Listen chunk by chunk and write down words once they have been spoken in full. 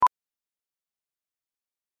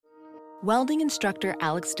Welding instructor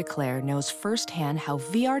Alex DeClaire knows firsthand how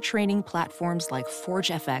VR training platforms like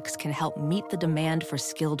ForgeFX can help meet the demand for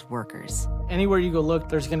skilled workers. Anywhere you go look,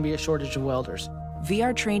 there's going to be a shortage of welders.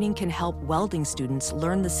 VR training can help welding students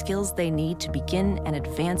learn the skills they need to begin and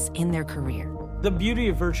advance in their career. The beauty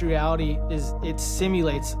of virtual reality is it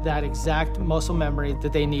simulates that exact muscle memory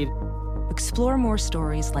that they need. Explore more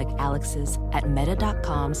stories like Alex's at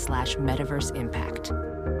meta.com/metaverseimpact.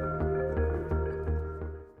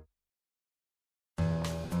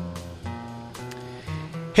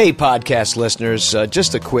 Hey, podcast listeners,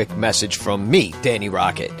 just a quick message from me, Danny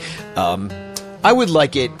Rocket. I would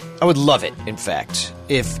love it, in fact,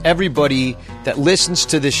 if everybody that listens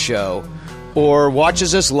to this show or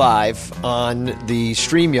watches us live on the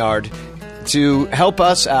StreamYard to help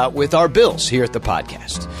us out with our bills here at the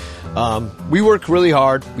podcast. We work really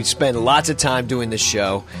hard. We spend lots of time doing this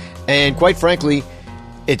show. And quite frankly,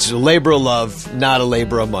 it's a labor of love, not a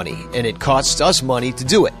labor of money. And it costs us money to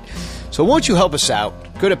do it. So won't you help us out?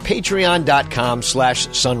 Go to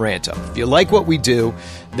patreon.com/sunranto. If you like what we do,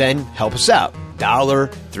 then help us out.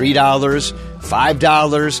 $1, $3,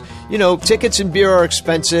 $5. You know, tickets and beer are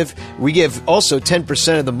expensive. We give also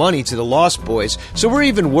 10% of the money to the Lost Boys. So we're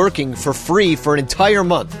even working for free for an entire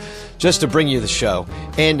month just to bring you the show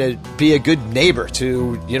and to be a good neighbor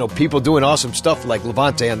to, you know, people doing awesome stuff like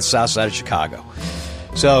Levante on the south side of Chicago.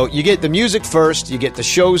 So you get the music first, you get the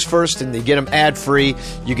shows first, and you get them ad-free.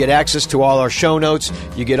 You get access to all our show notes.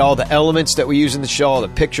 You get all the elements that we use in the show, all the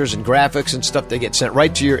pictures and graphics and stuff. They get sent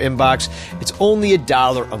right to your inbox. It's only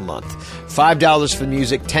 $1 a month. $5 for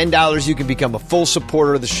music, $10 you can become a full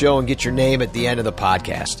supporter of the show and get your name at the end of the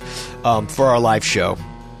podcast for our live show.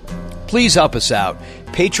 Please help us out.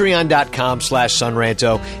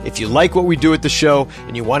 Patreon.com/sunranto. If you like what we do at the show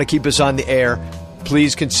and you want to keep us on the air,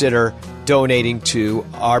 please consider donating to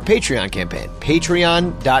our Patreon campaign.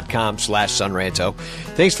 Patreon.com/sunranto.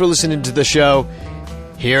 Thanks for listening to the show.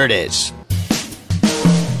 Here it is.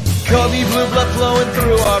 Cubby blue blood flowing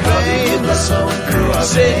through our veins,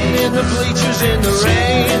 sitting in the bleachers in the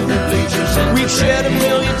rain. We've shed a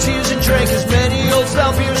million tears and drank as many old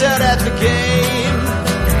style beers out at the game.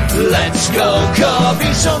 Let's go,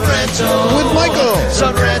 Cubby Sunranto with Michael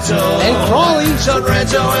Sunranto and Crawley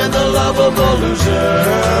Sunranto and the lovable loser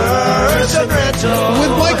Sunranto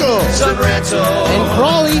with Michael Sunranto and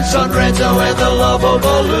Crawley Sunranto and the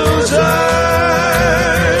lovable losers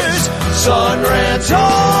Sunranto.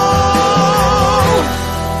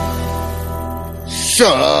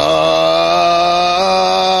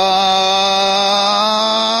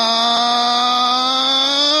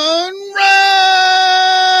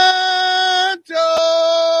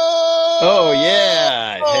 Oh,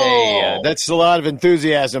 yeah. Hey, that's a lot of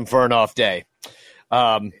enthusiasm for an off day.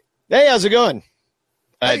 Hey, how's it going?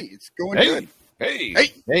 Hey, it's going good.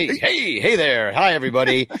 Hey there. Hi,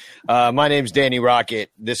 everybody. My name's Danny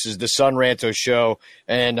Rocket. This is the Sun Ranto Show.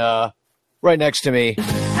 And right next to me,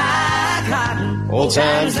 old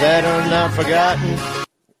times that are not forgotten.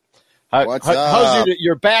 How's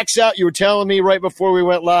your back's out? You were telling me right before we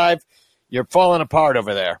went live, you're falling apart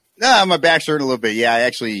over there. Nah, my back's hurting a little bit. Yeah, I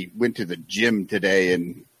actually went to the gym today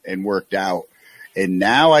and worked out. And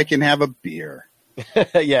now I can have a beer.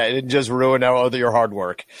 Yeah, it didn't just ruin all your hard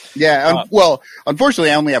work. Yeah, well,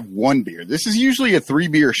 unfortunately, I only have one beer. This is usually a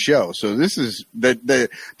 3-beer show, so this is the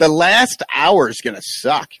last hour is going to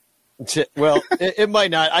suck. Well, it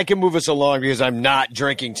might not. I can move us along because I'm not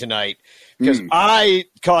drinking tonight because I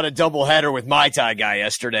caught a doubleheader with my Thai guy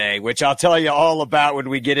yesterday, which I'll tell you all about when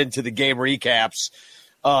we get into the game recaps.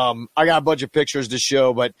 I got a bunch of pictures to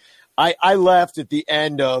show, but I left at the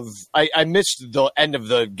end of I missed the end of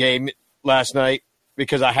the game last night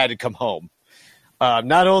because I had to come home.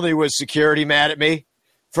 Not only was security mad at me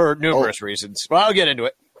for numerous reasons, well, I'll get into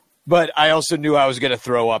it, but I also knew I was going to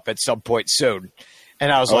throw up at some point soon.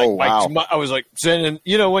 And I was like, I was like, sitting,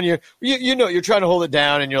 you know, when you know, you're trying to hold it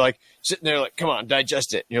down and you're like sitting there like, come on,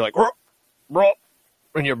 digest it. And you're like,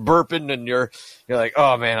 and you're burping and you're like,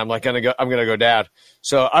 oh man, I'm going to go down.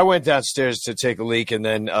 So I went downstairs to take a leak and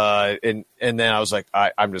then, and then I was like,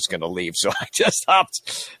 I'm just going to leave. So I just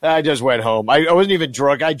stopped. I just went home. I wasn't even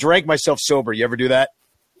drunk. I drank myself sober. You ever do that?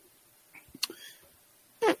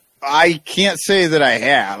 I can't say that I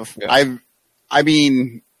have. Yeah. I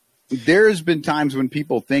mean, there's been times when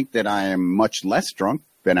people think that I am much less drunk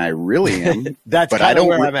than I really am. That's kind of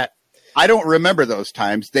where I'm at. I don't remember those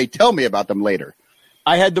times. They tell me about them later.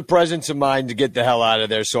 I had the presence of mind to get the hell out of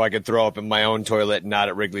there so I could throw up in my own toilet and not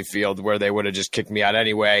at Wrigley Field where they would have just kicked me out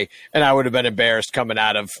anyway. And I would have been embarrassed coming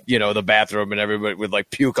out of, the bathroom and everybody would like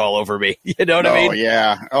puke all over me. You know what I mean? Oh,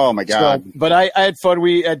 yeah. Oh, my God. So, but I had fun.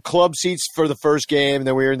 We had club seats for the first game, and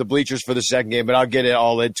then we were in the bleachers for the second game, but I'll get it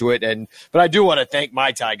all into it. But I do want to thank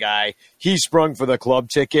my Thai guy. He sprung for the club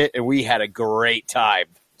ticket, and we had a great time.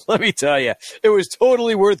 Let me tell you, it was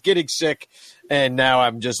totally worth getting sick. And now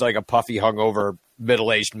I'm just like a puffy, hungover,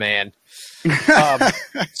 middle-aged man. Cubs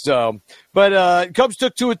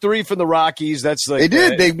took 2 or 3 from the Rockies. That's like they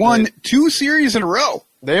did. They won 2 series in a row.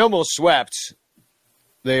 They almost swept.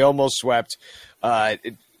 They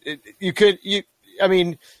could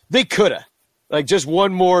have. Like just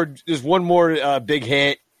one more big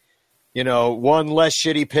hit. One less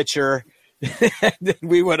shitty pitcher.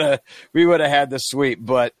 we would have had the sweep.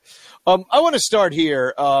 But I want to start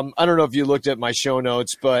here. I don't know if you looked at my show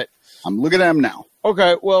notes, but I'm looking at them now.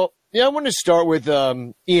 Okay, well, I want to start with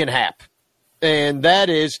Ian Happ, and that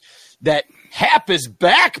is that Happ is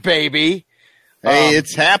back, baby. Hey,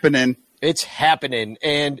 it's happening. It's happening,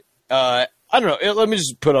 and I don't know. Let me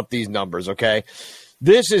just put up these numbers, okay?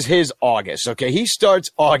 This is his August, okay? He starts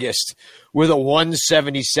August with a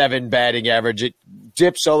 177 batting average. It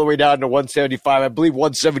dips all the way down to 175. I believe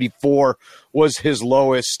 174 was his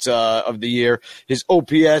lowest of the year. His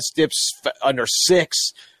OPS dips under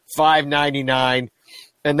 6, 599,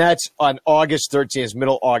 and that's on August 13th. It's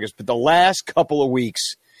middle August. But the last couple of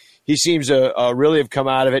weeks, he seems to really have come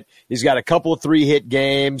out of it. He's got a couple of 3-hit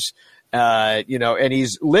games. And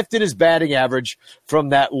he's lifted his batting average from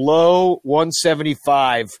that low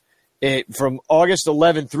 175 from August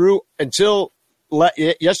 11th through until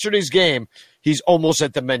yesterday's game. He's almost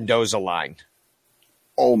at the Mendoza line.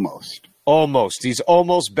 Almost. He's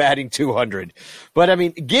almost batting 200. But, I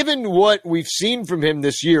mean, given what we've seen from him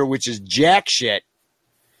this year, which is jack shit,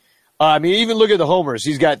 even look at the homers.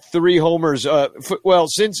 He's got 3 homers,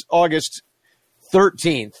 since August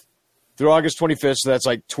 13th. Through August 25th, so that's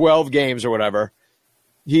like 12 games or whatever,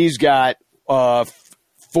 he's got 4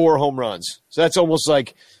 home runs. So that's almost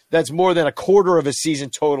like that's more than a quarter of a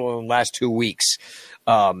season total in the last 2 weeks.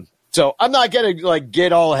 So I'm not going to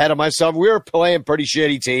get all ahead of myself. We were playing pretty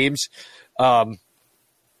shitty teams right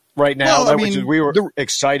now, which we were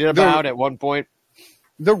excited about at one point.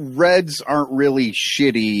 The Reds aren't really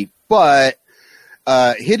shitty, but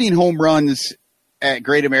hitting home runs at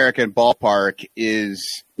Great American Ballpark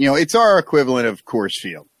is, it's our equivalent of Coors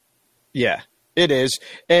Field. Yeah, it is.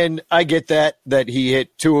 And I get that he hit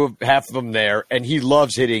half of them there, and he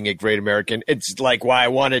loves hitting at Great American. It's like why I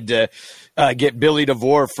wanted to get Billy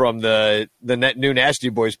DeVore from the new Nasty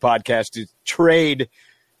Boys podcast to trade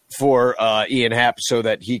for Ian Happ so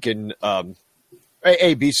that he can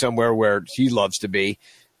be somewhere where he loves to be,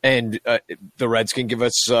 and the Reds can give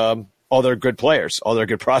us all their good players, all their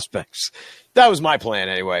good prospects. That was my plan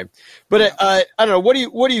anyway. But I don't know. What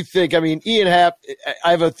do you think? I mean, Ian Happ,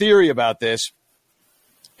 I have a theory about this,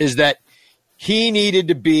 is that he needed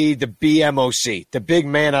to be the BMOC, the big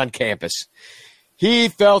man on campus. He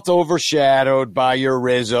felt overshadowed by your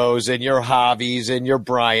Rizzos and your Javis and your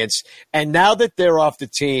Bryants. And now that they're off the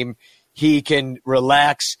team, he can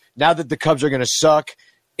relax. Now that the Cubs are going to suck,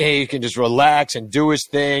 he can just relax and do his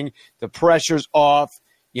thing. The pressure's off.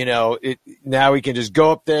 Now he can just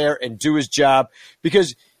go up there and do his job.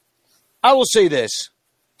 Because I will say this,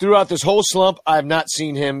 throughout this whole slump, I have not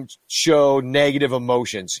seen him show negative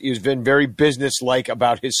emotions. He's been very businesslike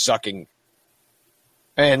about his sucking.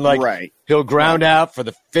 And He'll ground out for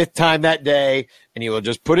the 5th time that day, and he will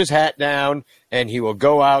just put his hat down, and he will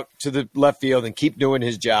go out to the left field and keep doing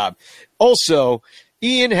his job. Also,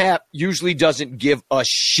 Ian Happ usually doesn't give a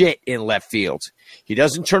shit in left field. He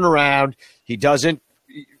doesn't turn around. He doesn't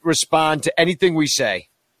respond to anything we say.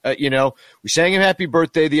 We sang him happy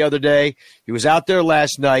birthday the other day. He was out there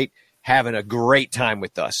last night having a great time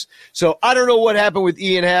with us. So I don't know what happened with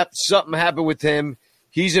Ian Happ. Something happened with him.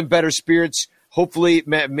 He's in better spirits. Hopefully,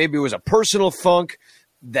 maybe it was a personal funk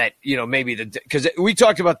that, because we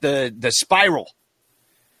talked about the spiral.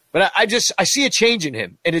 But I see a change in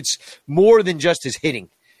him, and it's more than just his hitting.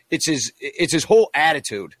 It's his whole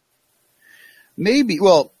attitude. Maybe.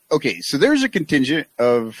 Well, okay, so there's a contingent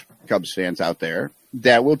of Cubs fans out there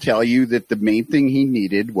that will tell you that the main thing he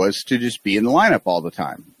needed was to just be in the lineup all the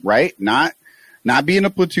time, right? Not being a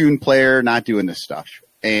platoon player, not doing this stuff.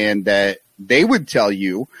 And that they would tell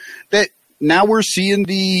you that now we're seeing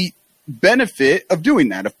the benefit of doing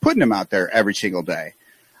that, of putting him out there every single day.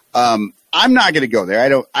 I'm not going to go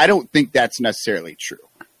there. I don't think that's necessarily true.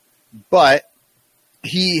 But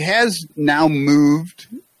he has now moved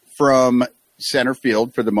from center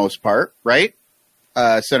field for the most part, right?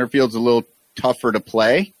 center field's a little tougher to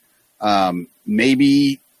play.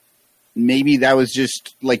 Maybe that was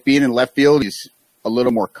just like being in left field is a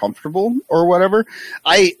little more comfortable or whatever.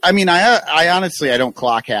 I honestly, I don't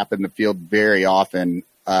clock Hap in the field very often,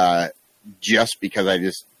 just because I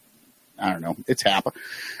don't know, it's Hap.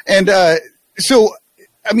 And, so,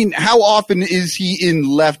 I mean, how often is he in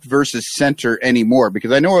left versus center anymore?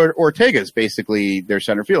 Because I know Ortega is basically their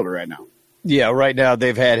center fielder right now. Yeah, right now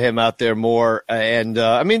they've had him out there more, and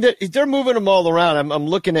I mean they're moving him all around. I'm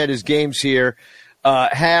looking at his games here.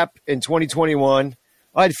 Hap in 2021.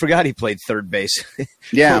 I forgot he played third base.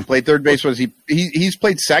 Yeah, played third base. He's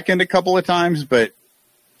played second a couple of times, but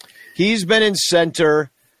he's been in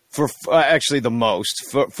center for actually the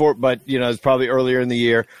most. But it's probably earlier in the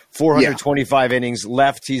year. 425 innings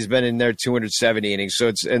left. He's been in there 270 innings.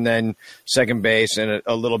 So and then second base and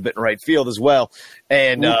a little bit in right field as well.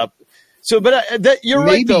 And you're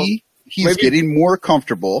right though. Maybe he's getting more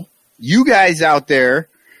comfortable. You guys out there,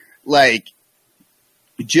 like,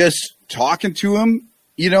 just talking to him,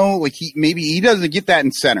 like maybe he doesn't get that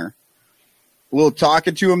in center. A little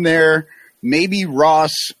talking to him there. Maybe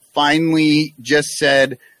Ross finally just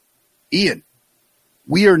said, Ian,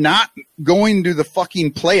 we are not going to the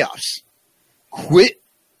fucking playoffs. Quit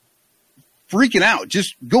freaking out.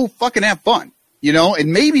 Just go fucking have fun,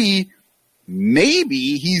 and maybe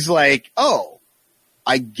he's like, oh,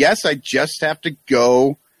 I guess I just have to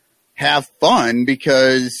go have fun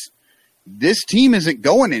because this team isn't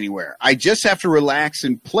going anywhere. I just have to relax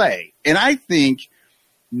and play. And I think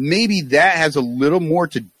maybe that has a little more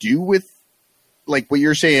to do with, like what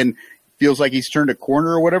you're saying, feels like he's turned a corner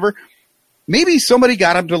or whatever. Maybe somebody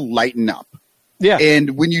got him to lighten up. Yeah.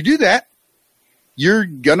 And when you do that, you're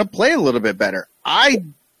going to play a little bit better. I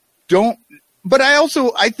think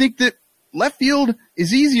that left field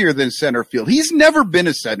is easier than center field. He's never been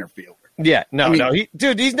a center fielder. Yeah, no.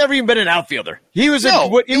 He's never even been an outfielder. He was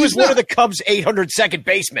one of the Cubs' 800 second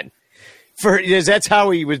basemen. That's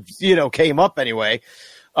how he was, came up anyway.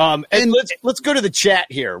 And let's go to the chat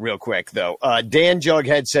here real quick though. Dan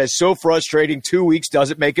Jughead says, so frustrating. 2 weeks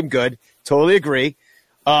doesn't make him good. Totally agree.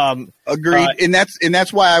 Agreed. And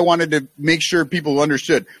that's why I wanted to make sure people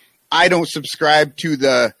understood. I don't subscribe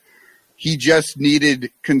to he just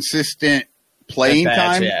needed consistent playing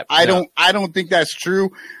time. Yeah. I don't think that's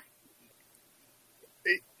true.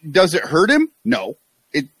 Does it hurt him? No.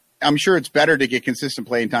 I'm sure it's better to get consistent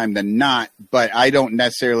playing time than not, but I don't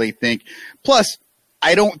necessarily think. Plus,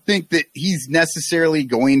 I don't think that he's necessarily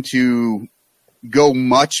going to go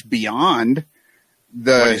much beyond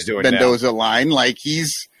the Mendoza line. Like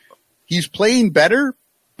he's playing better,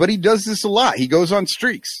 but he does this a lot. He goes on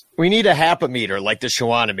streaks. We need a Hap-o-meter like the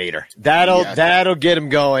Shawana-meter. That'll get him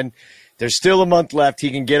going. There's still a month left.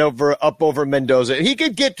 He can get up over Mendoza. He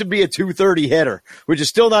could get to be a 230 hitter, which is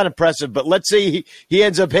still not impressive. But let's say he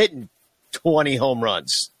ends up hitting 20 home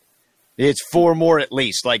runs. It's 4 more at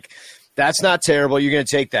least. Like, that's not terrible. You're going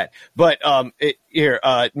to take that. But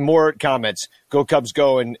more comments. Go Cubs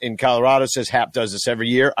Go in Colorado says Hap does this every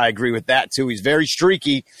year. I agree with that, too. He's very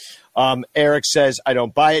streaky. Eric says, I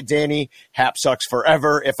don't buy it, Danny. Hap sucks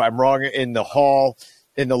forever. If I'm wrong in the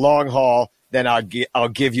long haul, then I'll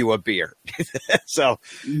give you a beer. Give us a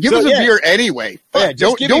beer anyway. Yeah,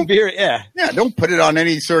 just give me beer. Yeah. Yeah, don't put it on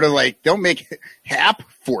any sort of don't make Hap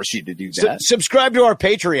force you to do that. Subscribe to our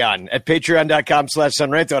Patreon at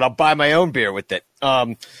patreon.com/Sunranto, and I'll buy my own beer with it.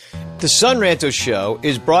 The Sunranto Show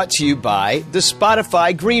is brought to you by the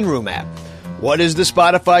Spotify Green Room app. What is the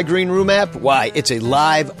Spotify Green Room app? Why, it's a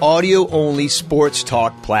live, audio-only sports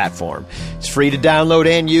talk platform. It's free to download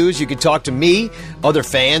and use. You can talk to me, other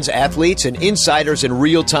fans, athletes, and insiders in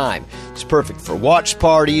real time. It's perfect for watch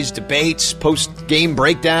parties, debates, post-game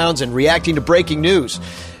breakdowns, and reacting to breaking news.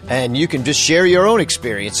 And you can just share your own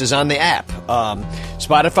experiences on the app.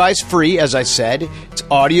 Spotify's free, as I said. It's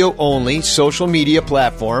audio-only social media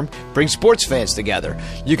platform. Brings sports fans together.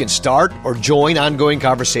 You can start or join ongoing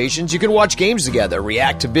conversations. You can watch games together,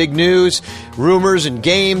 react to big news, rumors and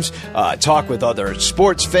games, talk with other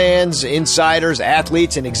sports fans, insiders,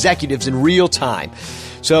 athletes, and executives in real time.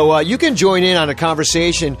 So you can join in on a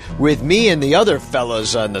conversation with me and the other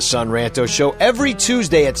fellas on the Sunranto Show every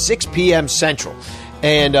Tuesday at 6 p.m. Central.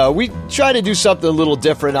 And we try to do something a little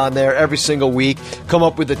different on there every single week, come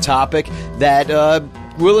up with a topic that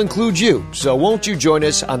will include you. So won't you join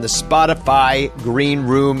us on the Spotify Green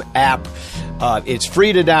Room app? It's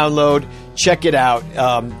free to download. check it out.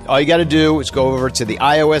 All you got to do is go over to the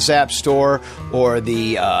iOS App Store or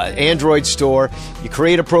the Android Store. You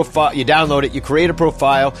create a profile, you download it, you create a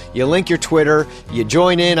profile, you link your Twitter, you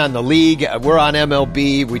join in on the league. We're on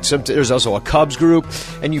MLB. There's also a Cubs group.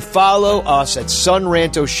 And you follow us at Sun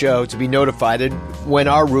Ranto Show to be notified when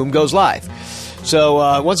our room goes live.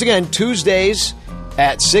 So, once again, Tuesdays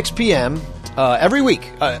at 6 p.m., every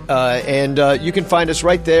week, and you can find us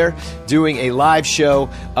right there doing a live show.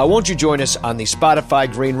 Won't you join us on the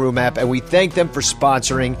Spotify Green Room app? And we thank them for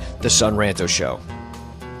sponsoring the Sun Ranto Show.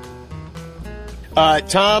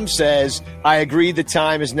 Tom says, I agree the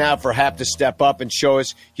time is now for Hap to step up and show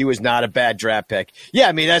us he was not a bad draft pick. Yeah,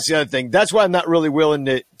 I mean, that's the other thing. That's why I'm not really willing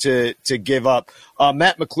to give up.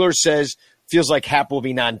 Matt McClure says, feels like Hap will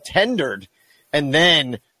be non-tendered and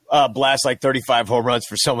then blast like 35 home runs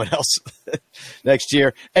for someone else next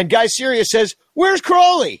year. And Guy Sirius says, where's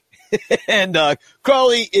Crawley? And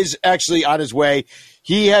Crawley is actually on his way.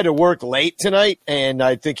 He had to work late tonight, and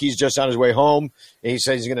I think he's just on his way home. And he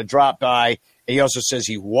says he's going to drop by. And he also says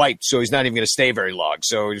he wiped, so he's not even going to stay very long.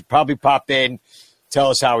 So he'll probably pop in, tell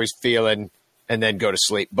us how he's feeling, and then go to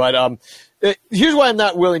sleep. But here's why I'm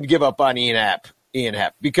not willing to give up on Ian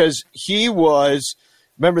Happ, because he was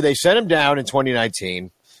 – remember, they sent him down in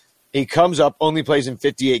 2019. He comes up, only plays in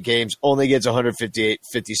 58 games, only gets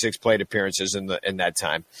 56 plate appearances in that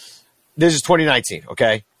time. This is 2019,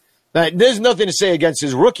 okay? Now, there's nothing to say against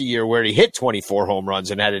his rookie year where he hit 24 home runs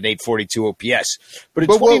and had an 842 OPS. But in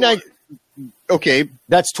 2019, okay,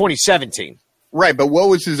 that's 2017. Right, but what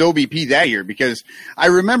was his OBP that year? Because I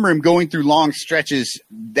remember him going through long stretches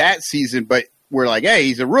that season, but we're like, hey,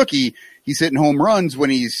 he's a rookie. He's hitting home runs. When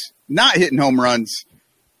he's not hitting home runs,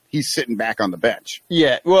 he's sitting back on the bench.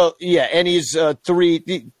 Yeah, well, yeah, and he's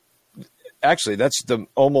actually, that's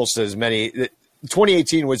almost as many.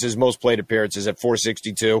 2018 was his most plate appearances at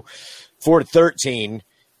 462. 413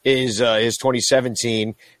 is his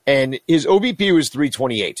 2017, and his OBP was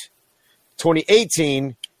 328.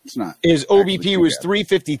 2018, it's not. His OBP was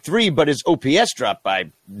 353, but his OPS dropped by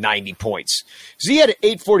 90 points. So he had an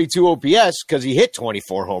 842 OPS because he hit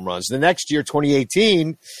 24 home runs. The next year,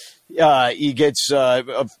 2018, he gets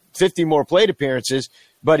 50 more plate appearances,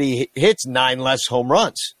 but he hits 9 less home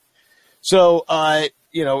runs. So,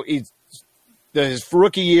 his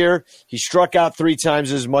rookie year, he struck out 3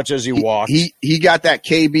 times as much as he walked. He got that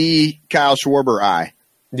KB Kyle Schwarber eye.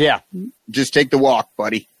 Yeah. Just take the walk,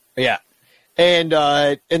 buddy. Yeah. And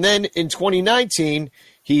then in 2019,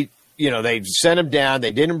 they sent him down.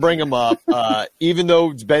 They didn't bring him up, even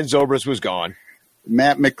though Ben Zobrist was gone.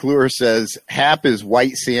 Matt McClure says, Hap is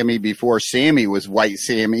White Sammy before Sammy was White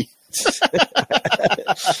Sammy.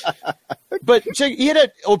 But check, he had an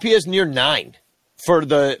OPS near 9 for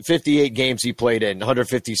the 58 games he played in,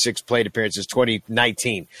 156 plate appearances,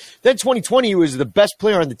 2019. Then 2020, he was the best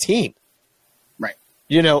player on the team. Right.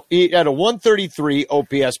 He had a 133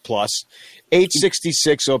 OPS plus,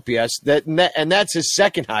 866 OPS, and that's his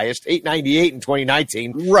second highest, 898 in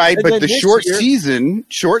 2019. Right, and but the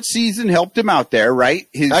short season helped him out there, right?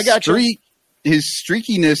 His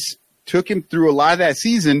streakiness took him through a lot of that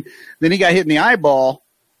season. Then he got hit in the eyeball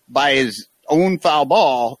by his own foul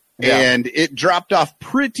ball, and it dropped off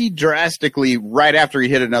pretty drastically right after he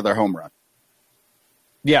hit another home run.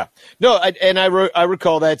 Yeah. No, I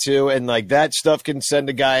recall that too, and like that stuff can send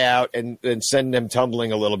a guy out and send them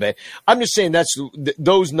tumbling a little bit. I'm just saying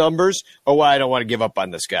those numbers are why I don't want to give up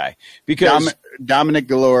on this guy. Because Dominic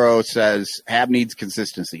Galoro says Hap needs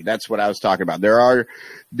consistency. That's what I was talking about. There are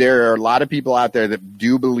a lot of people out there that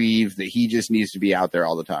do believe that he just needs to be out there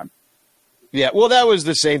all the time. Yeah, well, that was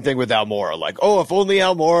the same thing with Almora. Like, if only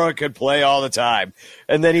Almora could play all the time,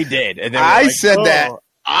 and then he did. And then I said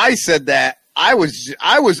that. I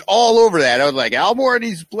was all over that. I was like, Almora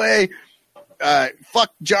needs to play.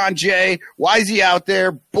 Fuck John Jay. Why is he out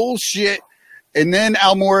there? Bullshit. And then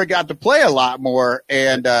Almora got to play a lot more,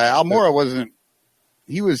 and Almora wasn't.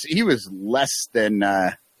 He was less than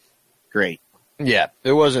great. Yeah,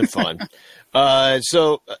 it wasn't fun.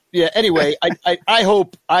 Anyway, I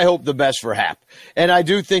hope the best for Hap. And I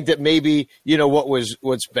do think that maybe,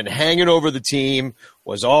 what's been hanging over the team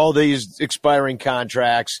was all these expiring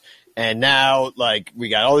contracts. And now, we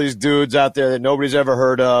got all these dudes out there that nobody's ever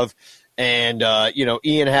heard of. And,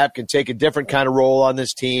 Ian Happ can take a different kind of role on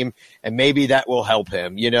this team. And maybe that will help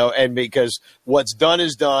him, and because what's done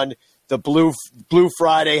is done. The Blue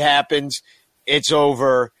Friday happens. It's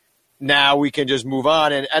over. Now we can just move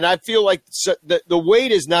on. And I feel like the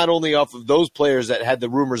weight is not only off of those players that had the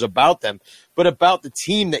rumors about them, but about the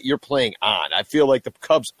team that you're playing on. I feel like the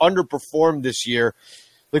Cubs underperformed this year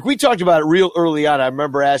Like we talked about it real early on. I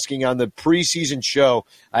remember asking on the preseason show,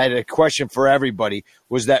 I had a question for everybody.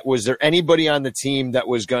 Was there anybody on the team that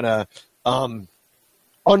was going to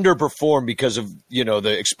underperform because of,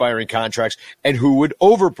 the expiring contracts, and who would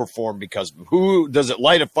overperform because of them? Who does it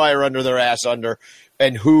light a fire under their ass under,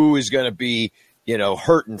 and who is going to be,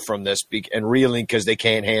 hurting from this and reeling because they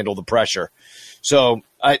can't handle the pressure? So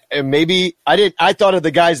I thought of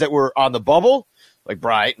the guys that were on the bubble, like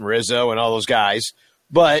Bryant and Rizzo and all those guys,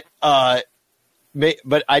 but I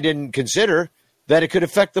didn't consider that it could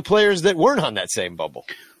affect the players that weren't on that same bubble.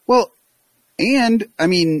 Well, and I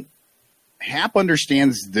mean, Hap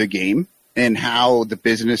understands the game and how the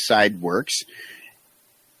business side works.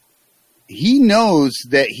 He knows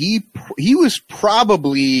that he was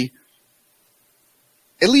probably,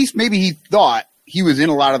 at least maybe he thought he was in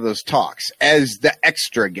a lot of those talks as the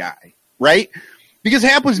extra guy, right? Because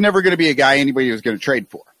Hap was never going to be a guy anybody was going to trade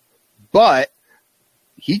for. But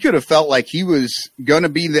he could have felt like he was going to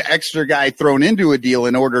be the extra guy thrown into a deal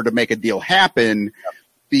in order to make a deal happen.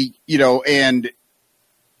 So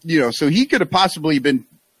he could have possibly been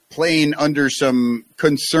playing under some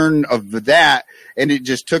concern of that, and it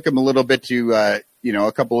just took him a little bit to, a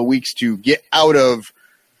couple of weeks to get out of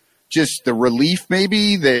just the relief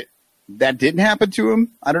maybe that didn't happen to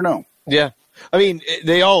him. I don't know. Yeah. I mean,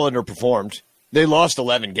 they all underperformed. They lost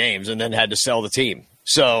 11 games and then had to sell the team.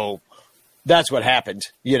 So that's what happened.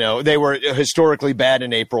 They were historically bad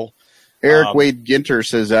in April. Eric Wade Ginter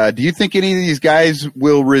says, do you think any of these guys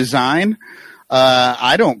will resign?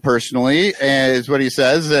 I don't personally, is what he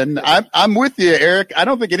says. And I'm with you, Eric. I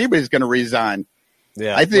don't think anybody's going to resign.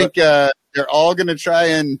 Yeah. I think they're all going to try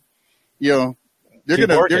and, they're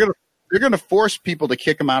going to force people to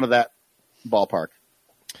kick them out of that ballpark.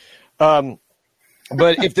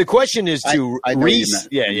 But if the question is to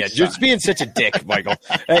just being such a dick, Michael.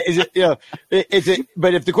 But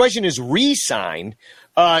if the question is re-sign,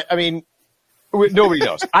 I mean, nobody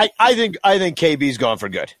knows. I think KB's gone for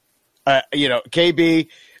good. KB.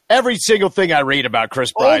 Every single thing I read about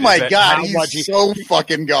Chris Bryant. Oh my God, he's so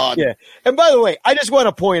fucking gone. Yeah. And by the way, I just want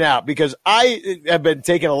to point out, because I have been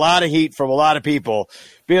taking a lot of heat from a lot of people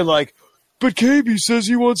being like, but KB says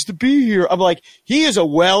he wants to be here. I'm like, he is a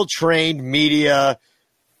well-trained media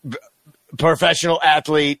professional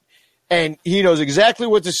athlete, and he knows exactly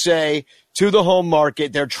what to say to the home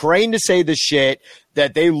market. They're trained to say the shit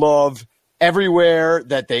that they love everywhere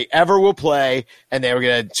that they ever will play, and they were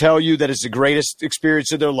going to tell you that it's the greatest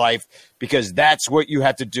experience of their life, because that's what you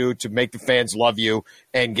have to do to make the fans love you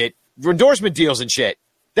and get endorsement deals and shit.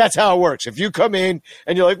 That's how it works. If you come in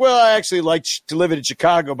and you're like, well, I actually like to live in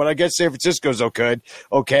Chicago, but I guess San Francisco's okay.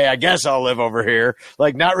 Okay, I guess I'll live over here.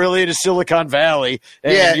 Like, not really into Silicon Valley.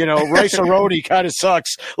 And, Rice-A-Roni kind of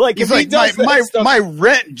sucks. Like, he's if like, he does my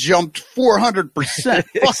rent jumped 400%.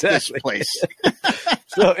 Fuck this place.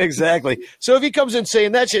 So, exactly. So if he comes in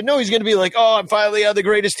saying that shit, no, he's going to be like, oh, I'm finally on the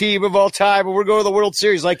greatest team of all time, and we're going to the World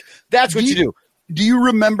Series. Like, that's what you do. Do you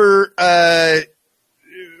remember,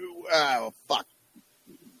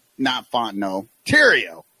 not Fontenot,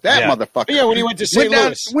 Terrio, that motherfucker. Yeah, when he went to St.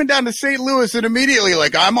 Louis. Went down to St. Louis and immediately,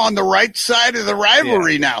 like, I'm on the right side of the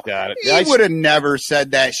rivalry now. Got it. He would have never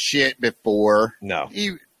said that shit before. No.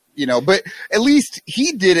 But at least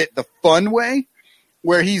he did it the fun way,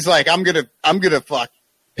 where he's like, I'm gonna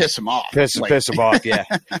piss him off. Piss him off, yeah.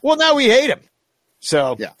 Well, now we hate him.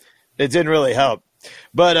 So it didn't really help.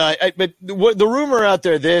 But the rumor out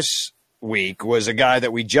there this week was a guy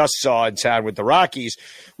that we just saw in town with the Rockies,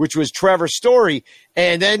 which was Trevor Story.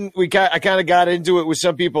 And then I kind of got into it with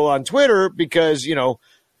some people on Twitter because,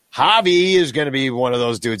 Javi is going to be one of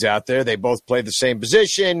those dudes out there. They both play the same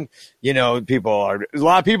position. A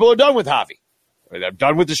lot of people are done with Javi. I'm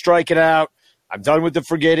done with the striking out. I'm done with the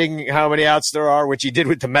forgetting how many outs there are, which he did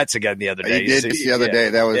with the Mets again the other day. He did the other day.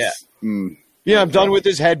 That was I'm done with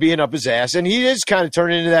his head being up his ass. And he is kind of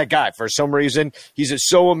turning into that guy. For some reason, he's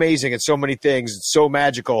so amazing at so many things. It's so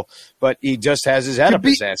magical, but he just has his head up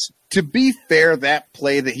his ass. To be fair, that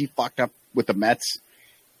play that he fucked up with the Mets,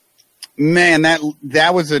 man,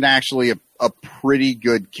 that was actually a pretty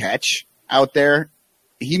good catch out there.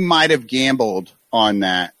 He might have gambled on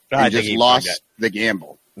that and just lost the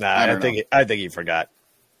gamble. I think he forgot.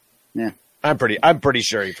 Yeah. I'm pretty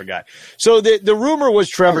sure he forgot. So the rumor was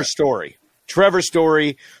Trevor Story. Trevor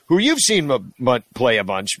Story, who you've seen play a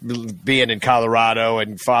bunch, being in Colorado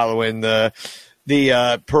and following the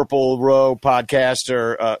Purple Row podcast,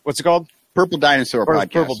 or what's it called? Purple Dinosaur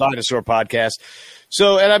Podcast. Purple Dinosaur Podcast.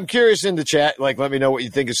 So, and I'm curious in the chat, like, let me know what you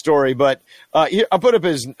think of Story. But I'll put up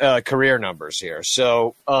his career numbers here.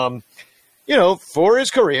 So, for his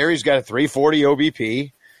career, he's got a 340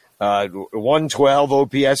 OBP. 112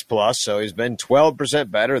 OPS plus, so he's been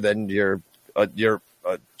 12% better than your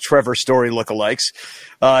Trevor Story lookalikes.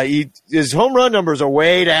 His home run numbers are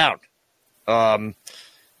way down.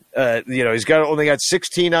 He's only got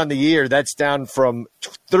 16 on the year. That's down from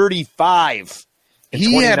 35 in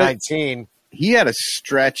 2019. He had a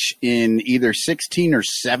stretch in either 16 or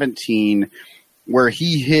 17 where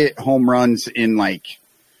he hit home runs in like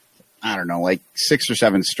 6 or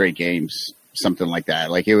 7 straight games, something like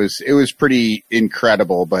that. Like it was pretty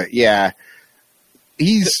incredible. But yeah,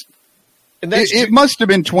 it must have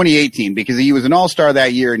been 2018 because he was an all-star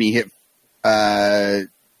that year and he hit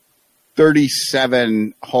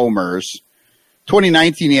 37 homers.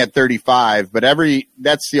 2019 he had 35, but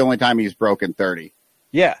that's the only time he's broken 30.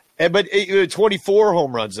 Yeah. But 24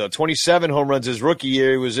 home runs, though. 27 home runs his rookie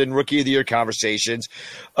year. He was in Rookie of the Year conversations.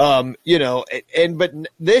 But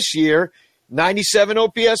this year, 97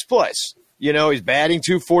 OPS plus. He's batting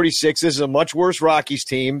 246. This is a much worse Rockies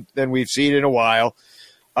team than we've seen in a while.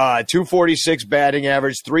 246 batting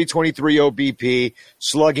average, 323 OBP,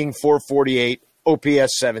 slugging 448,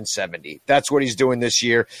 OPS 770. That's what he's doing this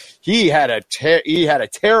year. He had a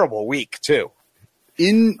terrible week too.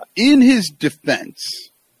 In his defense,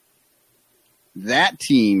 that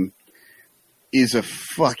team is a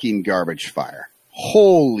fucking garbage fire.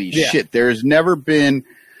 Holy shit. There's never been,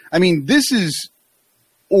 this is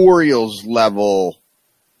Orioles level,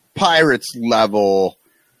 Pirates level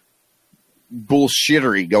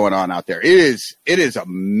bullshittery going on out there. It is a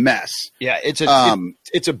mess. Yeah. It's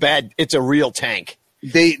a real tank.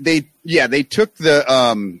 They took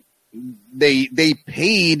they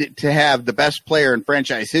paid to have the best player in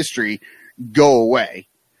franchise history go away.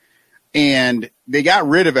 And they got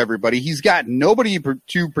rid of everybody. He's got nobody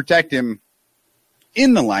to protect him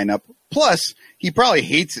in the lineup. Plus, he probably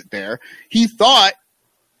hates it there. He thought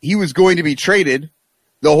he was going to be traded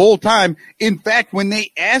the whole time. In fact, when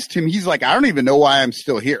they asked him, he's like, I don't even know why I'm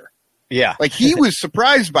still here. Yeah. Like he was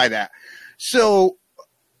surprised by that. So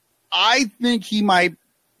I think he might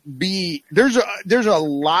be, there's a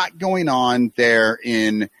lot going on there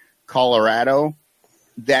in Colorado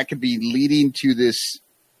that could be leading to this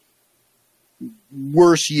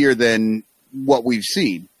worse year than what we've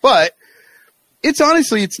seen. But it's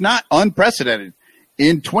not unprecedented.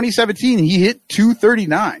 In 2017, he hit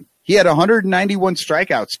 239. He had 191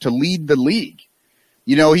 strikeouts to lead the league.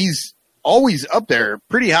 He's always up there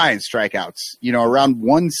pretty high in strikeouts, around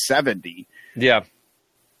 170. Yeah.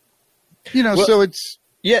 So it's.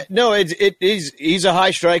 Yeah, no, he's a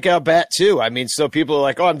high strikeout bat too. So people are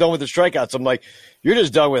like, oh, I'm done with the strikeouts. I'm like, you're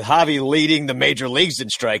just done with Javi leading the major leagues in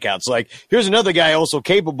strikeouts. Like, here's another guy also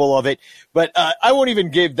capable of it. But I won't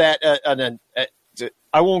even give that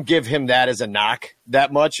I won't give him that as a knock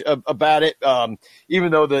that much about it.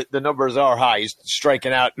 Even though the numbers are high, he's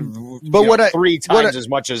striking out three times as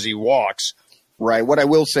much as he walks. Right. What I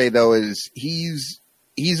will say though is he's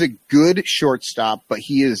a good shortstop, but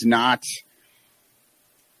he is not.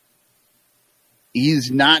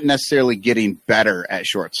 He's not necessarily getting better at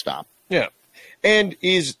shortstop. Yeah. And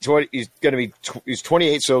he's 28,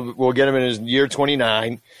 so we'll get him in his year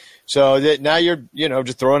 29. So that now you're,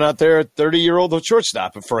 just throwing out there a 30-year-old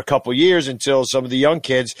shortstop for a couple years until some of the young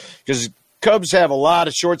kids, because Cubs have a lot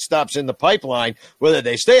of shortstops in the pipeline. Whether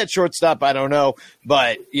they stay at shortstop, I don't know.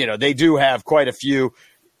 But, they do have quite a few.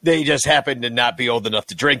 They just happen to not be old enough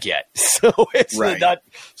to drink yet. So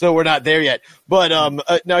so we're not there yet. But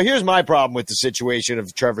now here's my problem with the situation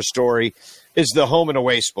of Trevor Story is the home and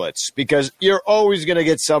away splits, because you're always going to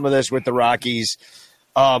get some of this with the Rockies.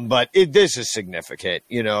 But this is significant.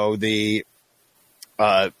 The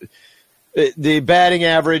batting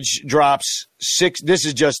average drops 6. This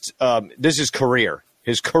is career.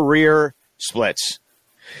 His career splits.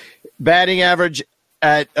 Batting average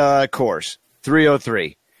at Coors,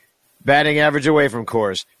 303. Batting average away from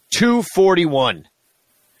Coors, 241.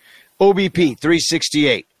 OBP,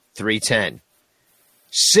 368, 310.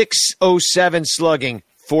 607 slugging,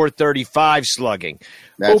 435 slugging.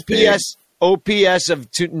 That's OPS of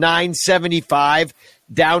 975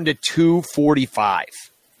 down to 245.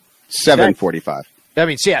 745.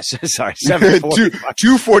 Yes, sorry, 745.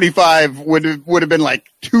 245 would have been like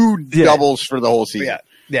two doubles for the whole season.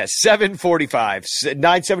 Yeah, 745.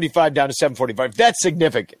 975 down to 745. That's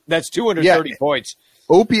significant. That's 230 points.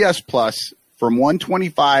 OPS plus from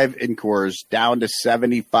 125 in Coors down to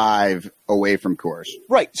 75 away from Coors.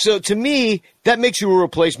 Right. So to me, that makes you a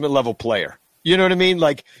replacement level player. You know what I mean?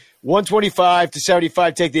 Like 125 to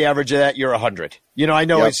 75, take the average of that, you're 100. I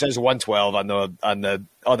know it says 112 on the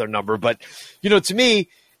other number, but to me,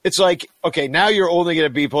 it's like, okay, now you're only going to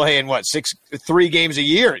be playing 3 games a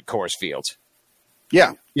year at Coors Field.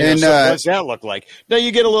 Yeah. And so what's that look like? Now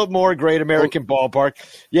you get a little more Great American Ballpark.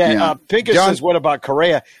 Yeah. Pincus says, what about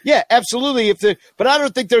Correa? Yeah, absolutely. But I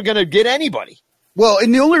don't think they're going to get anybody. Well,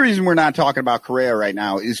 and the only reason we're not talking about Correa right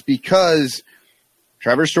now is because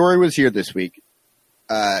Trevor Story was here this week.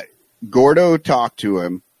 Gordo talked to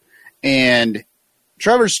him, and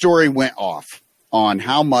Trevor Story went off on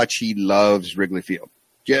how much he loves Wrigley Field.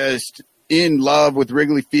 Just in love with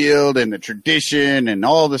Wrigley Field and the tradition and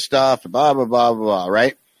all the stuff, blah, blah, blah, blah,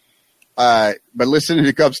 right? But listening to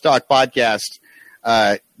the Cubs Talk podcast,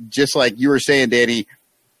 just like you were saying, Danny,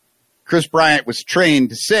 Chris Bryant was trained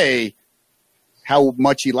to say how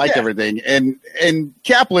much he liked everything. And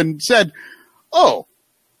Kaplan said, oh,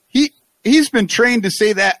 he's been trained to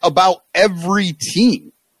say that about every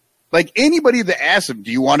team. Like anybody that asks him,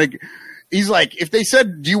 do you want to – he's like, if they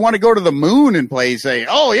said, do you want to go to the moon and play, say,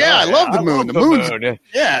 oh, yeah, I love the moon.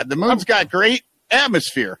 The moon's got great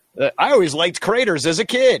atmosphere. I always liked craters as a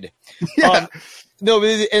kid. Yeah. No,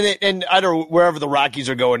 and I don't know, wherever the Rockies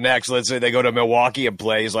are going next, let's say they go to Milwaukee and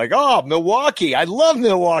play. He's like, oh, Milwaukee. I love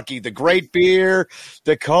Milwaukee. The great beer,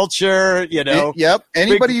 the culture, you know. Yep.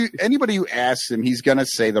 Anybody who asks him, he's going to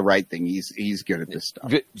say the right thing. He's good at this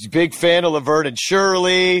stuff. Big fan of Laverne and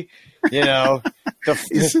Shirley, you know.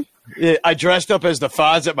 I dressed up as the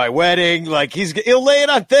Fonz at my wedding. Like, he'll lay it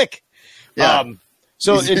on thick. Yeah.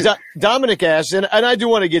 So Dominic asks, and I do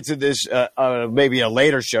want to get to this maybe a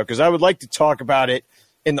later show because I would like to talk about it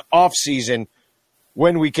in the off season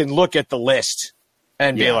when we can look at the list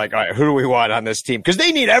and be like, all right, who do we want on this team? Because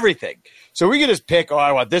they need everything. So we can just pick,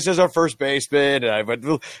 I want this as our first baseman.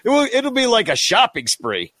 It'll be like a shopping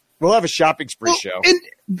spree. We'll have a shopping spree show. And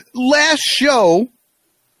last show,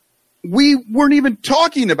 we weren't even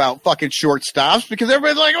talking about fucking shortstops because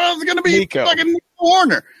everybody's like, well, it's going to be Nico. Fucking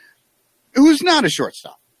Warner. Who's not a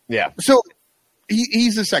shortstop. Yeah. So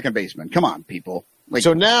he's a second baseman. Come on, people. Like,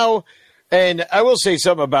 so now, and I will say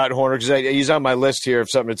something about Horner because he's on my list here of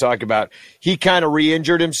something to talk about. He kind of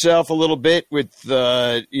re-injured himself a little bit with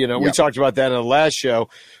we talked about that in the last show.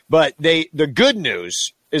 But the good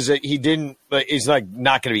news is that he's like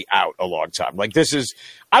not going to be out a long time. Like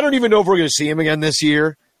I don't even know if we're going to see him again this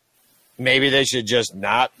year. Maybe they should just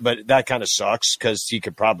not, but that kind of sucks because he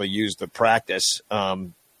could probably use the practice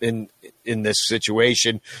in this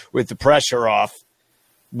situation with the pressure off.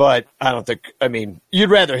 But I don't think – I mean, you'd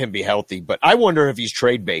rather him be healthy. But I wonder if he's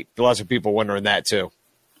trade bait. Lots of people wondering that too.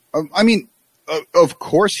 I mean, of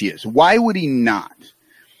course he is. Why would he not?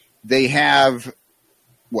 They have,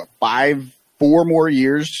 5 more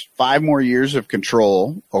years of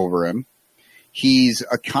control over him. He's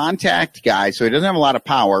a contact guy, so he doesn't have a lot of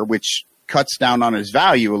power, which cuts down on his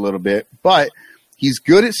value a little bit. But he's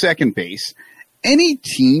good at second base. Any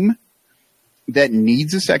team that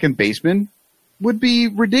needs a second baseman would be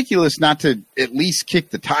ridiculous not to at least kick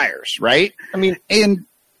the tires, right? I mean, and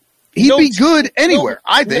he'd be good anywhere,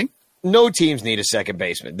 I think. No teams need a second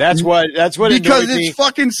baseman. That's what because it's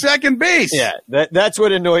fucking second base. Yeah, that's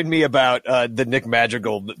what annoyed me about the Nick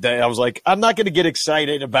Madrigal. I was like, I'm not going to get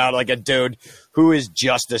excited about like a dude who is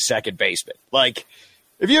just a second baseman. Like,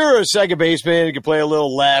 if you're a second baseman, you can play a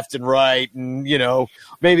little left and right, and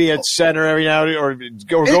maybe at center every now and then, or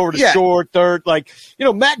go over to short, third. Like,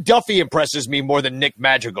 Matt Duffy impresses me more than Nick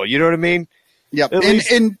Madrigal. You know what I mean? Yep.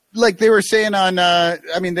 And like they were saying on,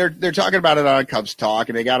 they're talking about it on Cubs Talk,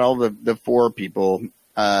 and they got all the 4 people,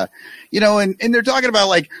 and they're talking about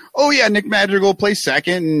like, oh yeah, Nick Madrigal plays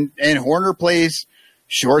second, and Horner plays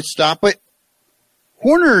shortstop, but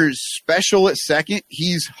Horner's special at second.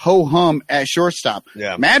 He's ho-hum at shortstop.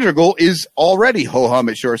 Yeah. Madrigal is already ho-hum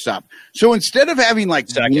at shortstop. So instead of having like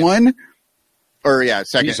second. He's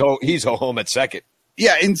ho-hum at second.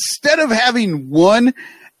 Yeah, instead of having one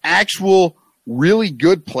actual really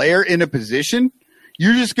good player in a position,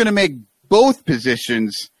 you're just going to make both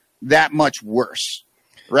positions that much worse,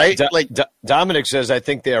 right? Dominic says, I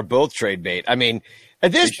think they are both trade bait. I mean,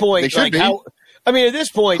 at this point, like how – at this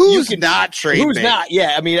point, who's not trade bait? Who's not?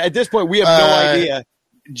 Yeah, at this point, we have no idea.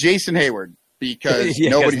 Jason Hayward, because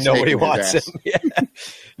nobody wants him. Yeah.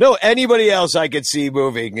 No, anybody else I could see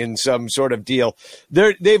moving in some sort of deal.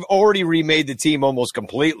 They've already remade the team almost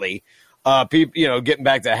completely. People, getting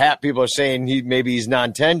back to Hap, people are saying he's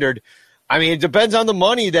non-tendered. I mean, it depends on the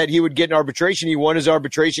money that he would get in arbitration. He won his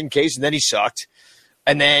arbitration case, and then he sucked.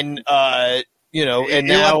 And then, and he'll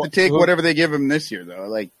now have to take whatever they give him this year, though.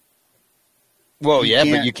 Like. Well, yeah,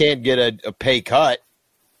 but you can't get a pay cut.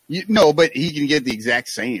 No, but he can get the exact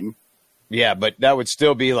same. Yeah, but that would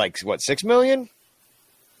still be like, what, $6 million?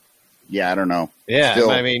 Yeah, I don't know. Yeah, still,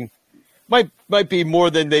 might be more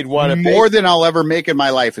than they'd want to pay. More than I'll ever make in my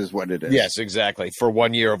life is what it is. Yes, exactly, for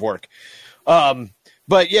 1 year of work.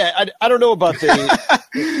 But yeah, I don't know about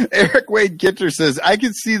the Eric Wade Gitter says, I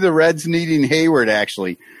can see the Reds needing Hayward.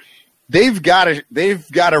 Actually, they've got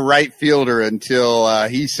a right fielder until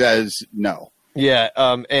he says no. Yeah,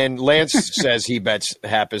 and Lance says he bets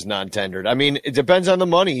Hap is non-tendered. I mean, it depends on the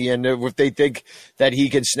money and if they think that he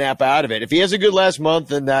can snap out of it. If he has a good last month,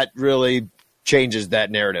 then that really changes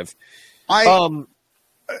that narrative.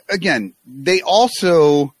 Again, they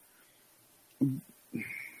also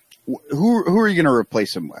who are you going to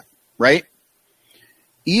replace him with, right?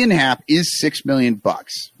 Ian Happ is $6 million,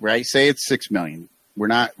 right? Say it's $6 million. We're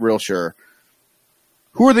not real sure.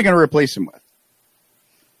 Who are they going to replace him with?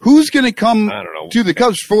 Who's going to come to the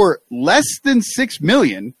Cubs for less than $6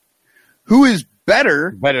 million? Who is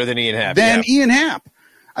better than Ian Happ? Ian Happ.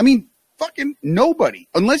 I mean, fucking nobody.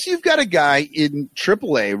 Unless you've got a guy in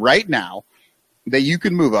AAA right now that you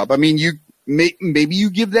can move up. I mean, maybe you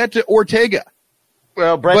give that to Ortega.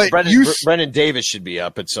 Well, Brendan Davis should be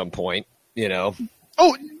up at some point, you know.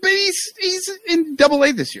 Oh, but he's in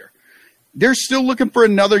AA this year. They're still looking for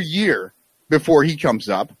another year before he comes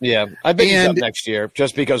up. Yeah, I bet he's up next year,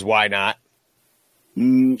 just because why not?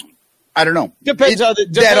 I don't know.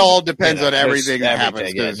 That all depends on everything that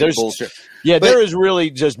happens. Yeah. There's bullshit. Yeah, there is really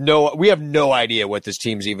just we have no idea what this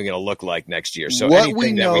team's even going to look like next year. So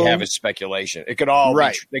anything that we have is speculation. It could all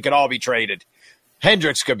they could all be traded.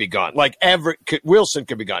 Hendricks could be gone. Wilson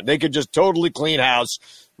could be gone. They could just totally clean house,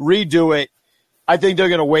 redo it. I think they're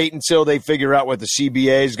going to wait until they figure out what the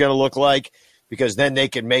CBA is going to look like, because then they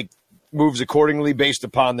can make moves accordingly based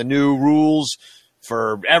upon the new rules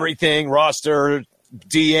for everything, roster,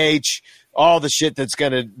 DH, all the shit that's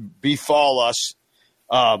going to befall us.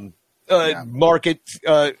 Market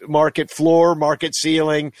floor, market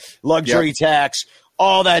ceiling, luxury tax,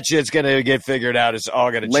 all that shit's going to get figured out. It's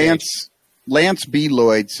all going to change. Lance B.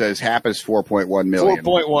 Lloyd says Happ is 4.1 million.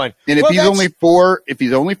 4.1. And if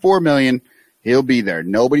he's only 4 million, he'll be there.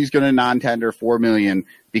 Nobody's going to non-tender 4 million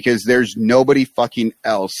because there's nobody fucking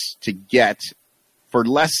else to get for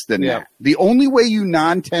less than that. The only way you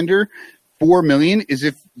non-tender 4 million is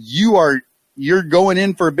if you're going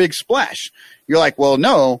in for a big splash. You're like, well,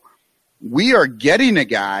 no, we are getting a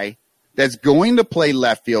guy that's going to play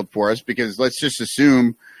left field for us, because let's just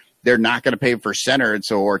assume they're not going to pay for center, and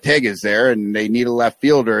so Ortega's there, and they need a left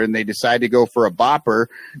fielder, and they decide to go for a bopper,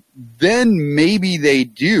 then maybe they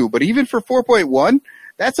do. But even for 4.1,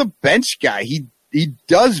 that's a bench guy. He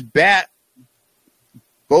does bat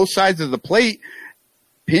both sides of the plate,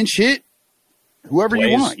 pinch hit, whoever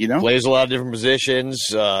you want, you know? Plays a lot of different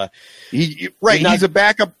positions. He's a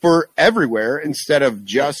backup for everywhere instead of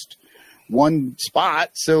just one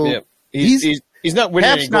spot. So he's not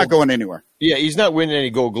winning. Happ's not going anywhere. Yeah, he's not winning any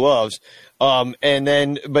Gold Gloves. But they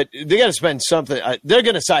got to spend something. They're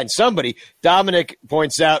going to sign somebody. Dominic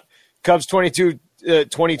points out Cubs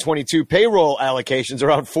 2022 payroll allocations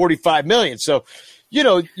around $45 million. So, they're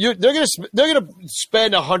going to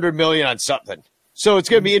spend $100 million on something. So it's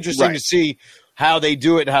going to be interesting to see how they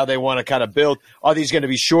do it and how they want to kind of build. Are these going to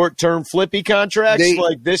be short-term flippy contracts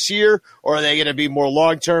like this year, or are they going to be more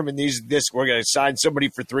long-term? And we're going to sign somebody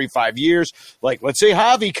for 3-5 years. Like, let's say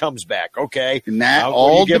Javi comes back. Okay. And that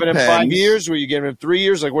all were you giving him 5 years? Were you giving him 3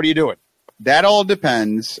 years? Like, what are you doing? That all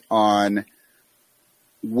depends on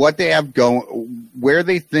what they have going, where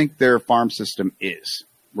they think their farm system is,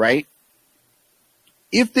 right?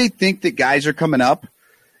 If they think that guys are coming up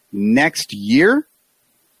next year,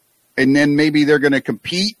 and then maybe they're going to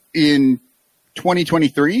compete in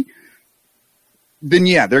 2023, then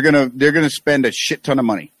they're going to spend a shit ton of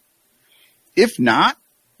money. If not,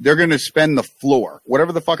 they're going to spend the floor,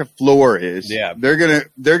 whatever the fuck a floor is. Yeah, they're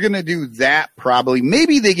going to do that probably.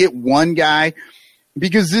 Maybe they get one guy,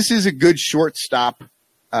 because this is a good shortstop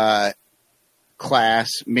class.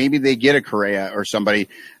 Maybe they get a Correa or somebody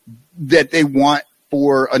that they want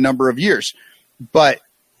for a number of years, but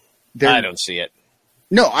I don't see it.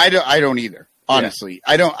 No, I don't either. Honestly,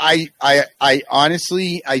 I don't. I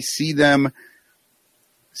honestly, I see them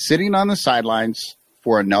sitting on the sidelines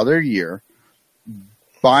for another year,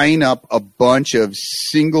 buying up a bunch of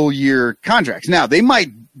single year contracts. Now they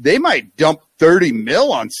might dump 30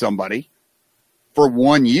 mil on somebody for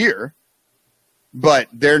 1 year, but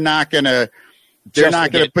they're not gonna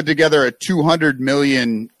put together a 200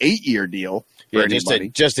 million 8-year deal.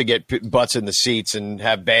 Just to get butts in the seats and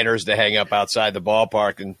have banners to hang up outside the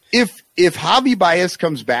ballpark. And if Javi Baez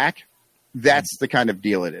comes back, that's the kind of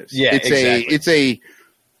deal it is. Yeah,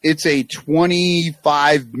 it's a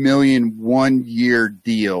 25 million 1 year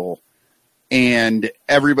deal, and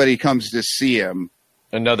everybody comes to see him.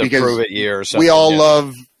 Another prove it year or something. We all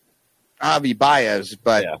love Javi Baez,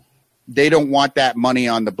 but they don't want that money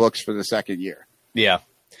on the books for the second year. Yeah.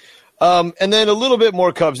 And then a little bit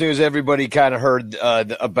more Cubs news. Everybody kind of heard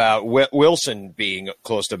about Wilson being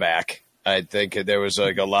close to back. I think there was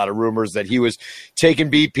like a lot of rumors that he was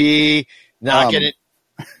taking BP, knocking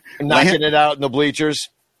it out in the bleachers.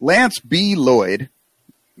 Lance B. Lloyd,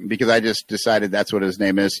 because I just decided that's what his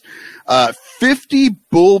name is, 50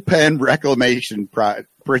 bullpen reclamation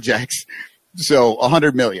projects, so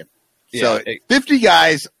 $100 million. So 50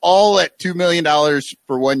 guys, all at $2 million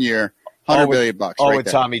for 1 year, $100 million bucks. All right with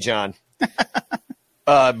there. Tommy John.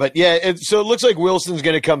 But yeah, so it looks like Wilson's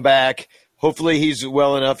going to come back. Hopefully he's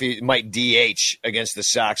well enough. He might DH against the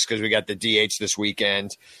Sox because we got the DH this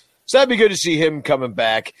weekend. So that'd be good to see him coming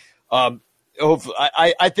back. Hopefully,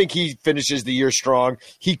 I think he finishes the year strong.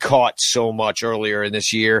 He caught so much earlier in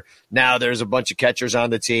this year. Now there's a bunch of catchers on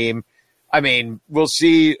the team. I mean, we'll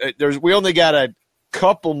see. We only got a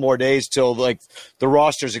couple more days till like the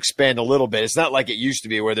rosters expand a little bit. It's not like it used to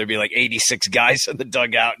be where there'd be like 86 guys in the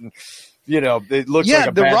dugout and it looks like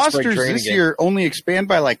a the bad rosters spring this game. year only expand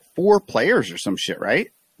by like 4 players or some shit, right?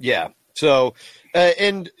 Yeah. So, I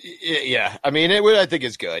mean, I think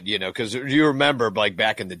it's good, because you remember like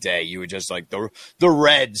back in the day, you would just like the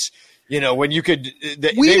Reds, when you could.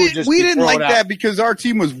 We didn't like that because our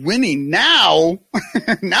team was winning. Now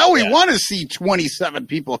we want to see 27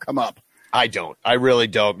 people come up. I don't. I really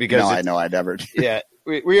don't because I know I never. Yeah.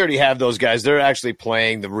 We already have those guys. They're actually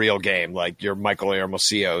playing the real game, like your Michael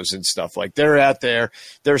Hermosillos and stuff. Like they're out there,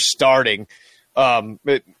 they're starting.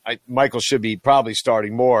 Michael should be probably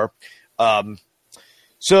starting more. Also,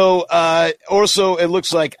 it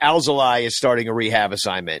looks like Alzolay is starting a rehab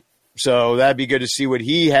assignment. So that'd be good to see what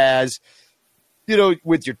he has,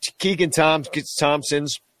 with your Keegan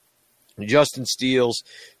Thompsons, Justin Steeles,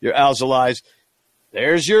 your Alzolays.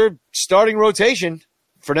 There's your starting rotation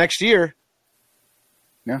for next year.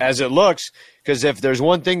 Yeah. As it looks, because if there's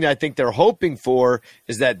one thing that I think they're hoping for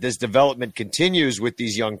is that this development continues with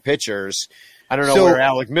these young pitchers. I don't know where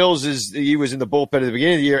Alec Mills is. He was in the bullpen at the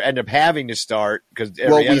beginning of the year, ended up having to start because he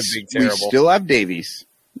ended up being terrible. We still have Davies.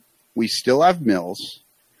 We still have Mills.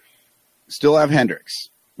 Still have Hendricks,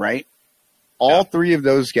 right? All 3 of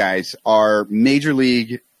those guys are major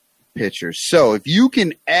league pitchers. So if you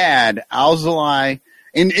can add Alzolay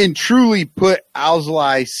and truly put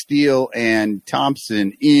Alzolay, Steele, and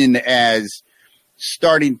Thompson in as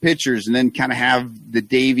starting pitchers and then kind of have the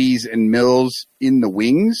Davies and Mills in the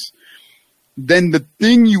wings, then the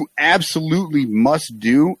thing you absolutely must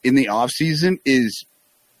do in the offseason is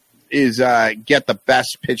get the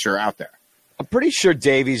best pitcher out there. I'm pretty sure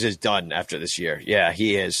Davies is done after this year. Yeah,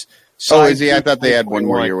 he is. Is he? I thought they had one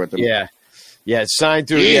more year with him. Yeah. Yeah, signed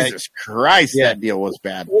through. Jesus Christ, that deal was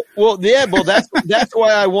bad. Well, that's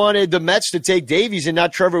why I wanted the Mets to take Davies and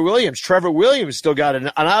not Trevor Williams. Trevor Williams still got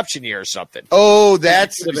an option year or something. Oh,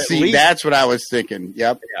 that's what I was thinking.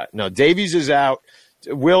 Yep. Yeah, no, Davies is out.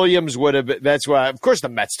 Williams would have. That's why, of course, the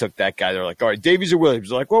Mets took that guy. They're like, all right, Davies or Williams.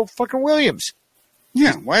 They're like, well, fucking Williams.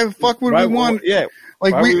 Yeah. Why the fuck would we want? Yeah.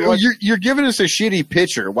 Like you're giving us a shitty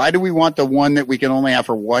pitcher. Why do we want the one that we can only have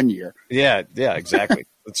for 1 year? Yeah, exactly.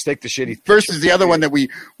 Let's take the shitty versus the other one that we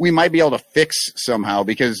might be able to fix somehow,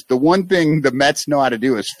 because the one thing the Mets know how to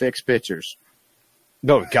do is fix pitchers.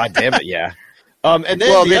 No, God damn it, yeah. And then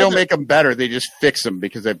they don't make them better; they just fix them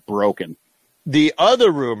because they're broken. The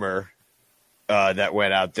other rumor that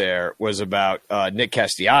went out there was about Nick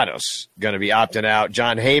Castellanos going to be opting out.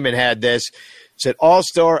 John Heyman had this. Said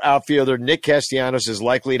all-star outfielder Nick Castellanos is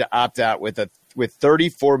likely to opt out with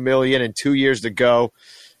 $34 million and 2 years to go,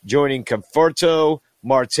 joining Conforto,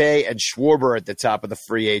 Marte, and Schwarber at the top of the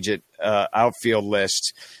free agent outfield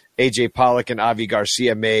list. A.J. Pollock and Avi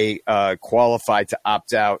Garcia may qualify to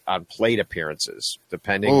opt out on plate appearances,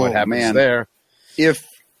 depending what happens there.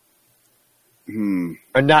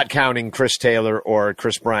 Or not counting Chris Taylor or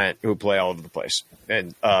Chris Bryant, who play all over the place.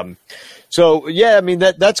 And so, yeah, I mean,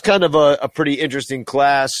 that's kind of a pretty interesting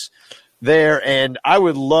class there. And I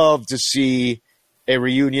would love to see a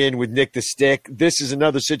reunion with Nick the Stick. This is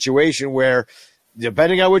another situation where,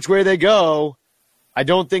 depending on which way they go, I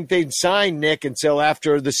don't think they'd sign Nick until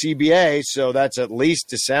after the CBA. So that's at least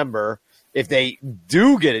December if they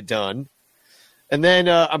do get it done. And then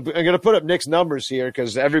I'm going to put up Nick's numbers here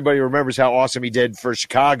because everybody remembers how awesome he did for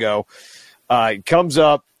Chicago. He comes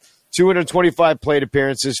up, 225 plate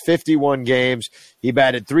appearances, 51 games. He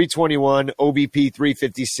batted .321, OBP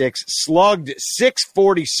 .356, slugged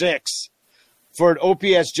 .646 for an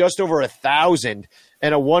OPS just over 1,000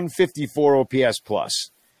 and a .154 OPS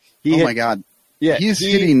plus. My God. Yeah, he's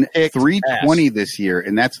hitting .320 this year,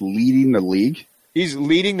 and that's leading the league. He's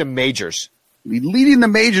leading the majors. Leading the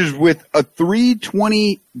majors with a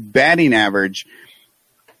 .320 batting average.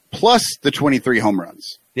 plus the 23 home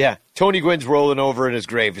runs. Yeah. Tony Gwynn's rolling over in his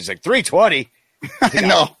grave. He's like, 320? I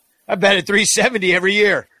know. I bet at 370 every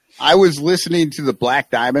year. I was listening to the Black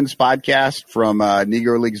Diamonds podcast from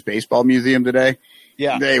Negro Leagues Baseball Museum today.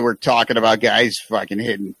 Yeah. They were talking about guys fucking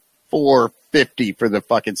hitting 450 for the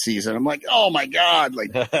fucking season. I'm like, oh my God.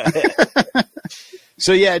 Like,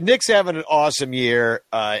 so yeah, Nick's having an awesome year.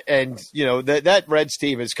 And you know, that Reds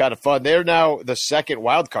team is kind of fun. They're now the second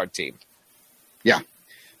wild card team. yeah.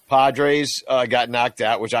 Padres got knocked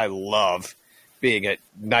out, which I love, being a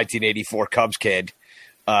 1984 Cubs kid.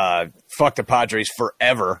 Fuck the Padres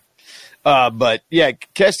forever. But yeah,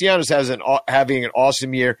 Castellanos having an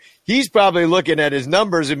awesome year. He's probably looking at his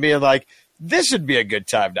numbers and being like, this would be a good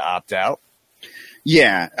time to opt out.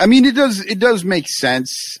 Yeah. I mean, it does make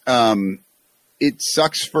sense. It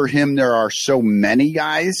sucks for him. There are so many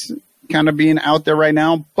guys kind of being out there right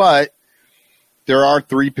now, but there are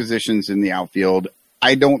 3 positions in the outfield.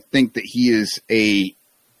 I don't think that he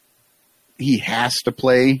has to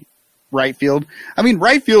play right field. I mean,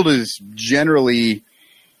 right field is generally,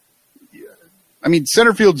 I mean,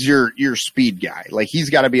 center field's your speed guy. Like, he's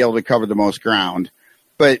got to be able to cover the most ground.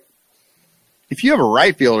 But if you have a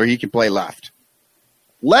right fielder, he can play left.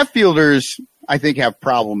 Left fielders, I think, have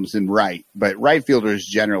problems in right, but right fielders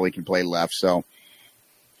generally can play left. So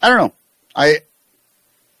I don't know.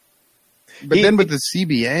 But then with the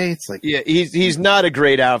CBA, it's like, yeah, he's not a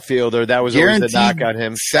great outfielder. That was always the knock on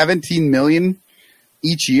him. $17 million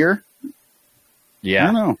each year. Yeah,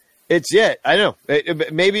 I don't know. I know.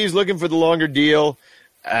 Maybe he's looking for the longer deal.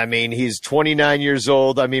 I mean, he's 29 years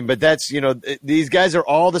old. I mean, but that's, you know, these guys are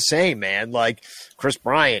all the same, man. Like Chris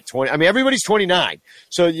Bryant, 20. I mean, everybody's 29.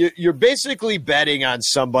 So you're basically betting on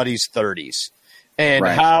somebody's 30s and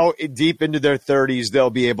how deep into their 30s they'll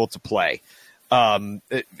be able to play. And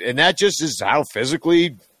that just is how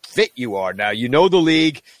physically fit you are. Now, you know the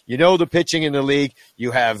league, you know the pitching in the league,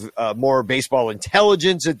 you have more baseball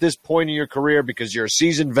intelligence at this point in your career because you're a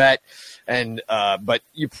seasoned vet. And but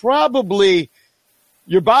you probably,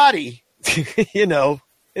 your body, you know,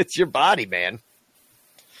 it's your body, man.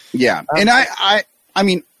 Yeah. And I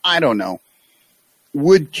mean, I don't know.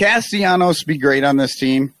 Would Castellanos be great on this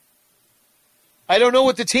team? I don't know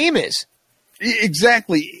what the team is.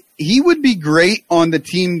 Exactly. He would be great on the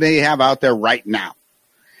team they have out there right now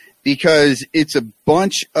because it's a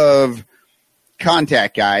bunch of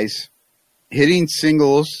contact guys hitting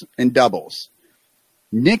singles and doubles.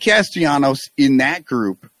 Nick Castellanos in that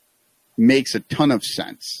group makes a ton of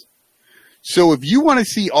sense. So if you want to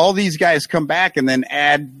see all these guys come back and then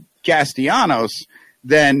add Castellanos,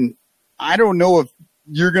 then I don't know if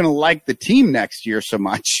you're going to like the team next year so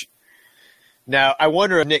much. Now, I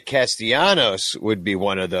wonder if Nick Castellanos would be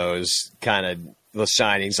one of those kind of the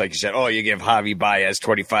signings, like you said, oh, you give Javi Baez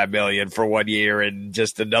 $25 million for 1 year and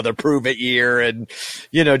just another prove-it year and,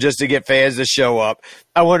 you know, just to get fans to show up.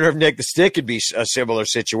 I wonder if Nick the Stick could be a similar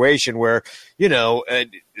situation where, you know,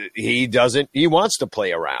 he wants to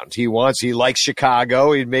play around. He likes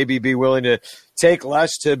Chicago. He'd maybe be willing to take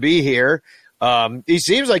less to be here. He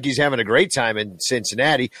seems like he's having a great time in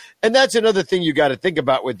Cincinnati. And that's another thing you got to think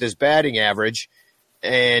about with this batting average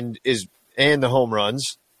and the home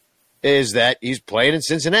runs is that he's playing in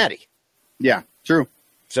Cincinnati. Yeah, true.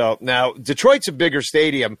 So now Detroit's a bigger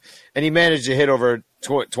stadium and he managed to hit over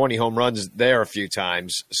 20 home runs there a few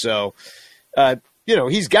times. So, you know,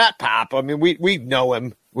 he's got pop. I mean, we know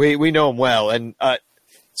him. We know him well. And,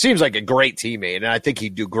 seems like a great teammate. And I think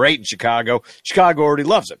he'd do great in Chicago. Chicago already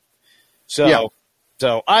loves him.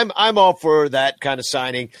 So I'm all for that kind of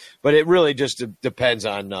signing, but it really just depends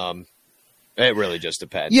on it really just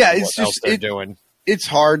depends on what else they're doing. It's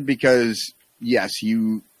hard because yes,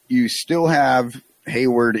 you still have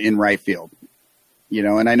Hayward in right field. You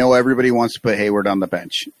know, and I know everybody wants to put Hayward on the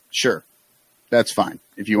bench. Sure. That's fine.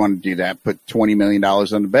 If you want to do that, put $20 million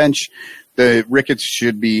on the bench. The Ricketts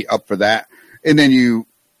should be up for that. And then you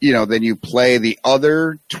play the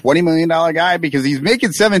other $20 million guy because he's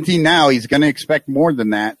making 17 now. He's going to expect more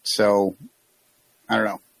than that. So I don't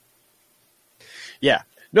know. Yeah.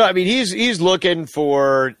 No, I mean, he's looking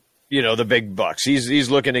for, you know, the big bucks. He's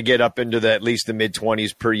looking to get up into at least the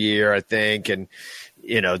mid-20s per year, I think. And,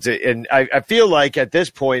 you know, and I feel like at this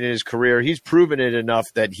point in his career, he's proven it enough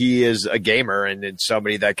that he is a gamer and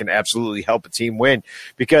somebody that can absolutely help a team win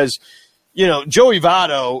because, you know, Joey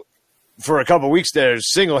Votto, for a couple of weeks there,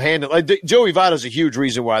 single-handed. Like Joey Votto's a huge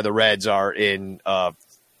reason why the Reds are in the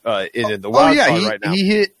wild card right now. He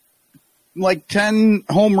hit like 10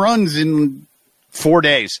 home runs in 4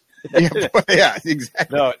 days. Yeah,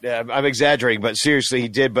 exactly. No, I'm exaggerating, but seriously, he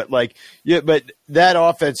did. But but that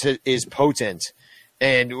offense is potent,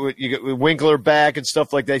 and you get Winkler back and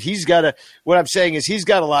stuff like that. What I'm saying is he's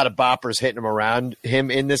got a lot of boppers hitting him around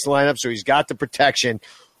him in this lineup, so he's got the protection.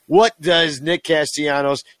 What does Nick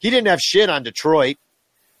Castellanos? He didn't have shit on Detroit,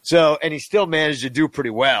 and he still managed to do pretty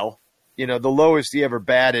well. You know, the lowest he ever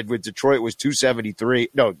batted with Detroit was 273.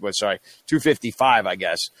 No, sorry, 255, I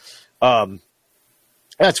guess.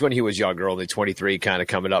 That's when he was younger, only 23, kind of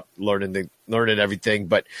coming up, learning everything.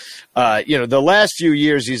 But, the last few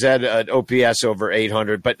years he's had an OPS over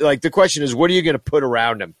 800. But, the question is, what are you going to put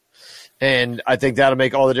around him? And I think that'll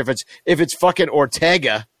make all the difference. If it's fucking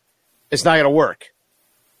Ortega, it's not going to work.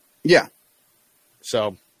 Yeah.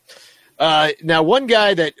 So, now one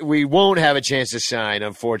guy that we won't have a chance to sign,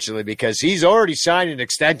 unfortunately, because he's already signed an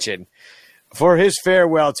extension for his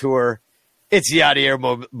farewell tour, it's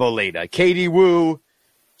Yadier Molina. Katie Wu,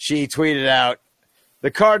 she tweeted out,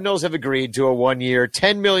 the Cardinals have agreed to a 1-year,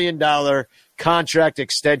 $10 million contract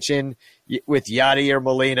extension with Yadier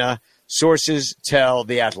Molina. Sources tell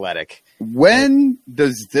The Athletic. When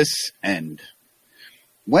does this end?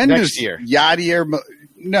 Next year.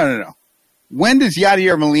 No. When does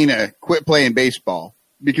Yadier Molina quit playing baseball?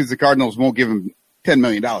 Because the Cardinals won't give him $10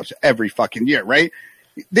 million every fucking year, right?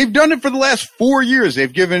 They've done it for the last 4 years.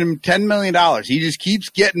 They've given him $10 million. He just keeps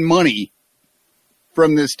getting money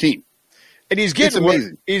from this team. And he's getting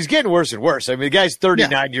worse and worse. I mean, the guy's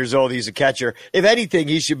 39 years old. He's a catcher. If anything,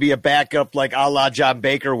 he should be a backup like a la John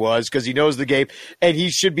Baker was because he knows the game. And he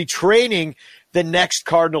should be training the next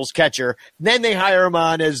Cardinals catcher. Then they hire him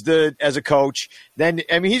on as a coach. Then,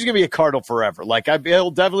 I mean, he's going to be a Cardinal forever.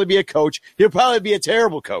 He'll definitely be a coach. He'll probably be a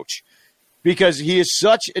terrible coach because he is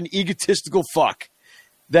such an egotistical fuck.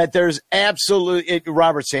 That there's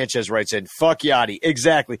Robert Sanchez writes in, fuck Yachty.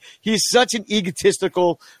 Exactly. He's such an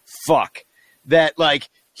egotistical fuck that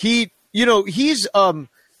he won't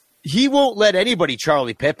let anybody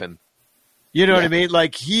Charlie Pip him. You know what I mean?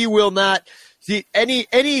 He will not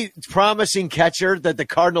any promising catcher that the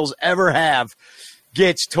Cardinals ever have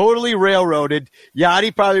gets totally railroaded.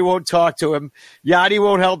 Yachty probably won't talk to him. Yachty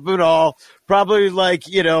won't help him at all. Probably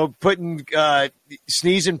putting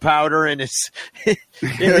sneezing powder in his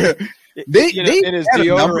they in his had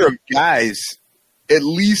deodorant. A number of guys, at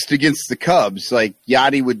least against the Cubs, like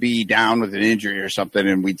Yachty would be down with an injury or something,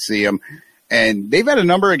 and we'd see him. And they've had a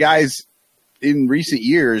number of guys in recent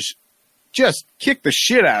years just kick the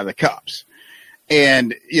shit out of the Cubs,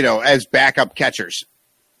 and as backup catchers.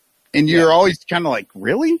 And you're always kind of like,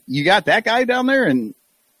 really? You got that guy down there, and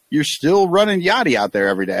you're still running Yachty out there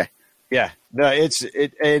every day. Yeah, no,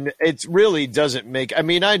 it really doesn't make. I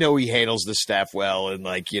mean, I know he handles the staff well and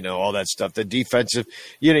all that stuff. The defensive,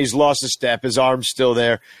 he's lost a step. His arm's still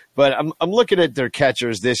there, but I'm looking at their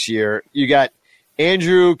catchers this year. You got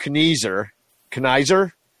Andrew Knizer.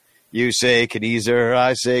 You say Knizer,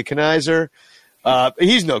 I say Knizer.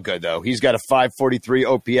 He's no good though. He's got a 543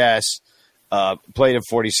 OPS. Played in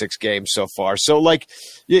 46 games so far. So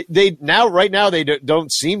right now they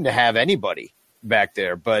don't seem to have anybody back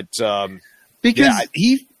there, but because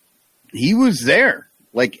he was there.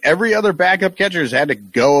 Like every other backup catcher's had to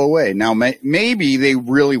go away. Now maybe they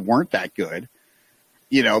really weren't that good,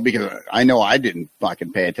 because I know I didn't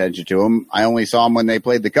fucking pay attention to them. I only saw them when they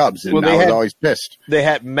played the Cubs, and I was always pissed. They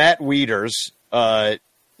had Matt Wieters, and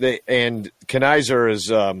Knizer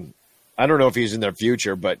is I don't know if he's in their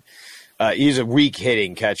future, but he's a weak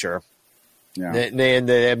hitting catcher. Yeah. And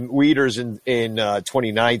they had Wieters in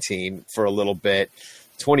 2019 for a little bit.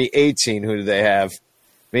 2018, who do they have?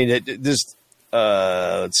 I mean,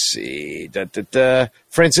 let's see.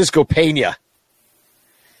 Francisco Pena.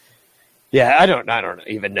 Yeah, I don't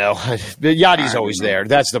even know. Yachty's always there.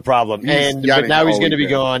 That's the problem. But now he's going to be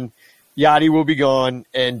gone. Yachty will be gone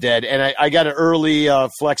and dead. And I got an early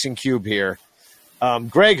flexing cube here.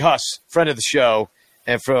 Greg Huss, friend of the show,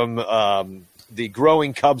 and from the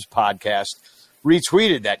Growing Cubs podcast,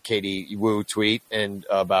 retweeted that Katie Wu tweet and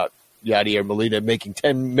about Yadier Molina making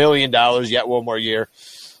 $10 million yet one more year.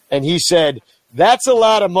 And he said, that's a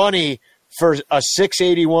lot of money for a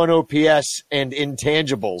 681 OPS and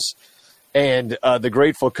intangibles. And the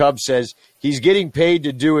Grateful Cub says he's getting paid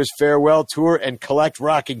to do his farewell tour and collect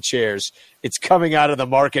rocking chairs. It's coming out of the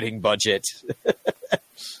marketing budget.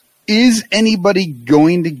 Is anybody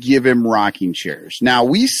going to give him rocking chairs? Now,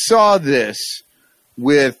 we saw this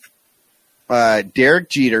with Derek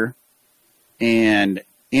Jeter and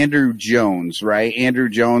Andrew Jones, right? Andrew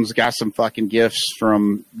Jones got some fucking gifts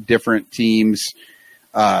from different teams.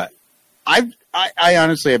 I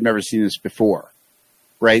honestly have never seen this before,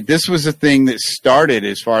 right? This was a thing that started,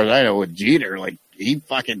 as far as I know, with Jeter. Like, he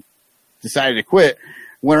fucking decided to quit,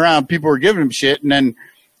 went around, people were giving him shit, and then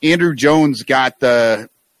Andrew Jones got the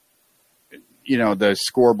the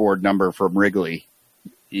scoreboard number from Wrigley,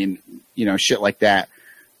 shit like that.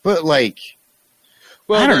 But like,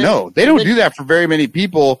 well, I don't know. They don't do that for very many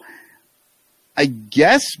people. I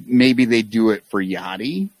guess maybe they do it for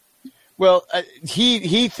Yachty. Well,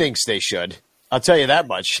 he thinks they should. I'll tell you that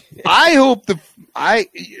much. I hope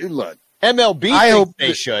MLB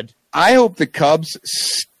they should. I hope the Cubs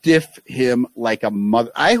stiff him like a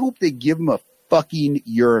mother. I hope they give him a fucking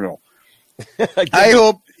urinal. I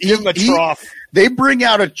hope give him a trough. They bring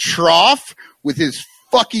out a trough with his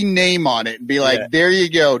fucking name on it and be like, "There you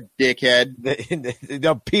go, dickhead."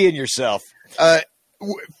 They'll pee in yourself.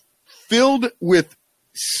 Filled with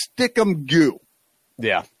stickum goo.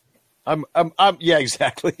 Yeah. Yeah,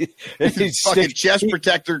 exactly. His fucking chest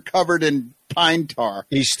protector covered in pine tar.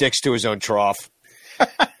 He sticks to his own trough.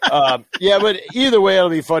 Yeah, but either way, it'll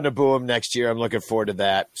be fun to boo him next year. I'm looking forward to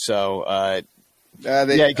that. So,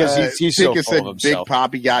 because he's so full of himself. Big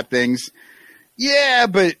Papi got things. Yeah,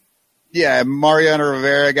 but Mariano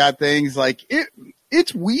Rivera got things. Like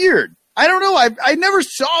it's weird. I don't know. I never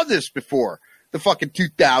saw this before. The fucking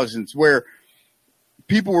 2000s where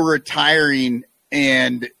people were retiring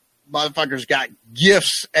and motherfuckers got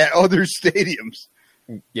gifts at other stadiums.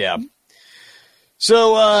 Yeah.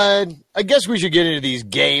 So I guess we should get into these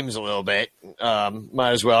games a little bit.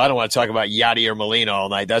 Might as well. I don't want to talk about Yachty or Molina all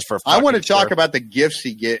night. That's for I want to talk about the gifts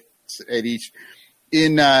he gets at each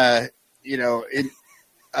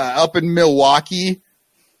up in Milwaukee.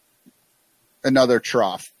 Another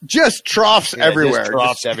trough. Just troughs everywhere. Just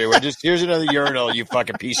troughs everywhere. Just here's another urinal, you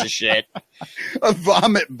fucking piece of shit. A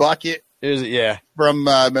vomit bucket. From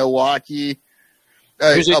Milwaukee.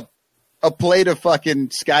 A plate of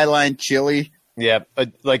fucking Skyline chili. Yeah,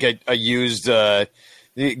 like a used give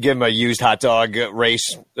him a used hot dog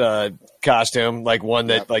race costume, like one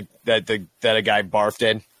that that a guy barfed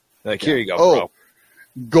in. Like, here you go, bro.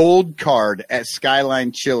 Gold card at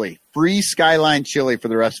Skyline Chili. Free Skyline Chili for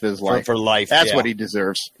the rest of his life. For life. That's what he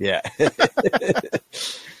deserves. Yeah.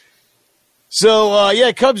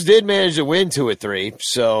 So, Cubs did manage to win 2-3.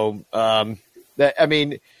 So,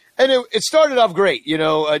 and it started off great.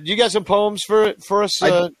 Do you got some poems for us?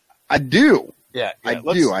 I do. Yeah, I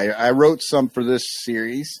do. I wrote some for this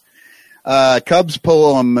series. Cubs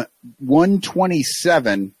poem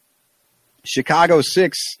 127, Chicago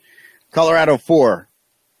 6, Colorado 4.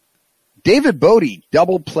 David Bodie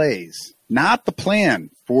double plays, not the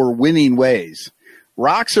plan for winning ways.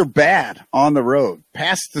 Rocks are bad on the road.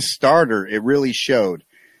 Past the starter, it really showed.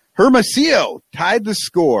 Hermosillo tied the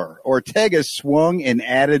score. Ortega swung and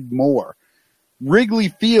added more. Wrigley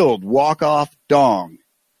Field walk-off dong.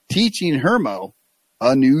 Teaching Hermo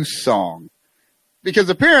a new song.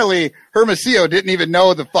 Because apparently Hermosillo didn't even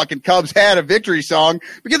know the fucking Cubs had a victory song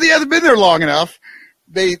because he hasn't been there long enough.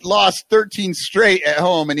 They lost 13 straight at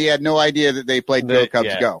home, and he had no idea that they played Go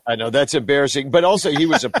Cubs Go. I know, that's embarrassing. But also, he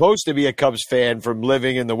was supposed to be a Cubs fan from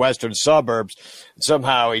living in the western suburbs.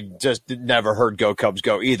 Somehow, he just never heard Go Cubs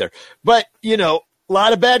Go either. But, a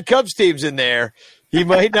lot of bad Cubs teams in there. He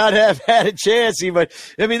might not have had a chance.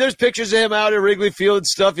 There's pictures of him out at Wrigley Field and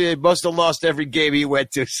stuff. He must have lost every game he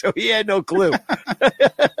went to, so he had no clue.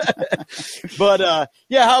 But,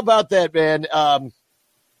 how about that, man?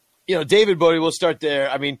 David Bodie, we'll start there.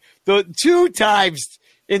 The 2 times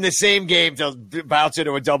in the same game to bounce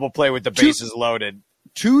into a double play with the bases loaded.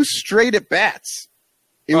 2 straight at bats.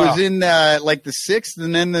 It was in the 6th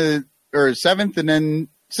and then 7th and then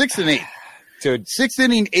 6th and 8th. Dude. 6th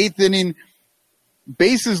inning, 8th inning,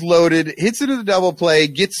 bases loaded, hits into the double play,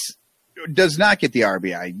 does not get the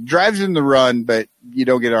RBI. Drives in the run, but you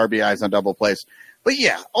don't get RBIs on double plays. But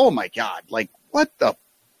oh my God, what the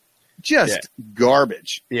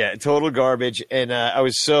garbage. Yeah, total garbage. And I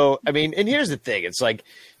was and here's the thing. It's like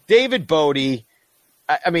David Bodie,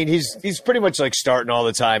 he's pretty much starting all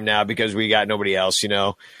the time now because we got nobody else,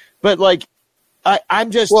 But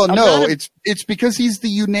it's because he's the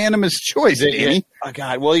unanimous choice, Danny. Oh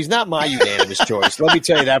God, well, he's not my unanimous choice. Let me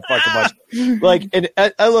tell you that fucking much. And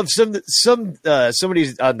I love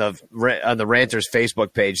somebody's on the Ranters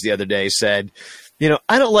Facebook page the other day said,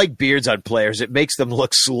 I don't like beards on players. It makes them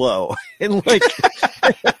look slow. And which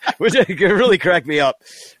really cracked me up.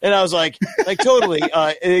 And I was like totally.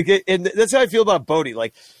 And that's how I feel about Bodie.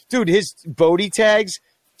 Dude, his Bodie tags,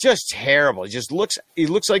 just terrible. He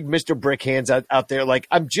looks like Mr. Brick Hands out there. How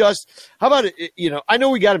about it? I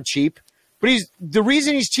know we got him cheap, but the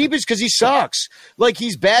reason he's cheap is because he sucks.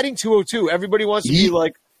 He's batting 202. Everybody wants to be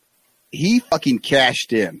like. He fucking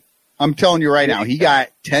cashed in. I'm telling you right now, he got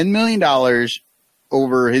 $10 million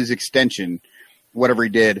over his extension, whatever he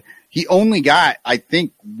did. He only got, I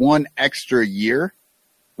think, 1 extra year,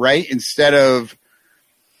 right? Instead of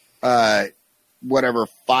whatever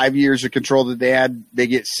 5 years of control that they had. They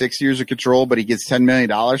get 6 years of control, but he gets $10 million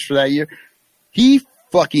for that year. He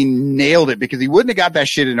fucking nailed it because he wouldn't have got that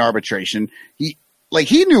shit in arbitration. He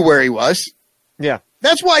knew where he was. Yeah.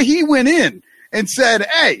 That's why he went in and said,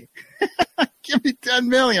 hey, give me $10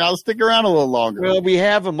 million. I'll stick around a little longer. Well, we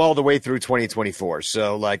have him all the way through 2024.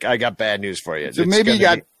 So, I got bad news for you. So maybe he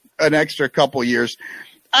got an extra couple years.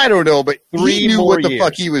 I don't know, but he knew what the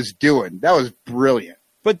fuck he was doing. That was brilliant.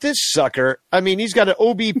 But this sucker, he's got an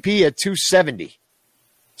OBP at 270,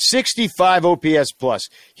 65 OPS plus.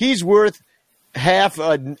 He's worth half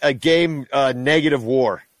a game negative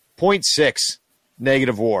WAR, 0.6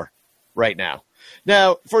 negative WAR right now.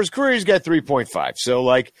 Now, for his career, he's got 3.5.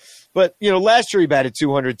 So, but, last year he batted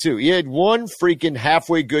 202. He had one freaking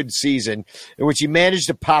halfway good season in which he managed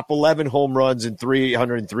to pop 11 home runs and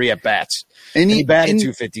 303 at bats. And he batted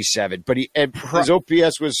 257, but his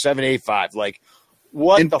OPS was 785.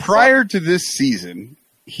 Prior to this season,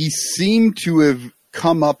 he seemed to have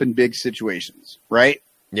come up in big situations, right?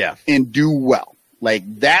 Yeah. And do well.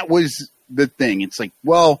 That was the thing. It's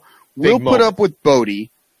we'll put up with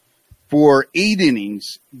Bodie for 8 innings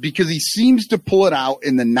because he seems to pull it out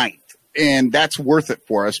in the 9th. And that's worth it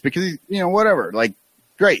for us because, whatever,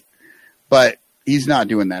 great. But he's not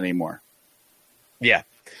doing that anymore. Yeah.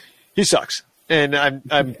 He sucks. And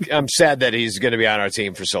I'm sad that he's going to be on our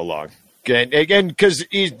team for so long. Again, because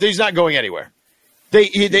he's not going anywhere.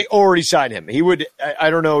 They already signed him. He would, I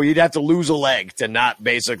don't know, he'd have to lose a leg to not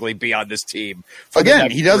basically be on this team.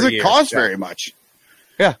 Again, he doesn't cost very much.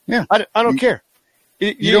 Yeah. I don't care.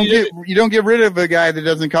 You don't get rid of a guy that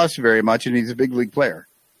doesn't cost you very much, and he's a big league player.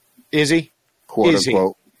 Is he? Quote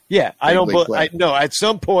unquote. Yeah, I don't. No, at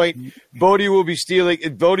some point, Bodie will be stealing.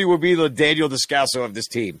 Bodie will be the Daniel Descalso of this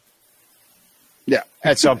team. Yeah,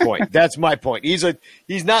 at some point. That's my point. He's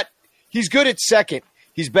not. He's good at second.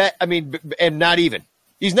 He's bad. And not even.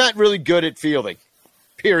 He's not really good at fielding.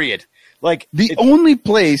 Period. The only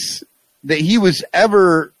place that he was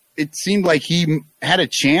ever, it seemed like he had a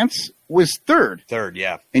chance was third. Third,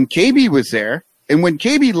 yeah. And KB was there. And when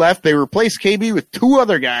KB left, they replaced KB with 2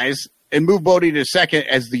 other guys and moved Bodie to second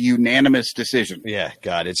as the unanimous decision. Yeah,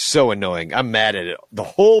 God, it's so annoying. I'm mad at it. The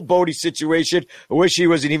whole Bodie situation, I wish he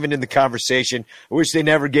wasn't even in the conversation. I wish they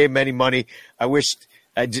never gave him any money. I wish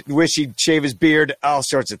he'd shave his beard, all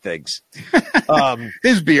sorts of things.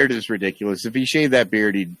 His beard is ridiculous. If he shaved that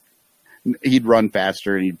beard, he'd run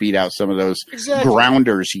faster and he'd beat out some of those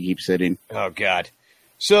grounders he keeps hitting. Oh, God.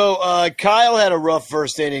 So Kyle had a rough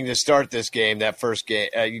first inning to start this game. That first game,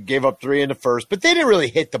 he gave up 3 in the first, but they didn't really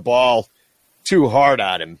hit the ball too hard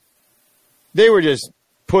on him. They were just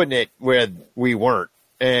putting it where we weren't,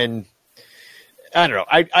 and I don't know.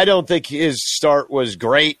 I don't think his start was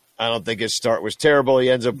great. I don't think his start was terrible.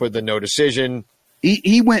 He ends up with a no decision.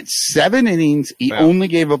 He went 7 innings. He only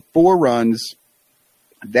gave up 4 runs.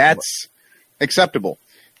 That's acceptable.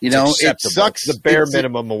 It sucks. The bare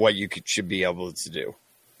minimum of what you should be able to do.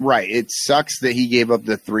 Right. It sucks that he gave up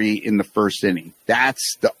the 3 in the first inning.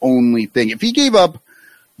 That's the only thing. If he gave up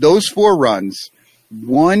those 4 runs,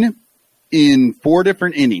 1 in 4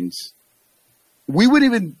 different innings, we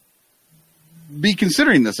wouldn't even be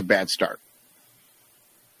considering this a bad start.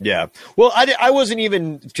 Yeah. Well, I wasn't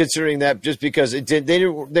even considering that just because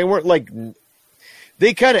they weren't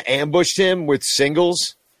they kind of ambushed him with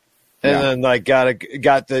singles. And then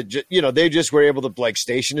got the they just were able to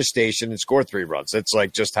station to station and score 3 runs. That's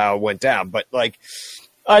just how it went down. But I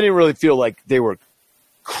didn't really feel like they were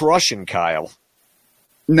crushing Kyle.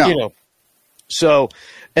 No. So,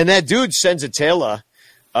 and that dude Senzatela,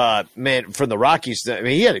 man, from the Rockies.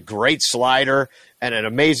 He had a great slider and an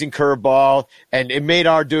amazing curveball, and it made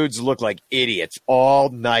our dudes look like idiots all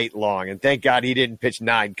night long. And thank God he didn't pitch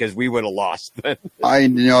 9 because we would have lost. I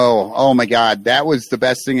know. Oh, my God. That was the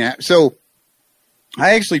best thing. So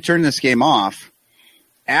I actually turned this game off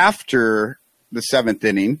after the 7th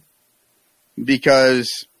inning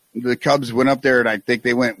because the Cubs went up there, and I think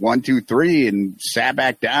they went 1, 2, 3 and sat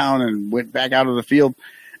back down and went back out of the field.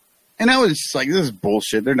 And I was just like, this is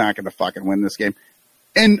bullshit. They're not going to fucking win this game.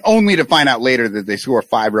 And only to find out later that they score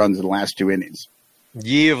 5 runs in the last 2 innings.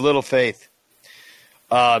 Ye of little faith.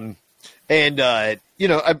 Hendricks even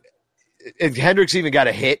got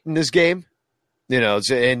a hit in this game.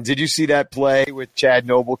 And did you see that play with Chad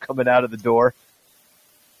Noble coming out of the door?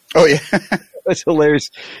 Oh, yeah. That's hilarious.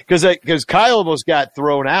 Because Kyle almost got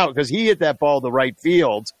thrown out because he hit that ball to right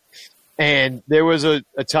field. And there was a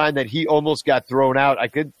time that he almost got thrown out.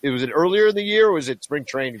 Was it earlier in the year or was it spring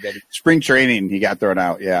training? Spring training, he got thrown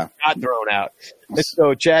out, yeah. Got thrown out. And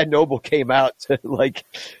so Chad Noble came out to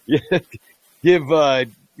give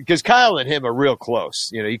because Kyle and him are real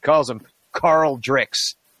close. He calls him Carl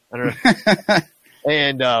Drix. I don't know.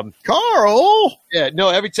 And Carl. Yeah, no.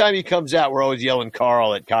 Every time he comes out, we're always yelling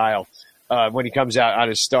Carl at Kyle when he comes out on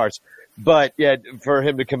his starts. But yeah, for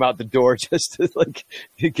him to come out the door just to like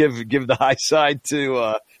give the high side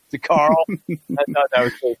to Carl, I thought that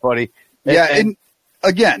was so funny. And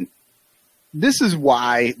again, this is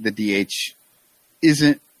why the DH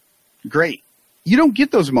isn't great. You don't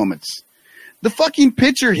get those moments. The fucking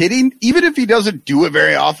pitcher hitting, even if he doesn't do it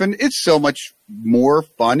very often, it's so much more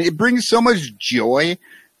fun. It brings so much joy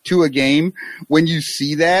to a game when you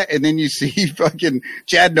see that, and then you see fucking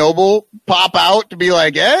Chad Noble pop out to be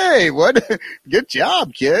like, "Hey, what? Good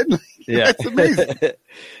job, kid!" Yeah, that's amazing.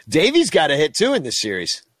 Davies got a hit too in this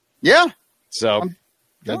series. Yeah, so we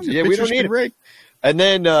don't need it. And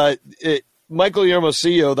then Michael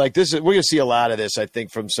Hermosillo, like this, we're gonna see a lot of this, I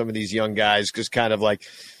think, from some of these young guys, because kind of like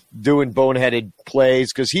doing boneheaded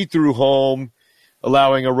plays, because he threw home,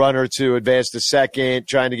 allowing a runner to advance to second,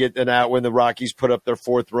 trying to get an out when the Rockies put up their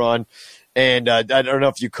fourth run. And I don't know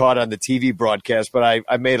if you caught on the TV broadcast, but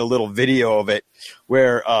I made a little video of it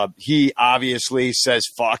where he obviously says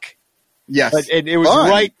fuck. Yes. And it was fun.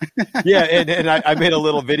 Right. Yeah, and I made a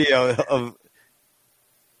little video of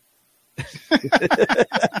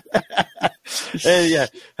and yeah,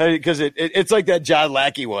 because it's like that John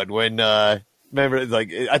Lackey one when remember,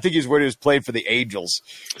 like, I think he's when he was playing for the Angels.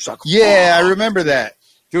 Like, yeah, I remember that.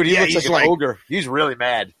 Dude, he looks like an ogre. He's really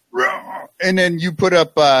mad. And then you put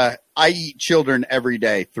up, I eat children every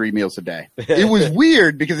day, 3 meals a day. It was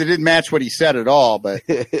weird because it didn't match what he said at all, but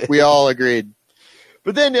we all agreed.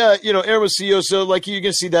 But then, Hermosillo, so, like, you're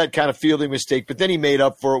going to see that kind of fielding mistake, but then he made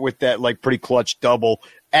up for it with that, like, pretty clutch double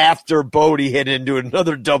after Bodie hit into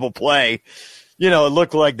another double play. It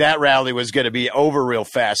looked like that rally was going to be over real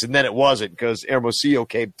fast, and then it wasn't because Hermosillo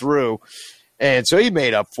came through, and so he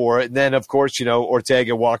made up for it. And then, of course,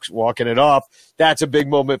 Ortega walking it off. That's a big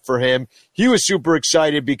moment for him. He was super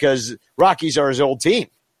excited because Rockies are his old team.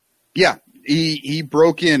 Yeah, he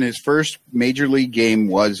broke in. His first major league game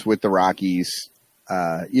was with the Rockies,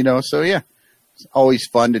 so yeah, it's always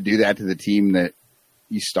fun to do that to the team that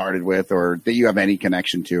you started with or that you have any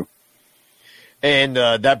connection to. And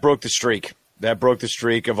that broke the streak. That broke the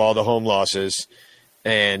streak of all the home losses,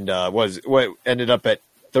 and was what ended up at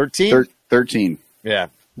 13? 13. Yeah.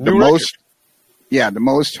 The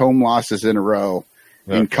most home losses in a row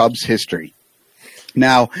in Cubs history.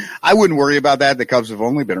 Now, I wouldn't worry about that. The Cubs have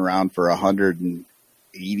only been around for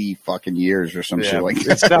 180 fucking years or some shit like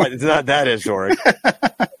that. It's not that historic.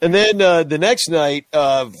 And then the next night,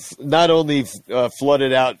 not only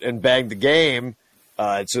flooded out and banged the game,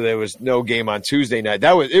 so there was no game on Tuesday night.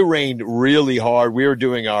 It rained really hard. We were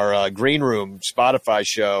doing our Green Room Spotify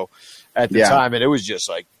show at the time, and it was just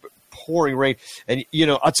like pouring rain. And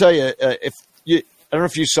I'll tell you, I don't know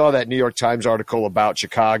if you saw that New York Times article about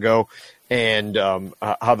Chicago and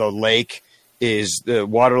how the lake the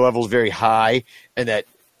water level is very high, and that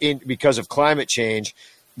because of climate change,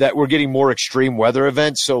 that we're getting more extreme weather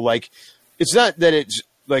events. So like, it's not that it's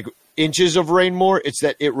like inches of rain more, it's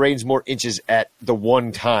that it rains more inches at the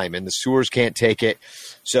one time, and the sewers can't take it.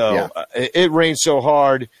 So it rained so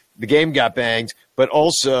hard, the game got banged, but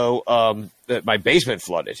also my basement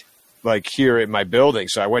flooded, like here in my building.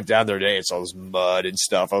 So I went down there today, it's all this mud and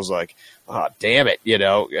stuff. I was like, oh, damn it,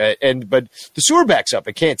 but the sewer backs up,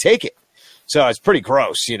 it can't take it. So it's pretty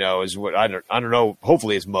gross, is what I don't know.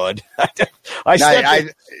 Hopefully it's mud.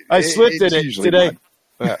 I slipped in it today.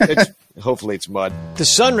 Hopefully it's mud. The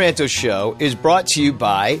Sun Ranto Show is brought to you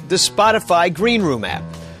by the Spotify Green Room app.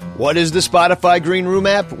 What is the Spotify Green Room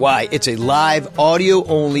app? Why, it's a live,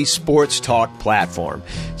 audio-only sports talk platform.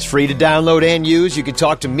 It's free to download and use. You can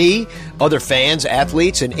talk to me, other fans,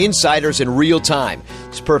 athletes, and insiders in real time.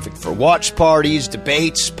 It's perfect for watch parties,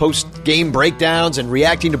 debates, post-game breakdowns, and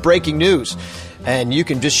reacting to breaking news. And you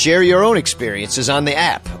can just share your own experiences on the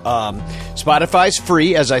app. Spotify's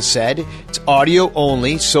free, as I said. It's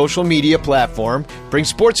audio-only social media platform. Brings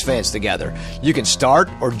sports fans together. You can start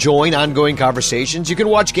or join ongoing conversations. You can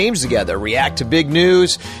watch games together, react to big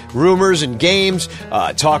news, rumors and games,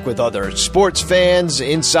 talk with other sports fans,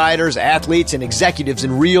 insiders, athletes, and executives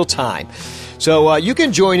in real time. So you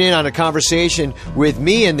can join in on a conversation with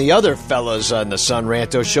me and the other fellas on the Sun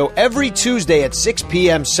Ranto Show every Tuesday at 6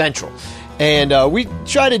 p.m. Central. And we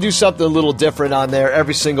try to do something a little different on there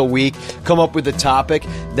every single week, come up with a topic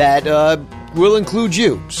that will include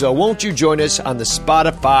you. So won't you join us on the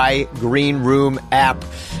Spotify Green Room app?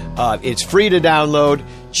 It's free to download.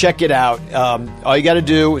 check it out. All you got to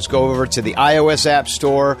do is go over to the iOS App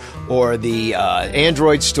Store or the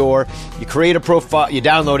Android store. You create a profile. You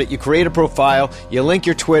download it. You create a profile. You link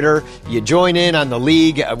your Twitter. You join in on the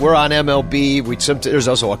league. We're on MLB. There's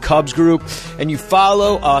also a Cubs group. And you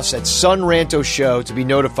follow us at Ranto Show to be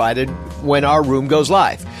notified when our room goes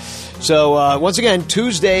live. So once again,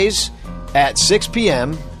 Tuesdays at 6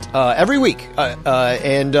 p.m., every week.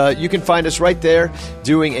 And you can find us right there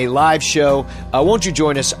doing a live show. Won't you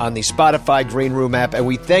join us on the Spotify Green Room app? And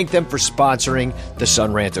we thank them for sponsoring the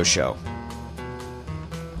Ranto Show.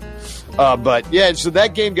 But yeah, so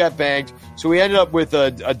that game got banged. So we ended up with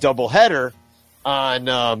a doubleheader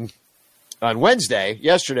on Wednesday,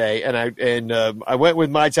 yesterday, and I went with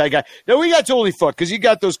my tie guy. Now we got totally fucked because you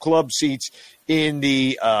got those club seats in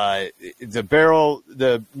the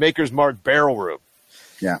Maker's Mark barrel room.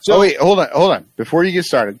 Yeah. So, wait, hold on. Before you get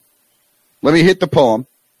started, let me hit the poem,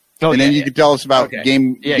 then you can tell us about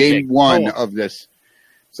game one of this.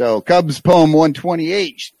 So, Cubs poem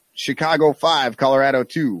 128, Chicago 5, Colorado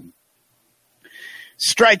 2.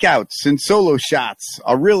 Strikeouts and solo shots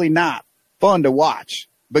are really not fun to watch,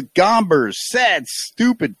 but Gomber's sad,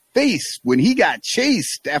 stupid face when he got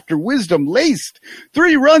chased after wisdom laced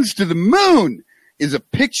 3 runs to the moon is a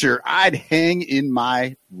picture I'd hang in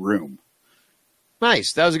my room.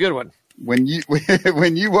 Nice. That was a good one. When you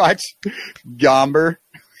watch Gomber,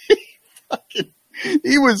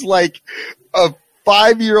 he was like a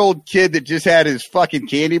 5-year-old kid that just had his fucking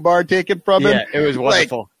candy bar taken from him. Yeah, it was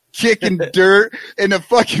wonderful. Like, kicking dirt, and the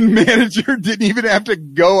fucking manager didn't even have to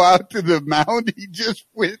go out to the mound. He just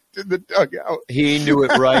went to the dugout. He knew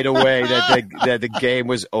it right away that the game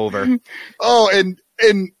was over. Oh,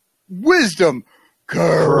 and wisdom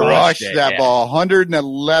crushed that ball,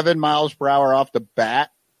 111 miles per hour off the bat.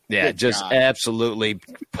 Yeah, Good just God. Absolutely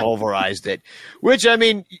pulverized it. Which, I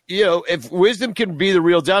mean, if wisdom can be the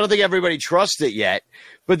real deal, I don't think everybody trusts it yet.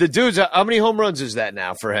 But the dude's, how many home runs is that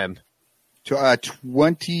now for him?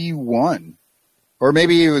 21. Or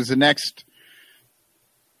maybe it was the next.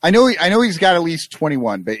 I know he's got at least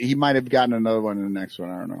 21, but he might have gotten another one in the next one.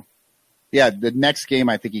 I don't know. Yeah, the next game,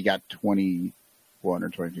 I think he got 21 or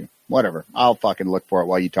 22. Whatever. I'll fucking look for it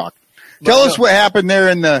while you talk. Tell us what happened there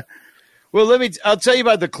in the. Well, I'll tell you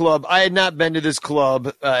about the club. I had not been to this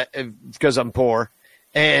club because I'm poor.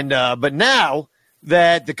 But now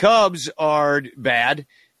that the Cubs are bad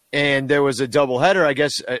and there was a doubleheader, I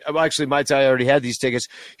guess, actually, my tie already had these tickets.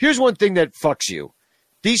 Here's one thing that fucks you.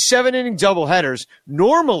 These 7-inning doubleheaders,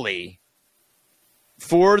 normally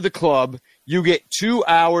for the club, you get 2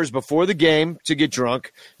 hours before the game to get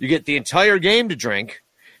drunk. You get the entire game to drink.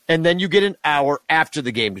 And then you get an hour after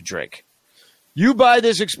the game to drink. You buy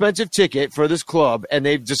this expensive ticket for this club, and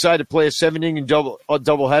they've decided to play a 7-inning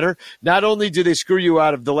doubleheader. Not only do they screw you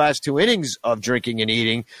out of the last 2 innings of drinking and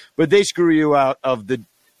eating, but they screw you out of the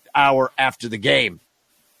hour after the game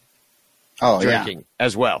drinking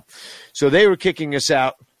as well. So they were kicking us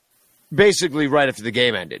out basically right after the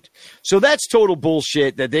game ended. So that's total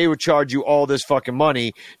bullshit that they would charge you all this fucking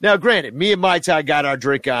money. Now, granted, me and my tie got our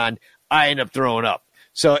drink on. I ended up throwing up.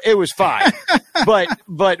 So it was fine.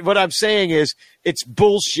 but what I'm saying is it's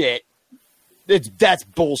bullshit. That's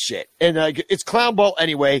bullshit. And it's clown ball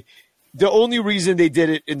anyway. The only reason they did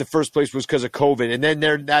it in the first place was because of COVID. And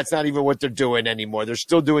then that's not even what they're doing anymore. They're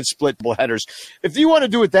still doing split headers. If you want to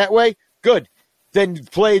do it that way, good. Then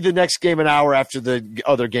play the next game an hour after the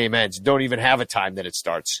other game ends. Don't even have a time that it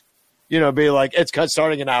starts. Be like, it's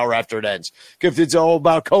starting an hour after it ends. If it's all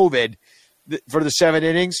about COVID for the 7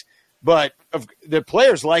 innings. But the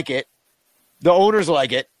players like it. The owners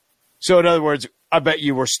like it. So, in other words, I bet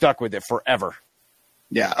you were stuck with it forever.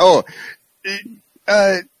 Yeah. Oh,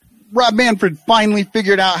 Rob Manfred finally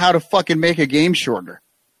figured out how to fucking make a game shorter.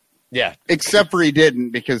 Yeah. Except for he didn't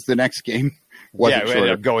because the next game wasn't shorter. We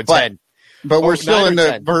ended up going 10. But we're still in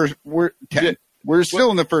the first. We're 10. We're still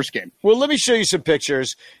in the first game. Well, let me show you some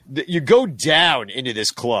pictures. You go down into this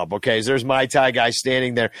club, okay? So there's my tie guy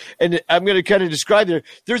standing there. And I'm going to kind of describe there.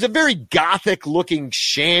 There's a very gothic-looking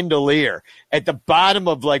chandelier at the bottom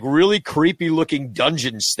of, like, really creepy-looking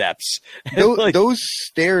dungeon steps. Those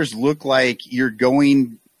stairs look like you're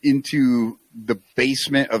going into the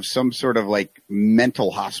basement of some sort of, like, mental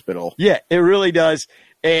hospital. Yeah, it really does.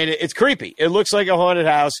 And it's creepy. It looks like a haunted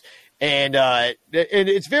house. And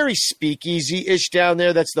it's very speakeasy-ish down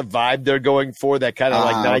there. That's the vibe they're going for, that kind of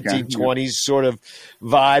like 1920s sort of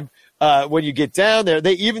vibe. When you get down there,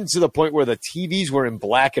 they even to the point where the TVs were in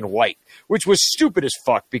black and white, which was stupid as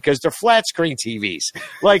fuck because they're flat-screen TVs.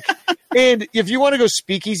 Like, and if you want to go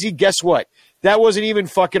speakeasy, guess what? That wasn't even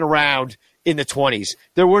fucking around in the 20s.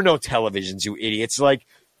 There were no televisions, you idiots. Like,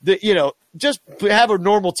 just have a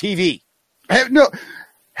normal TV.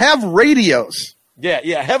 Have radios.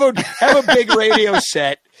 Yeah. Have a big radio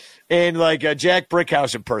set and like a Jack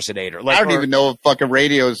Brickhouse impersonator. Like, I don't even know if fucking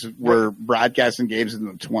radios were broadcasting games in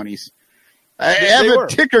the 20s. Have a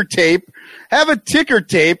ticker tape. Have a ticker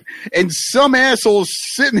tape, and some assholes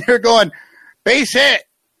sitting there going, base hit,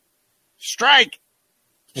 strike.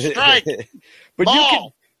 But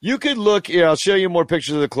ball. you could look. I'll show you more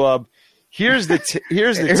pictures of the club. Here's the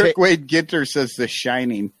Eric Wade Ginter says The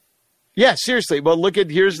Shining. Yeah, seriously. Well, look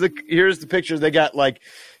at here's the picture. They got like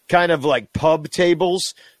kind of like pub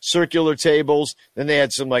tables, circular tables. Then they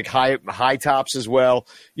had some like high tops as well.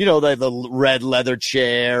 The red leather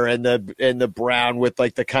chair and the brown with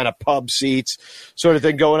like the kind of pub seats sort of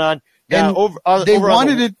thing going on. Now,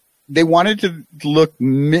 they wanted to look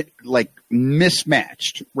like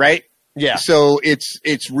mismatched, right? Yeah. So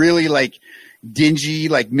it's really like dingy,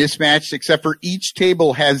 like mismatched, except for each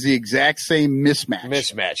table has the exact same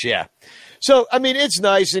mismatch. Yeah. So I mean, it's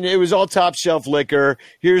nice, and it was all top shelf liquor.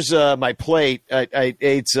 Here's my plate. I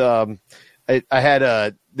ate. They had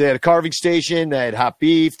a carving station. They had hot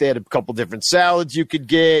beef. They had a couple different salads you could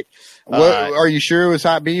get. Are you sure it was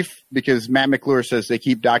hot beef? Because Matt McClure says they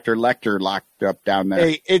keep Dr. Lecter locked up down there.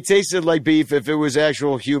 Hey, it tasted like beef. If it was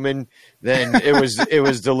actual human, then it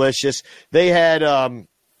was delicious. They had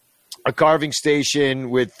a carving station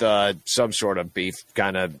with some sort of beef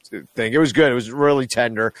kind of thing. It was good. It was really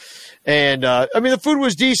tender. And, I mean, the food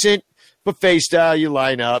was decent, buffet style. You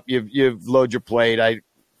line up, you load your plate. I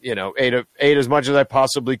ate as much as I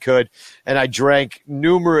possibly could. And I drank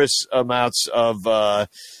numerous amounts of vodka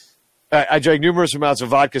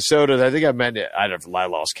soda. I think I meant it. I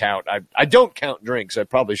lost count. I don't count drinks. I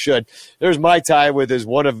probably should. There's Mai Tai with his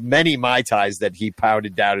one of many Mai Tais that he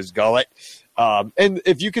pounded down his gullet. And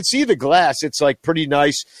if you could see the glass, it's like pretty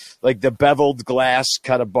nice, like the beveled glass,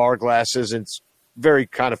 kind of bar glasses. And it's very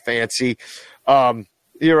kind of fancy.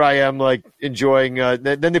 Here I am, like enjoying.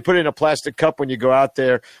 Then they put it in a plastic cup when you go out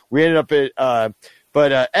there. We ended up at,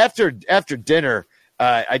 but after dinner,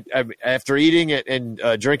 after eating it and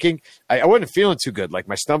drinking, I wasn't feeling too good. Like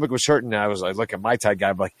my stomach was hurting. And I was like, look at my Thai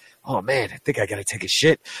guy. I'm like, oh man, I think I got to take a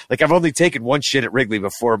shit. Like I've only taken one shit at Wrigley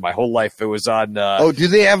before my whole life. It was on. Do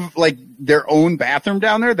they have like their own bathroom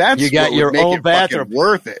down there? That's you got your own bathroom.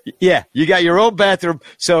 Worth it. Yeah, you got your own bathroom.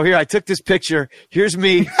 So here I took this picture. Here's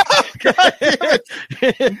me.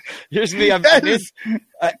 Here's me. I'm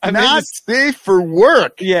not safe for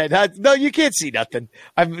work. Yeah, no, you can't see nothing.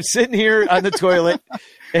 I'm sitting here on the toilet,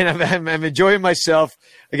 and I'm enjoying myself.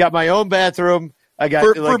 I got my own bathroom. I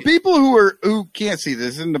got for people who can't see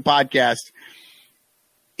this in the podcast.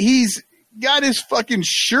 He's got his fucking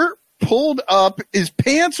shirt pulled up. His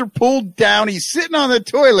pants are pulled down. He's sitting on the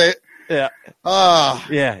toilet. Yeah.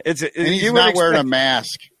 Yeah. And he's not wearing a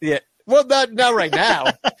mask. Yeah. Well, not right now.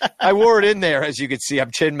 I wore it in there, as you can see. I'm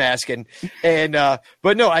chin masking, and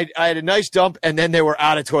but no, I had a nice dump, and then they were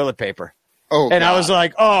out of toilet paper. Oh, and God. I was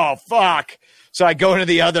like, oh fuck! So I go into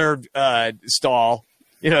the other stall.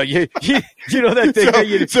 You know that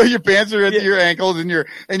thing. So your pants are at your ankles, and you're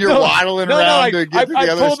waddling around to get to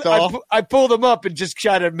the other stall. I pulled them up and just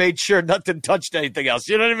kind of made sure nothing touched anything else.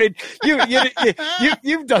 You know what I mean?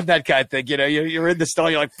 You've done that kind of thing. You know, you're in the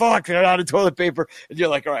stall. You're like, fuck, they're out of toilet paper, and you're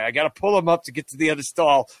like, all right, I got to pull them up to get to the other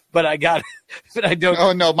stall, but I don't.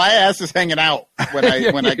 Oh no, my ass is hanging out when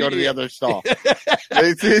I go to the other stall.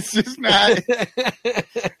 It's just not.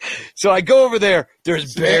 So I go over there.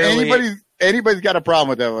 There's barely anybody's got a problem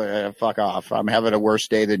with that, fuck off. I'm having a worse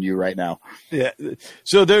day than you right now. Yeah.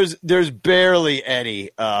 So there's barely any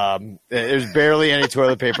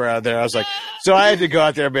toilet paper out there. I was like, so I had to go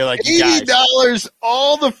out there and be like, $80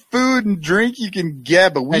 all the food and drink you can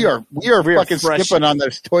get, but we are fucking skipping on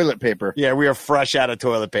this toilet paper. Yeah, we are fresh out of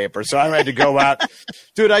toilet paper. So I had to go out.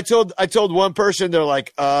 Dude, I told one person, they're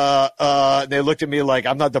like, they looked at me like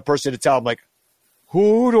I'm not the person to tell. I'm like,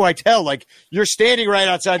 who do I tell? Like, you're standing right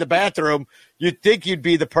outside the bathroom. You'd think you'd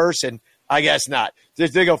be the person. I guess not.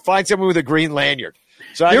 They go, find someone with a green lanyard.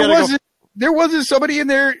 So there wasn't somebody in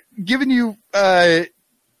there giving you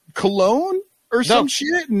cologne or some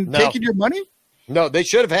shit and taking your money? No, they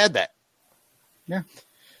should have had that. Yeah.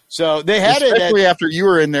 So they had especially after you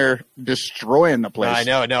were in there destroying the place. I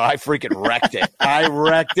know. No, I freaking wrecked it. I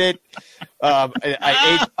wrecked it.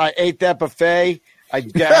 I ate that buffet. I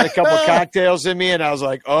got a couple of cocktails in me, and I was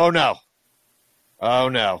like, oh, no,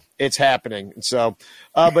 it's happening. And so,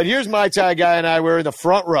 but here's my Thai guy and I. We're in the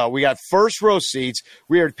front row. We got first row seats.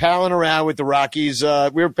 We were palling around with the Rockies.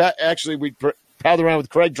 We palled around with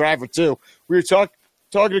Craig Driver, too. We were talking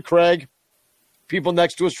to Craig. People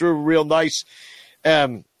next to us were real nice.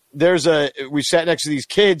 we sat next to these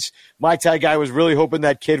kids. My Thai guy was really hoping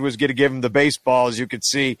that kid was going to give him the baseball, as you could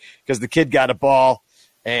see, because the kid got a ball.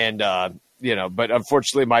 And, but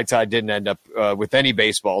unfortunately, my Thai didn't end up with any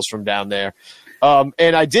baseballs from down there.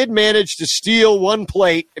 And I did manage to steal one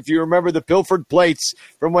plate, if you remember the pilfered plates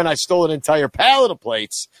from when I stole an entire pallet of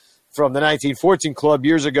plates from the 1914 club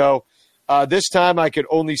years ago. This time I could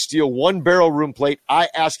only steal one barrel room plate. I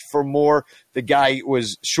asked for more. The guy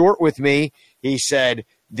was short with me. He said,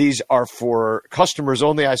 "These are for customers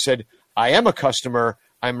only." I said, "I am a customer.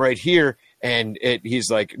 I'm right here." And he's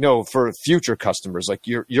like, "No, for future customers. Like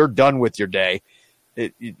you're done with your day.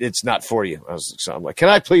 It's not for you." So I'm like, "Can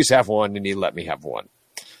I please have one?" And he let me have one.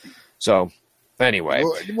 So anyway,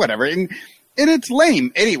 well, whatever. And it's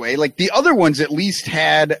lame anyway. Like the other ones at least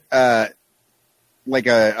had like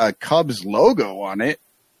a Cubs logo on it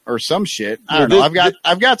or some shit. I don't know.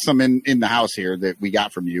 I've got some in the house here that we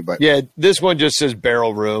got from you, but yeah, this one just says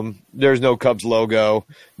Barrel Room. There's no Cubs logo,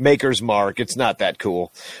 Maker's Mark. It's not that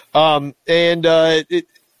cool. I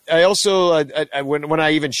also when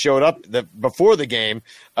I even showed up before the game,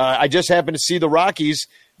 I just happened to see the Rockies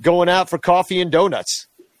going out for coffee and donuts.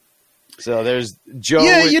 So there's Joe.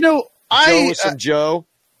 Yeah, Joe.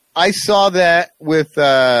 I saw that with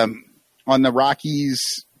on the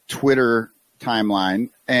Rockies Twitter timeline.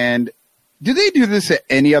 And do they do this at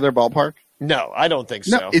any other ballpark? No, I don't think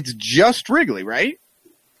so. No, it's just Wrigley, right?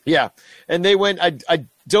 Yeah, and they went. I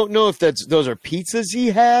don't know if those are pizzas he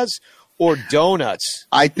has or donuts.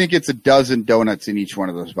 I think it's a dozen donuts in each one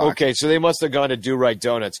of those boxes. Okay, so they must have gone to Do Right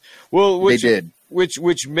Donuts. Well, they did.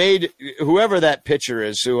 Which made whoever that pitcher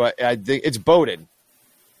is, who I think it's Bowden.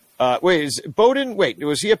 Wait, is Bowden? Wait,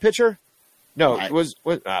 was he a pitcher? No, it was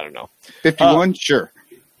I don't know. 51, sure.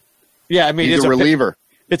 Yeah, I mean he's it's a reliever.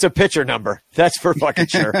 It's a pitcher number. That's for fucking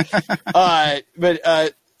sure.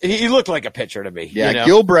 But he looked like a pitcher to me. Yeah,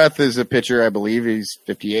 Gilbreth is a pitcher, I believe. He's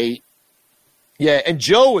 58. Yeah, and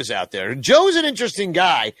Joe was out there. Joe's an interesting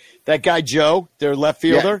guy. That guy Joe, their left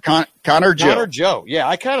fielder. Yeah, Connor Joe. Yeah,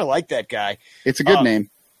 I kind of like that guy. It's a good name.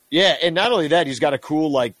 Yeah, and not only that, he's got a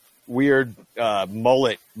cool, like, weird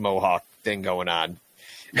mullet mohawk thing going on.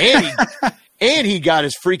 And he got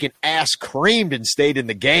his freaking ass creamed and stayed in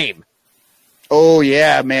the game. Oh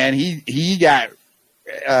yeah, man. He got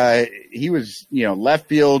he was left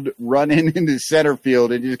field running into center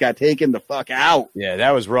field and just got taken the fuck out. Yeah,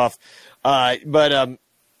 that was rough. Yeah.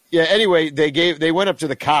 Anyway, they went up to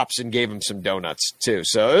the cops and gave him some donuts too.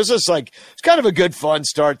 So it was just like it's kind of a good fun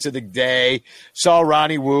start to the day. Saw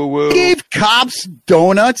Ronnie Woo Woo. Gave cops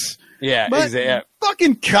donuts. Yeah, exactly.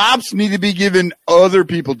 Fucking cops need to be giving other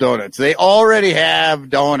people donuts. They already have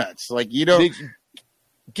donuts. Like you don't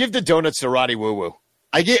give the donuts to Ronnie Woo Woo.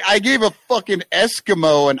 I gave a fucking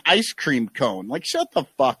Eskimo an ice cream cone. Like shut the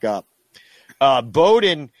fuck up.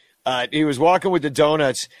 Bowden, he was walking with the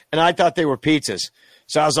donuts, and I thought they were pizzas.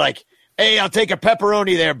 So I was like, "Hey, I'll take a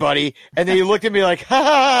pepperoni there, buddy." And then he looked at me like, "Ha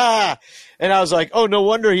ha!" And I was like, "Oh, no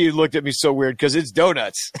wonder he looked at me so weird because it's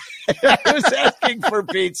donuts." I was asking for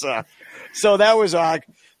pizza, so that was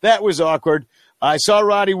awkward. I saw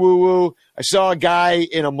Roddy Woo Woo. I saw a guy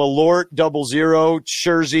in a Malort 00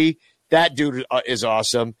 jersey. That dude is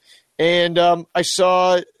awesome. And I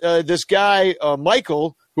saw this guy,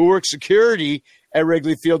 Michael, who works security at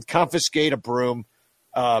Wrigley Field, confiscate a broom.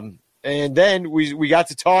 And then we got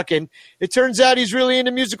to talking. It turns out he's really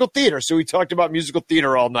into musical theater. So we talked about musical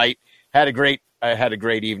theater all night. Had a great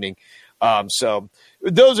evening. So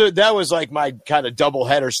that was like my kind of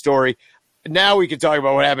doubleheader story. Now we can talk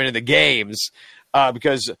about what happened in the games.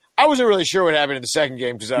 Because I wasn't really sure what happened in the second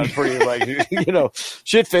game because I was pretty like,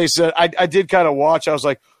 shit-faced. I did kind of watch. I was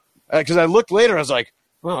like, because I looked later, I was like,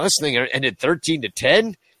 well, this thing ended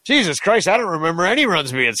 13-10. Jesus Christ, I don't remember any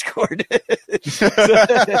runs being scored.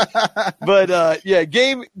 But yeah,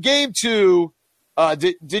 game two.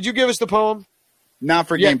 Did you give us the poem? Not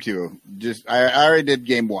for game two. Just I already did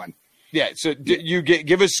game one. Yeah. So did you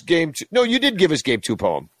give us game two? No, you did give us game two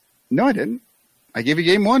poem. No, I didn't. I gave you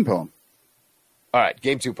game one poem. All right,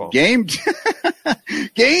 game two poem. Game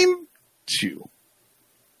two.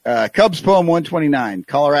 Cubs poem 129,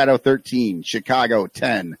 Colorado 13, Chicago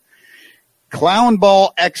 10. Clown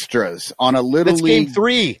ball extras on a little That's league. Game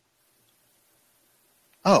three.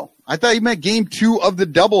 Oh, I thought you meant game two of the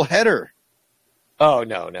doubleheader. Oh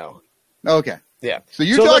no. Okay. Yeah. So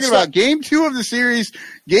you're talking about game two of the series,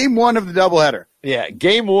 game one of the doubleheader. Yeah,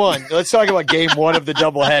 game one. Let's talk about game one of the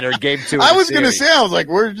doubleheader, game two. I was going to say, I was like,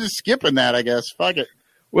 we're just skipping that, I guess. Fuck it.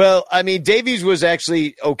 Well, I mean, Davies was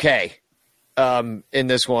actually okay in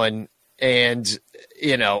this one. And,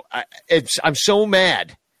 I'm so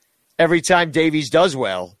mad every time Davies does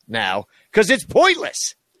well now because it's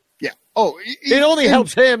pointless. Oh, it only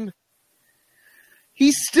helps him.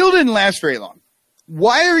 He still didn't last very long.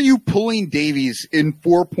 Why are you pulling Davies in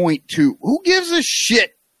 4.2? Who gives a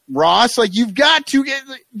shit, Ross? Like, you've got to get.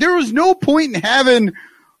 There was no point in having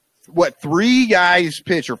 3 guys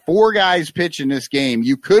pitch or 4 guys pitch in this game.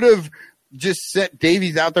 You could have just set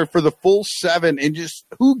Davies out there for the full 7 and just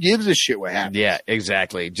who gives a shit what happens? Yeah,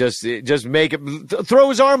 exactly. Just make it throw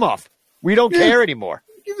his arm off. We don't care anymore.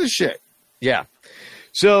 Who gives a shit? Yeah.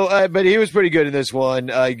 So, but he was pretty good in this one.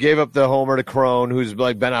 He gave up the homer to Crone, who's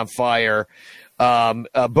like been on fire.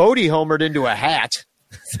 Bodie homered into a hat.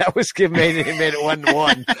 That was made it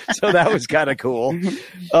 1-1. So that was kind of cool.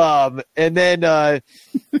 And then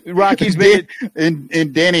Rockies made it.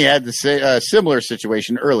 And Danny had the similar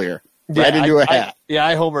situation earlier. Right into a hat.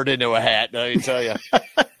 I homered into a hat, let me tell you.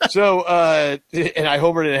 So, and I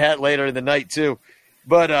homered in a hat later in the night too.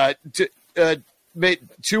 But made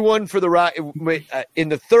 2-1 for the Rock. In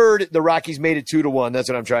the third, the Rockies made it 2-1. That's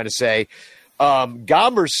what I'm trying to say.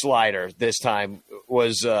 Gomber's slider this time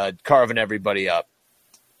was carving everybody up.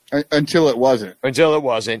 Until it wasn't.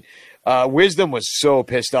 Wisdom was so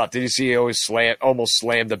pissed off. Did you see he almost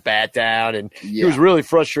slammed the bat down, and he was really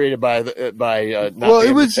frustrated by not being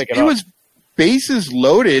able to pick it up. Was bases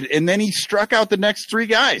loaded, and then he struck out the next 3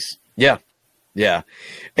 guys. Yeah,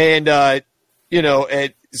 and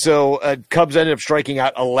so Cubs ended up striking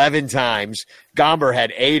out 11 times. Gomber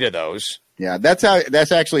had 8 of those. Yeah, that's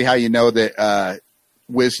actually how you know that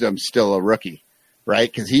Wisdom's still a rookie,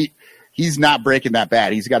 right? Because he's not breaking that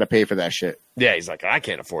bat. He's got to pay for that shit. Yeah, he's like, I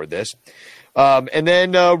can't afford this. And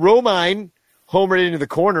then Romine homered into the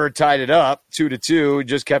corner, tied it up 2-2,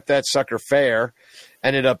 just kept that sucker fair.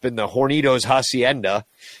 Ended up in the Hornitos Hacienda.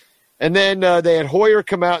 And then they had Hoyer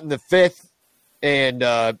come out in the 5th, and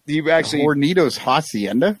he actually Hornitos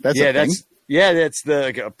Hacienda. That's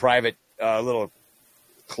the private little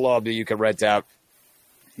club that you can rent out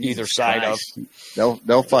either side of.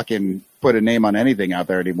 They'll fucking put a name on anything out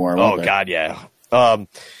there anymore. Oh God, yeah.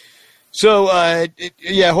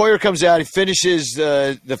 Hoyer comes out. He finishes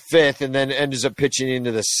the 5th, and then ends up pitching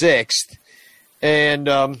into the 6th,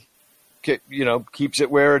 and keeps it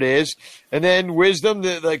where it is. And then Wisdom,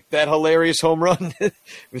 that hilarious home run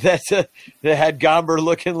that had Gomber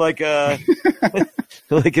looking like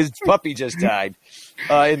like his puppy just died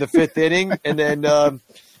in the 5th inning. And then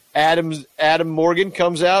Adam Morgan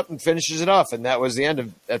comes out and finishes it off, and that was the end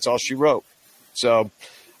of. That's all she wrote. So,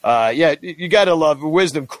 you got to love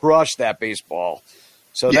Wisdom. Crushed that baseball,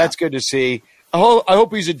 so that's good to see. I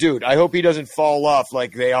hope he's a dude. I hope he doesn't fall off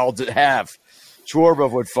like they all have.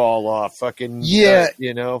 Schwarber would fall off. Fucking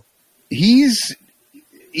he's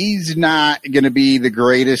not going to be the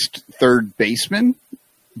greatest third baseman,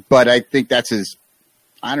 but I think that's his.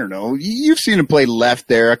 I don't know. You've seen him play left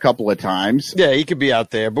there a couple of times. Yeah, he could be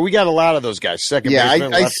out there, but we got a lot of those guys. Second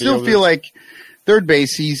baseman, I still feel like third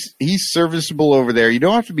base, he's serviceable over there. You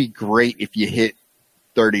don't have to be great if you hit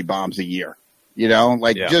 30 bombs a year. And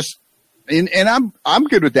I'm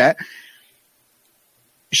good with that.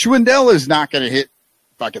 Schwindel is not going to hit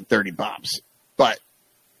fucking 30 bombs, but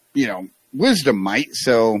Wisdom might.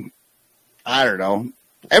 So I don't know.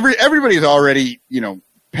 Everybody's already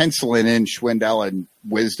penciling in Schwindel and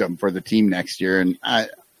Wisdom for the team next year, and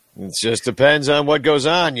it just depends on what goes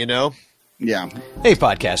on, Yeah. Hey,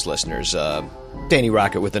 podcast listeners, Danny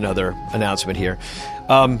Rocket with another announcement here.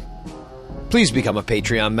 Please become a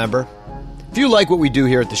Patreon member. If you like what we do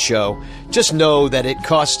here at the show, just know that it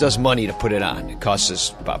costs us money to put it on. It costs us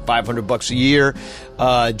about $500 a year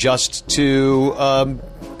just to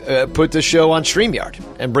put the show on StreamYard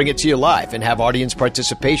and bring it to you live and have audience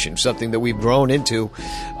participation, something that we've grown into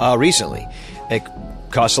recently. It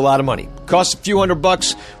costs a lot of money. It costs a few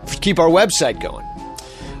 $100 to keep our website going.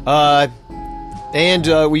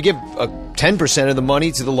 And we give 10% of the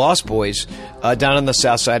money to the Lost Boys down on the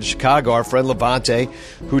south side of Chicago, our friend Levante,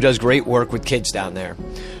 who does great work with kids down there.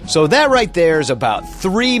 So that right there is about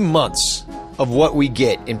 3 months of what we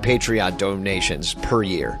get in Patreon donations per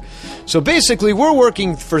year. So basically, we're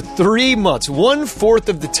working for 3 months, 1/4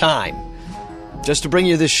 of the time, just to bring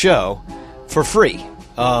you this show for free.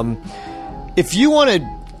 If you want to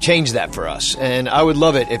change that for us, and I would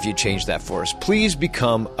love it if you change that for us, please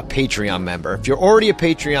become a Patreon member. If you're already a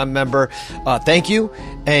Patreon member, thank you,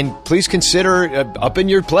 and please consider upping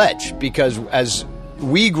your pledge, because as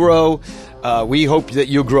we grow, we hope that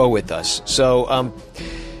you'll grow with us. So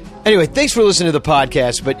anyway, thanks for listening to the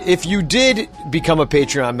podcast, but if you did become a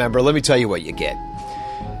Patreon member, let me tell you what you get.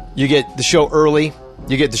 You get the show early.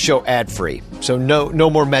 You get the show ad-free. So no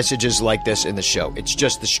more messages like this in the show. It's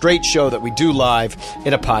just the straight show that we do live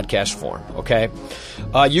in a podcast form, okay?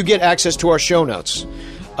 You get access to our show notes.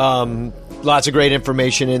 Lots of great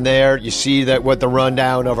information in there. You see that what the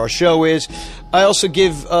rundown of our show is. I also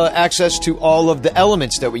give access to all of the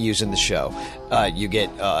elements that we use in the show. You get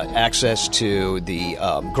access to the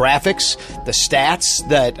graphics, the stats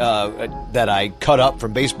that I cut up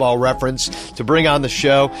from Baseball Reference to bring on the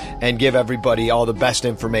show and give everybody all the best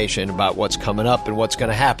information about what's coming up and what's going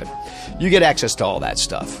to happen. You get access to all that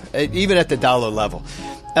stuff, even at the $1 level.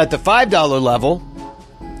 At the $5 level,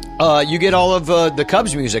 you get all of the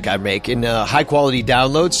Cubs music I make in high-quality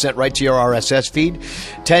downloads sent right to your RSS feed.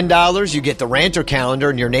 $10, you get the Ranter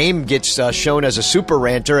calendar, and your name gets shown as a super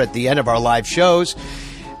ranter at the end of our live shows.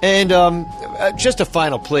 And just a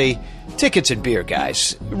final plea, tickets and beer,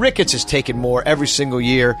 guys. Ricketts has taken more every single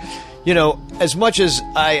year. You know, as much as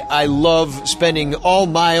I love spending all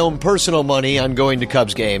my own personal money on going to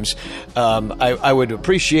Cubs games, I would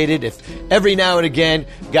appreciate it if every now and again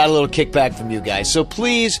got a little kickback from you guys. So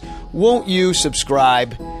please, won't you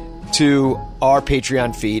subscribe to our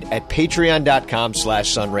Patreon feed at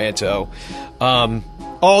patreon.com/sunranto.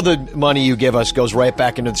 All the money you give us goes right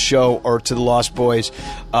back into the show or to the Lost Boys,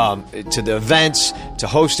 to the events, to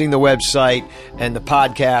hosting the website and the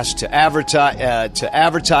podcast, to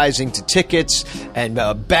advertising, to tickets and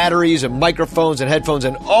batteries and microphones and headphones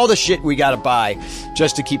and all the shit we got to buy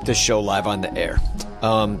just to keep this show live on the air,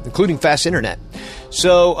 including fast internet.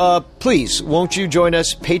 So please, won't you join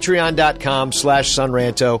us?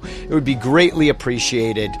 Patreon.com/sunranto. It would be greatly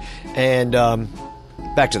appreciated. And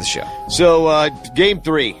back to the show. So, Game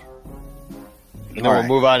 3. And then we'll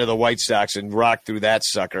move on to the White Sox and rock through that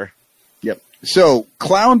sucker. Yep. So,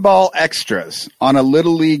 clown ball extras on a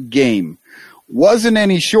Little League game. Wasn't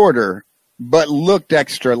any shorter, but looked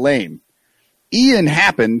extra lame. Ian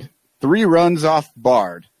happened, 3 runs off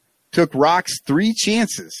Bard. Took Rocks 3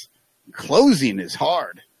 chances. Closing is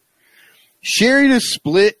hard. Sharing a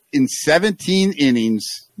split in 17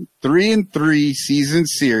 innings, 3-3 season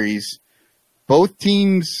series. Both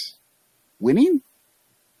teams winning?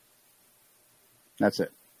 That's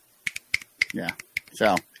it. Yeah.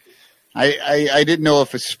 So I didn't know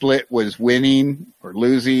if a split was winning or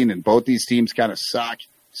losing, and both these teams kind of suck.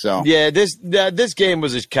 So yeah, this game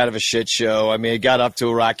was a kind of a shit show. I mean, it got up to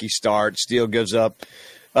a rocky start. Steele gives up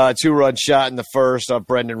a 2-run shot in the first off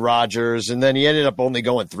Brendan Rodgers, and then he ended up only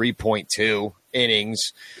going 3.2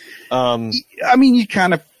 innings. I mean, you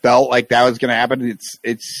kind of felt like that was going to happen.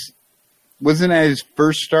 It's wasn't that his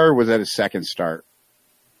first start, or was that his second start?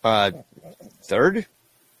 Third?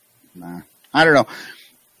 Nah, I don't know.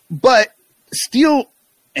 But Steele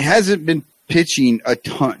hasn't been pitching a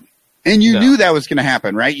ton. And you knew that was going to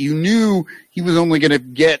happen, right? You knew he was only going to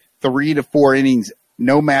get 3 to 4 innings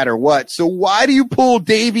no matter what. So why do you pull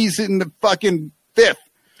Davies in the fucking 5th?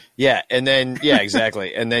 Yeah, and then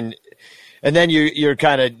exactly. and then you're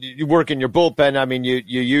kind of working your bullpen. I mean, you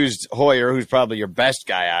used Hoyer, who's probably your best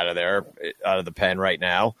guy out of the pen right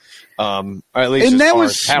now, or at least as far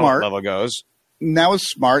as talent level goes. And that was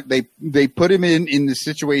smart. They put him in the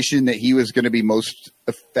situation that he was going to be most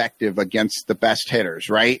effective against the best hitters,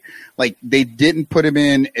 right? Like, they didn't put him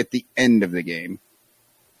in at the end of the game.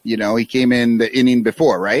 You know, he came in the inning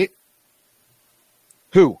before, right?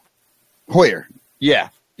 Who? Hoyer. Yeah.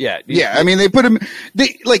 I mean, they put him.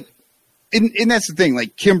 And that's the thing.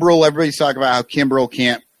 Like, Kimbrel, everybody's talking about how Kimbrel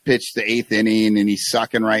can't pitch the 8th inning, and he's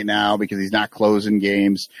sucking right now because he's not closing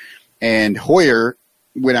games. And Hoyer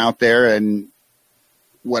went out there and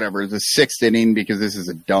whatever, the 6th inning, because this is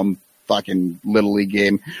a dumb fucking Little League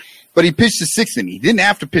game. But he pitched the 6th inning. He didn't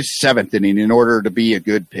have to pitch 7th inning in order to be a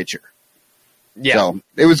good pitcher. Yeah. So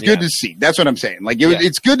it was good to see. That's what I'm saying. Like,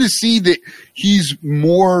 it's good to see that he's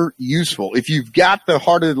more useful. If you've got the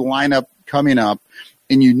heart of the lineup coming up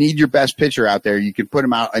and you need your best pitcher out there, you can put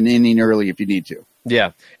him out an inning early if you need to.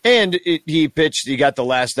 Yeah. And he got the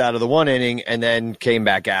last out of the 1 inning and then came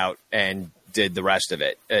back out and did the rest of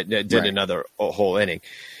it. Another whole inning.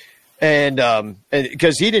 And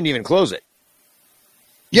because he didn't even close it.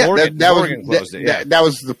 Yeah, Morgan closed it. Yeah. That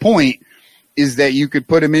was the point, is that you could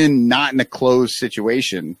put him in not in a closed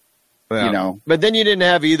situation. Well, you know, but then you didn't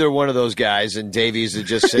have either one of those guys, and Davies is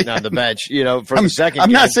just sitting on the bench, you know, for the second.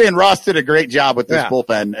 I'm not saying Ross did a great job with this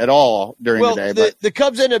bullpen at all during the day. But the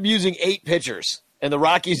Cubs ended up using 8 pitchers, and the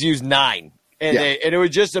Rockies used 9, and it was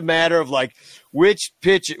just a matter of like which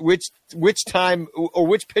time or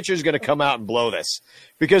which pitcher is going to come out and blow this,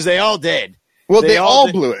 because they all did. Well, they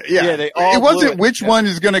all blew it. Yeah, they all. It wasn't which one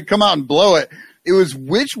is going to come out and blow it. It was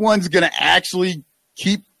which one's going to actually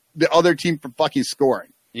keep the other team from fucking scoring.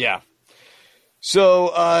 Yeah. So,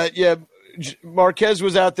 Marquez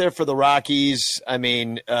was out there for the Rockies. I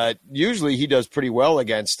mean, usually he does pretty well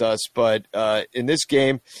against us, but in this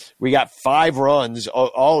game, we got 5 runs,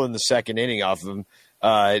 all in the second inning off of him.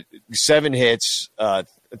 7 hits,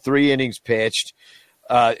 3 innings pitched,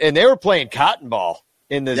 and they were playing cotton ball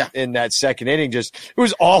in that second inning. Just it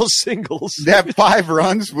was all singles. That 5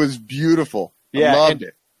 runs was beautiful. I loved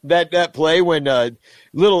it. That play when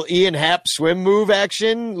little Ian Happ swim move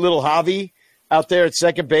action, little Javi out there at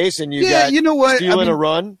second base, and you know what? Stealing a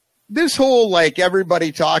run. This whole, like,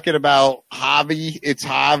 everybody talking about Javi, it's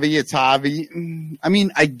Javi. I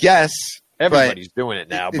mean, I guess everybody's doing it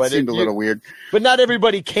now, but it seemed a little weird. But not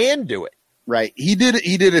everybody can do it. Right.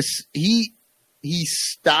 He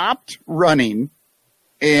stopped running,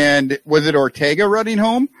 and was it Ortega running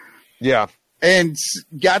home? Yeah. And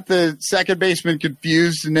got the second baseman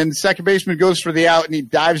confused, and then the second baseman goes for the out, and he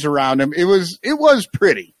dives around him. It was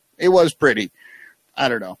pretty. It was pretty. I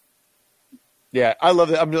don't know. Yeah, I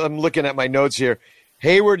love it. I'm looking at my notes here.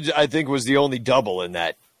 Hayward, I think, was the only double in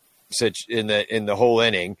that in the whole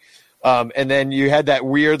inning. And then you had that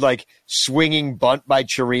weird, like, swinging bunt by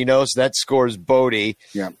Chirinos. That scores Bodie.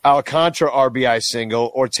 Yeah. Alcantara RBI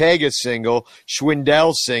single, Ortega single,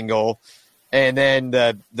 Schwindel single, and then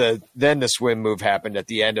the swim move happened at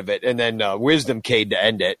the end of it, and then Wisdom K'd to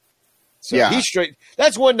end it. So yeah. he's straight.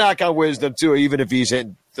 That's one knock on Wisdom too. Even if he's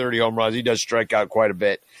hitting 30 home runs, he does strike out quite a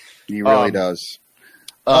bit. He really does.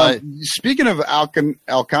 Speaking of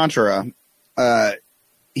Alcantara,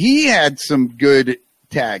 he had some good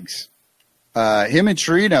tags. Him and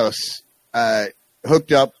Chirinos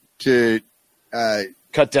hooked up to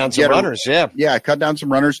cut down some runners. Yeah, cut down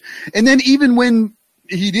some runners. And then even when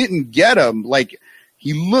he didn't get them, like,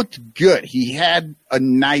 he looked good. He had a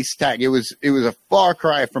nice tag. It was a far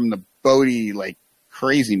cry from the Bodie, like,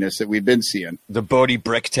 craziness that we've been seeing. The Bodie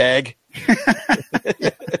brick tag.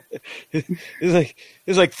 It's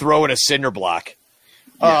like throwing a cinder block.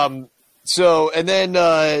 Yeah. So and then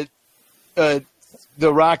the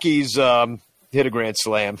Rockies hit a grand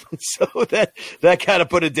slam. So that kind of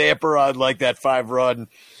put a damper on, like, that 5-run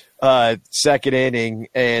second inning,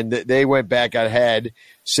 and they went back ahead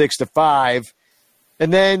 6-5.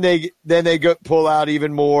 And then they pull out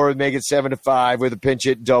even more and make it 7-5 with a pinch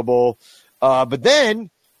hit double. But then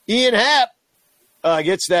Ian Happ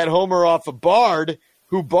gets that homer off of Bard,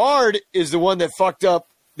 who Bard is the one that fucked up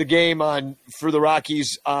the game for the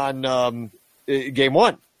Rockies on game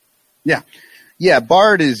 1. Yeah. Yeah,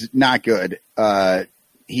 Bard is not good.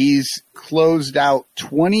 He's closed out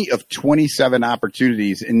 20 of 27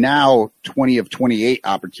 opportunities, and now 20 of 28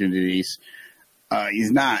 opportunities. He's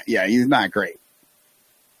not great.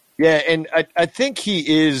 Yeah, and I think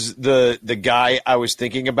he is the guy I was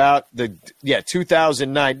thinking about.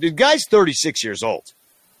 2009. The guy's 36 years old.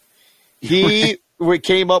 He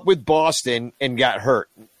came up with Boston and got hurt.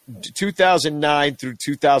 2009 through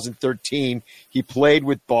 2013, he played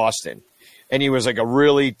with Boston, and he was like a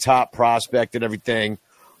really top prospect and everything.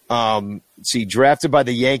 Drafted by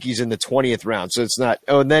the Yankees in the 20th round. So it's not.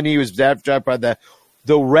 Oh, and then he was drafted by the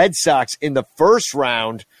Red Sox in the first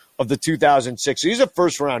round of the 2006. So he's a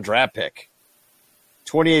first-round draft pick,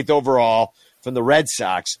 28th overall from the Red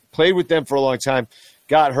Sox. Played with them for a long time,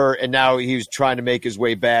 got hurt, and now he was trying to make his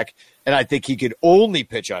way back. And I think he could only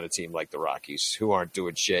pitch on a team like the Rockies, who aren't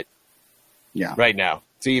doing shit right now,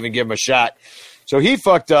 to even give him a shot. So he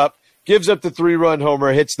fucked up, gives up the 3-run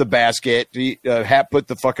homer, hits the basket. Happ put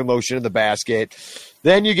the fucking lotion in the basket.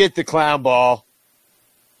 Then you get the clown ball.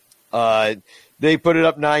 They put it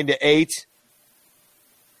up 9-8.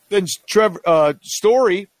 Then Trevor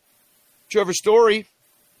Story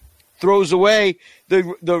throws away.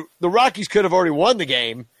 The Rockies could have already won the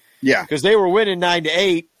game. Yeah. Because they were winning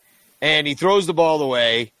 9-8, and he throws the ball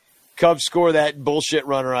away. Cubs score that bullshit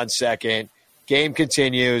runner on second. Game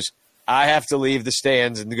continues. I have to leave the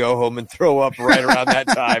stands and go home and throw up right around that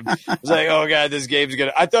time. I was like, oh, God, this game's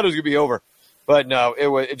going to – I thought it was going to be over. But, no,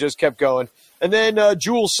 it just kept going. And then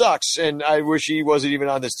Jewel sucks, and I wish he wasn't even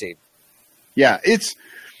on this team. Yeah, it's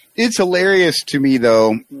hilarious to me,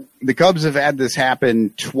 though. The Cubs have had this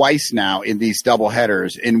happen twice now in these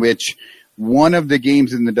doubleheaders, in which one of the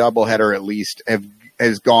games in the doubleheader at least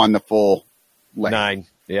has gone the full length. 9,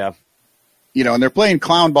 yeah. You know, and they're playing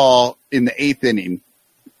clown ball in the 8th inning.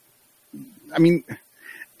 I mean,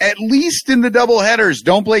 at least in the doubleheaders,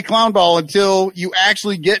 don't play clown ball until you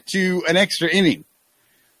actually get to an extra inning.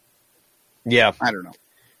 Yeah. I don't know.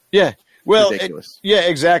 Yeah. Well, ridiculous.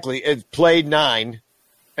 Exactly. It played 9,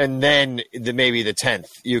 and then maybe the 10th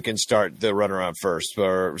you can start the runner on first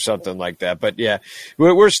or something like that. But, yeah,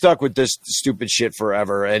 we're stuck with this stupid shit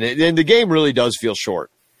forever, and the game really does feel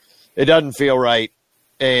short. It doesn't feel right.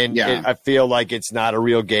 And I feel like it's not a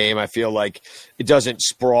real game. I feel like it doesn't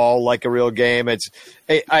sprawl like a real game.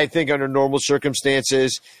 I think under normal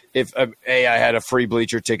circumstances, if I had a free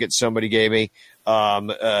bleacher ticket somebody gave me,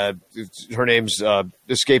 her name's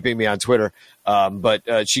escaping me on Twitter, but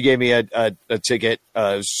she gave me a ticket. It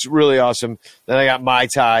was really awesome. Then I got Mai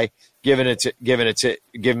Tai giving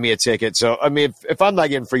me a ticket. So I mean, if I'm not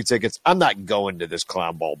getting free tickets, I'm not going to this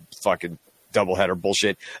clown ball fucking doubleheader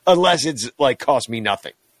bullshit unless it's like cost me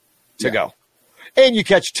nothing to go. And you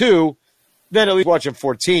catch 2, then at least watching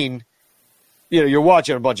 14, you're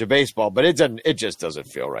watching a bunch of baseball, but it just doesn't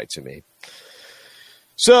feel right to me.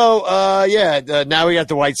 So now we got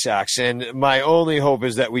the White Sox, and my only hope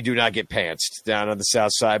is that we do not get pantsed down on the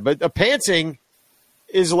south side. But a pantsing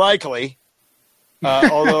is likely,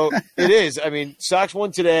 although it is. I mean, Sox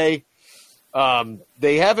won today.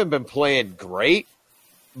 They haven't been playing great.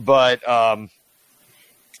 But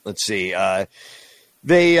let's see.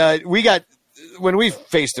 We got when we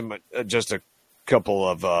faced them just a couple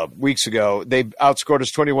of weeks ago. They outscored us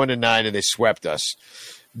 21-9, and they swept us.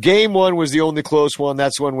 Game 1 was the only close one.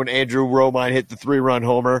 That's when Andrew Romine hit the 3-run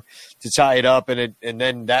homer to tie it up, and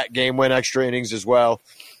then that game went extra innings as well,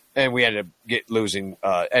 and we ended up losing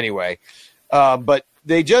anyway. But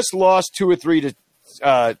they just lost 2 or 3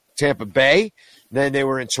 to Tampa Bay. Then they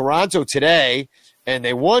were in Toronto today. And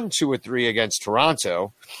they won 2 or 3 against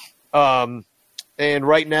Toronto. And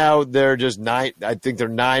right now they're just 9. I think they're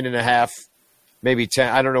 9.5, maybe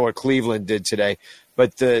 10. I don't know what Cleveland did today,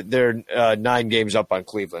 but they're 9 games up on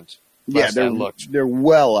Cleveland. They're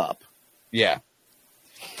well up. Yeah.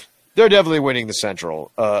 They're definitely winning the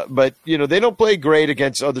Central. But, they don't play great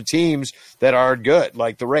against other teams that are good,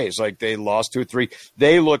 like the Rays. Like, they lost 2 or 3.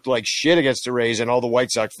 They looked like shit against the Rays, and all the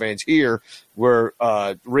White Sox fans here were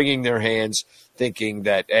wringing their hands thinking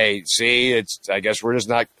that, hey, see, I guess we're just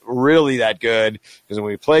not really that good because when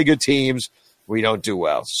we play good teams, we don't do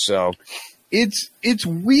well. So it's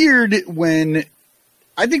weird when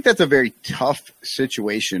I think that's a very tough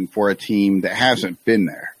situation for a team that hasn't been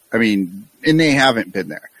there. I mean, and they haven't been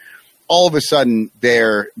there. All of a sudden,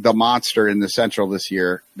 they're the monster in the Central this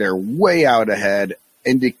year. They're way out ahead.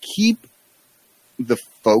 And to keep the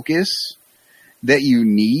focus that you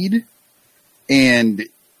need and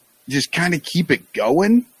just kind of keep it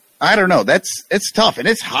going, I don't know. It's tough. And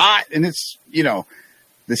it's hot. And it's,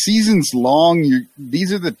 the season's long.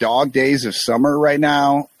 These are the dog days of summer right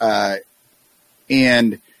now.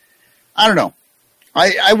 And I don't know.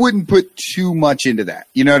 I wouldn't put too much into that.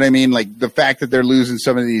 You know what I mean? Like the fact that they're losing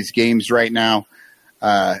some of these games right now.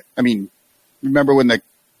 I mean, remember when the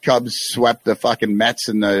Cubs swept the fucking Mets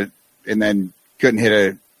and then couldn't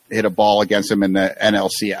hit a ball against them in the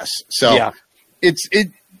NLCS. So yeah.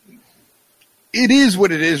 It is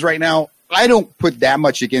what it is right now. I don't put that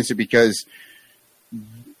much against it because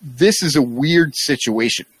this is a weird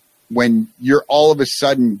situation when you're all of a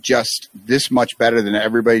sudden just this much better than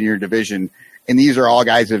everybody in your division. And these are all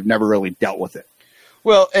guys that have never really dealt with it.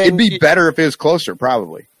 Well, it'd be better if it was closer,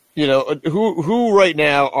 probably. Who right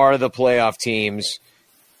now are the playoff teams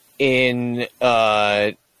in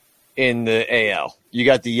the AL? You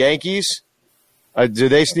got the Yankees. Do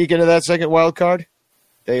they sneak into that second wild card?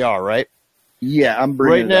 They are, right? Yeah, I'm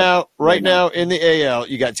bringing it up. Right now in the AL,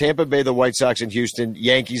 you got Tampa Bay, the White Sox, and Houston,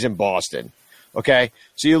 Yankees, and Boston. Okay,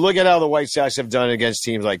 so you look at how the White Sox have done against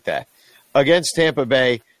teams like that. Against Tampa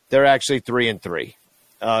Bay, they're actually 3-3.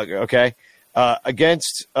 Okay,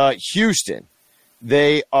 against Houston,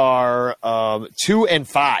 they are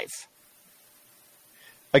 2-5.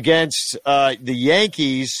 Against the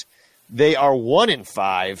Yankees, they are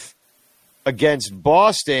 1-5. Against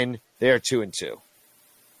Boston, they are 2-2.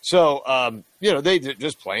 So they're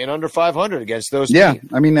just playing under 500 against those teams. Yeah,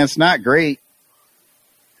 I mean that's not great.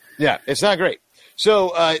 Yeah, it's not great.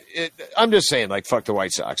 So I'm just saying, like, fuck the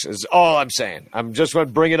White Sox is all I'm saying. I'm just going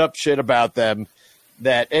to bring it up shit about them.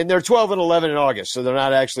 And they're 12-11 in August, so they're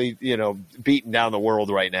not actually, beating down the world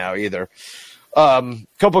right now either.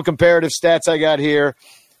 Couple comparative stats I got here.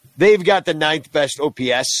 They've got the 9th best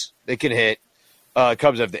OPS they can hit.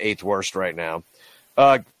 Cubs have the 8th worst right now.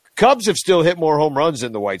 Cubs have still hit more home runs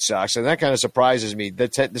than the White Sox, and that kind of surprises me. They're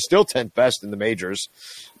still 10th best in the majors.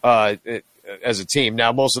 As a team.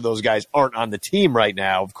 Now, most of those guys aren't on the team right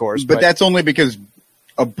now, of course. But that's only because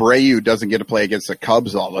Abreu doesn't get to play against the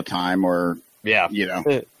Cubs all the time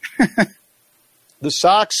The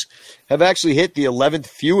Sox have actually hit the 11th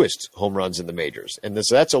fewest home runs in the majors, and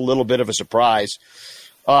that's a little bit of a surprise.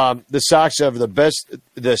 The Sox have the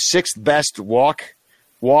 6th best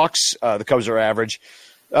walks. The Cubs are average.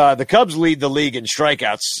 The Cubs lead the league in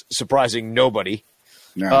strikeouts, surprising nobody.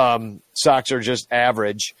 No. Sox are just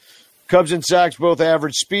average. Cubs and Sox both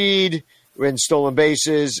average speed and stolen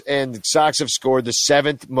bases, and the Sox have scored the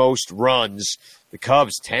 7th most runs. The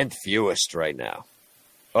Cubs 10th fewest right now.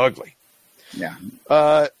 Ugly. Yeah.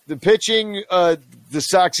 The pitching, the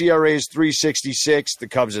Sox ERA is 3.66. The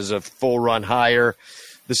Cubs is a full run higher.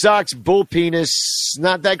 The Sox bullpen is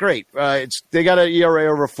not that great. They got an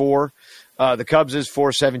ERA over 4. The Cubs is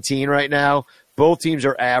 4.17 right now. Both teams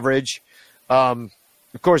are average.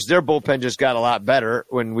 Of course, their bullpen just got a lot better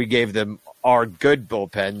when we gave them our good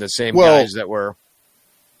bullpen, the same guys that were.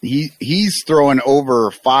 He's throwing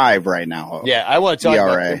over 5 right now. Yeah, I want to talk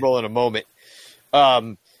about Kimbrel in a moment.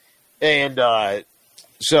 The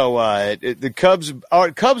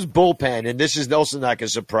Cubs bullpen, and this is also not going to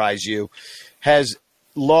surprise you, has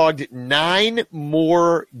logged 9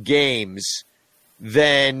 more games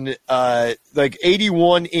than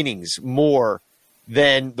 81 innings more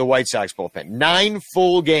than the White Sox bullpen. 9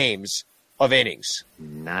 full games of innings.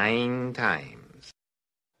 9 times.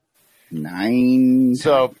 9.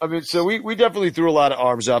 So we definitely threw a lot of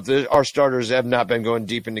arms up. Our starters have not been going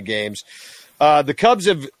deep into games. The Cubs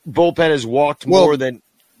bullpen has walked more than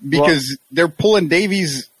because they're pulling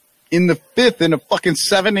Davies in the 5th in a fucking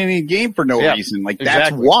 7-inning game for no reason.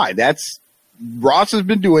 That's why. Ross has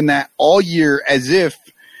been doing that all year, as if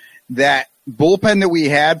that bullpen that we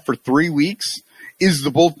had for 3 weeks is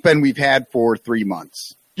the bullpen we've had for 3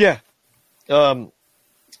 months. Yeah. And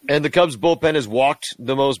the Cubs bullpen has walked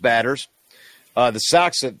the most batters. The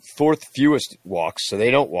Sox have 4th fewest walks, so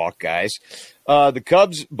they don't walk guys. The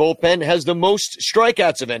Cubs bullpen has the most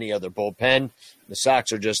strikeouts of any other bullpen. The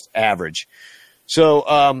Sox are just average. So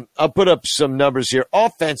I'll put up some numbers here.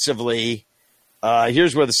 Offensively,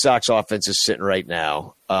 here's where the Sox offense is sitting right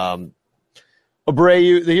now.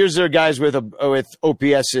 Abreu, here's their guys with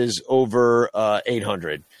OPSs over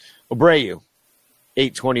 800. Abreu,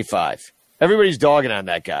 825. Everybody's dogging on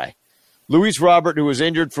that guy. Luis Robert, who was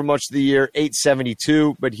injured for much of the year,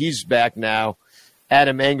 872, but he's back now.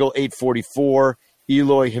 Adam Engel, 844.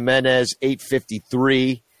 Eloy Jimenez,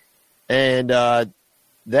 853. And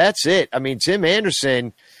that's it. I mean, Tim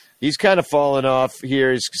Anderson, he's kind of fallen off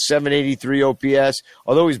here. He's 783 OPS,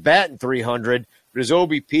 although he's batting 300, but his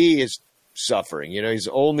OBP is suffering. He's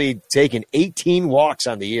only taken 18 walks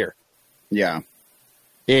on the year. Yeah.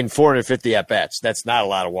 In 450 at-bats. That's not a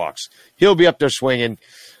lot of walks. He'll be up there swinging.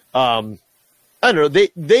 I don't know.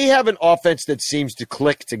 They have an offense that seems to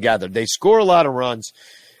click together. They score a lot of runs,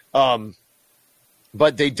 but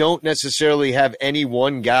they don't necessarily have any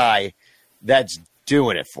one guy that's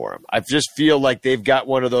doing it for them. I just feel like they've got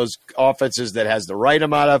one of those offenses that has the right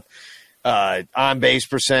amount of on-base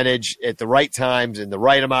percentage at the right times and the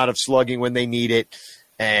right amount of slugging when they need it.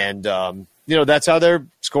 And, that's how they're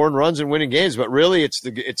scoring runs and winning games. But really, it's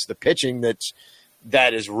the pitching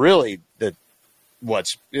that is really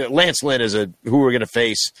Lance Lynn is who we're going to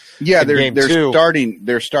face. Yeah,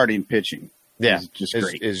 they're starting pitching. Yeah,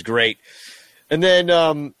 is great. And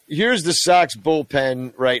then here's the Sox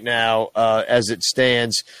bullpen right now as it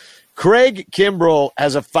stands. Craig Kimbrel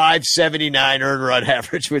has a 579 earned run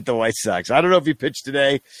average with the White Sox. I don't know if he pitched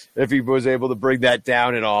today, if he was able to bring that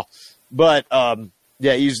down at all. But,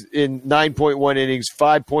 he's in 9.1 innings,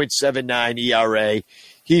 5.79 ERA.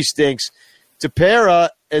 He stinks. Tepera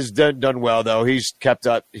has done well, though. He's kept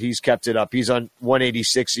it up. He's on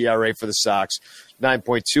 186 ERA for the Sox,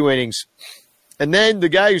 9.2 innings. And then the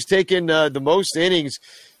guy who's taken the most innings,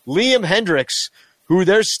 Liam Hendricks, who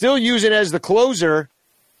they're still using as the closer,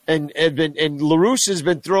 and LaRusse has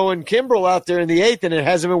been throwing Kimbrel out there in the 8th, and it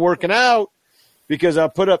hasn't been working out because I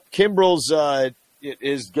put up Kimbrel's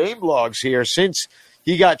his game logs here since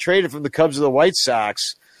he got traded from the Cubs to the White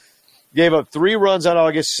Sox. Gave up 3 runs on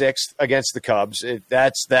August 6th against the Cubs.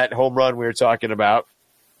 That's that home run we were talking about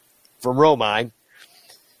from Romine.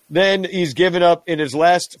 Then he's given up in his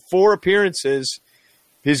last 4 appearances.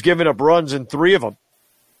 He's given up runs in 3 of them.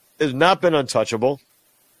 Has not been untouchable.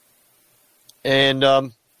 And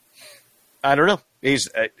I don't know. He's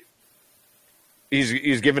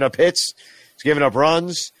given up hits. He's given up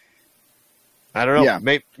runs. I don't know. Yeah.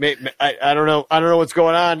 I don't know. I don't know what's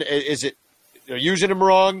going on. Is it they're using him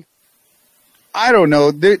wrong? I don't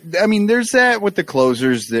know. There's that with the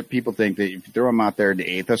closers that people think that if you throw them out there in the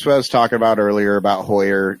 8th. That's what I was talking about earlier about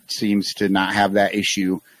Hoyer. Seems to not have that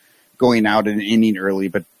issue going out in an inning early,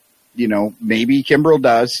 but maybe Kimbrel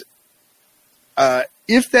does.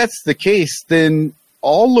 If that's the case, then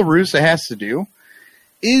all La Russa has to do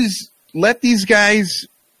is let these guys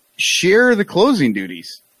share the closing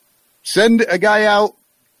duties. Send a guy out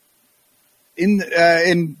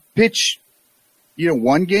and pitch,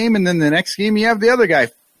 one game, and then the next game you have the other guy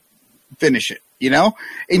finish it,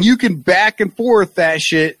 and you can back and forth that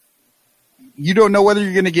shit you don't know whether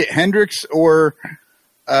you're going to get Hendricks or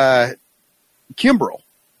Kimbrel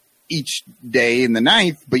each day in the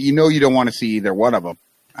ninth, but you don't want to see either one of them.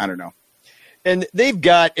 I don't know. And they've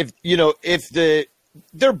got, if their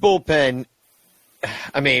bullpen,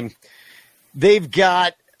 I mean, they've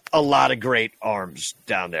got a lot of great arms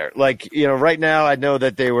down there. Like, right now I know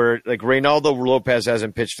that they were like Reynaldo Lopez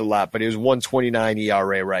hasn't pitched a lot, but he was 1.29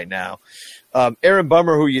 ERA right now. Aaron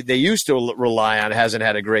Bummer, who they used to rely on, hasn't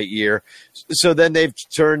had a great year. So then they've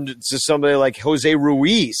turned to somebody like Jose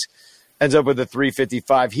Ruiz, ends up with a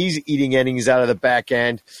 3.55. He's eating innings out of the back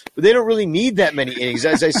end, but they don't really need that many innings.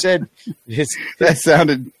 As I said, that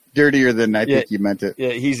sounded dirtier than I think you meant it. Yeah,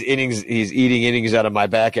 he's eating innings out of my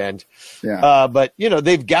back end. Yeah. But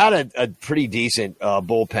they've got a pretty decent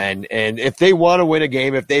bullpen, and if they want to win a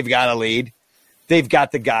game, if they've got a lead, they've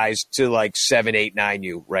got the guys to like 7, 8, 9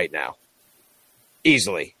 you right now.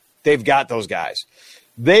 Easily. They've got those guys.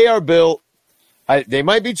 They are built. They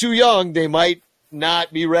might be too young. They might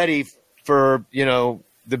not be ready for,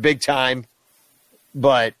 the big time,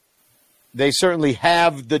 but they certainly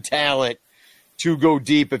have the talent to go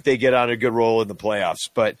deep if they get on a good roll in the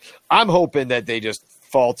playoffs. But I'm hoping that they just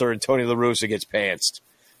falter and Tony La Russa gets pantsed.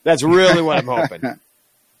 That's really what I'm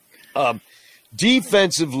hoping.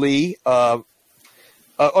 Defensively, I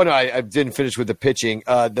didn't finish with the pitching.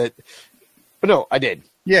 No, I did.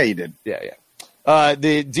 Yeah, you did. Yeah.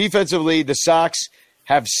 The defensively, the Sox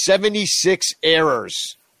have 76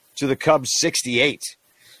 errors to the Cubs 68,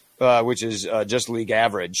 which is just league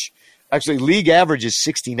average. Actually, league average is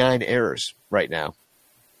 69 errors right now.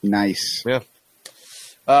 Nice. Yeah.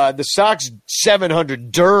 The Sox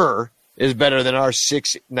 700 DER is better than our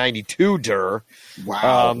 692 DER.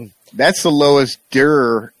 Wow. That's the lowest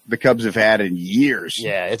DER the Cubs have had in years.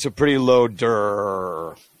 Yeah, it's a pretty low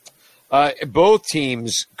DER. Both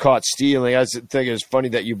teams caught stealing. I think it's funny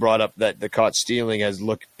that you brought up that the caught stealing has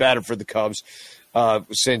looked better for the Cubs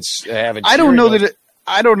since having. I don't know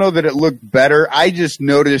that it looked better. I just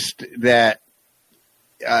noticed that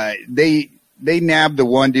they nabbed the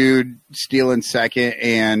one dude stealing second,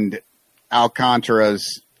 and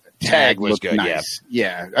Alcantara's tag was looked good. Nice.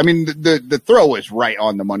 Yeah. I mean the throw was right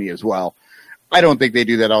on the money as well. I don't think they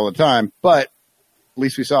do that all the time, but at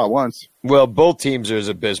least we saw it once. Well, both teams are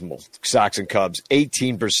abysmal, Sox and Cubs.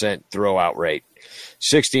 18% throw-out rate,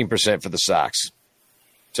 16% for the Sox.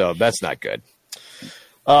 So that's not good.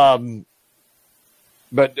 But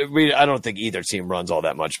I don't think either team runs all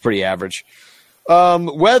that much. Pretty average.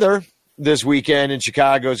 Weather this weekend in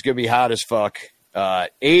Chicago is going to be hot as fuck.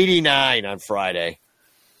 89 on Friday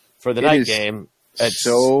for the night game. It's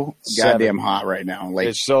so goddamn hot right now. Like,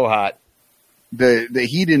 it's so hot. The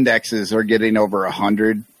heat indexes are getting over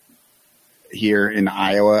 100 here in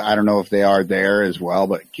Iowa. I don't know if they are there as well,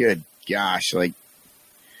 but good gosh, it's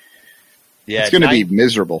going to be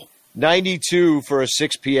miserable. 92 for a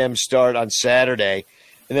 6 p.m. start on Saturday,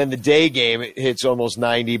 and then the day game hits almost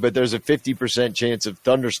 90, but there's a 50% chance of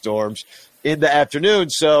thunderstorms in the afternoon,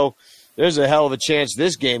 so there's a hell of a chance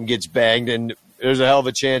this game gets banged, and there's a hell of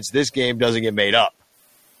a chance this game doesn't get made up,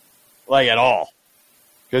 like at all.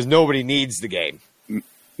 Because nobody needs the game.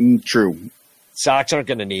 True. Sox aren't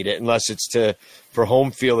going to need it unless it's for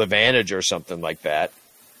home field advantage or something like that.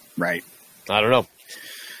 Right. I don't know.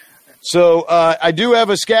 So I do have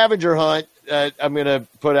a scavenger hunt I'm going to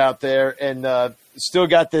put out there, and still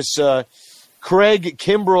got this Craig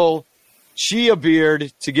Kimbrel Chia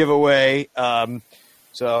beard to give away.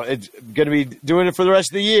 So it's going to be doing it for the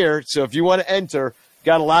rest of the year. So if you want to enter,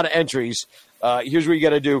 got a lot of entries. Here's what you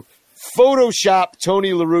got to do. Photoshop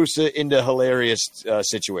Tony La Russa into hilarious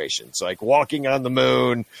situations, like walking on the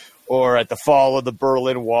moon or at the fall of the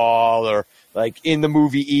Berlin Wall or like in the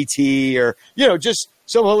movie E.T. or, just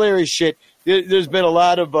some hilarious shit. There's been a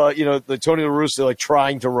lot of, the Tony La Russa like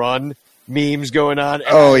trying to run memes going on.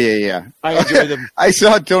 Yeah. I enjoy them. I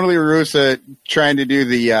saw Tony La Russa trying to do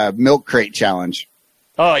the milk crate challenge.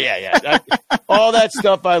 Oh, yeah. All that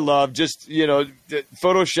stuff I love. Just,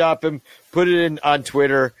 Photoshop him, put it in on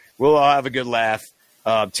Twitter. We'll all have a good laugh.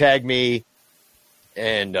 Tag me,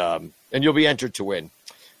 and you'll be entered to win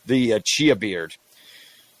the Chia beard.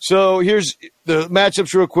 So here's the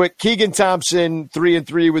matchups real quick. Keegan Thompson,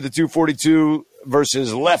 3-3 with a 242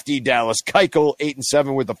 versus lefty Dallas Keuchel,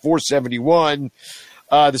 8-7 with a 471.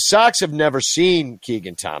 The Sox have never seen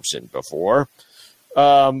Keegan Thompson before,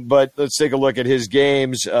 but let's take a look at his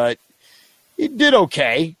games. He did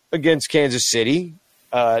okay against Kansas City,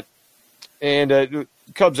 and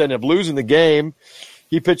Cubs ended up losing the game.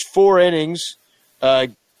 He pitched 4 innings,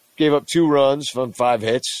 gave up 2 runs from 5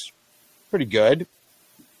 hits. Pretty good.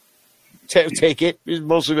 Take it. He's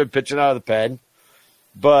mostly been pitching out of the pen.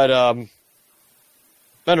 But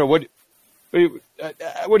I don't know.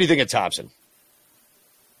 What do you think of Thompson?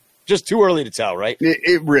 Just too early to tell, right?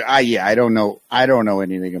 I don't know. I don't know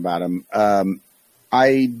anything about him.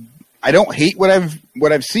 I don't hate what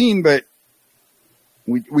I've seen, but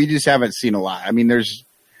we just haven't seen a lot. I mean,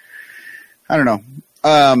 I don't know.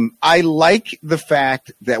 I like the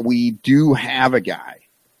fact that we do have a guy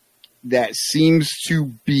that seems to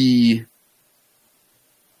be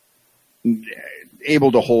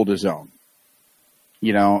able to hold his own.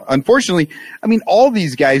 You know, unfortunately, I mean, all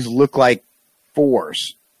these guys look like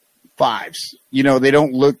 4s, 5s. You know, they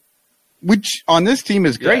don't look, which on this team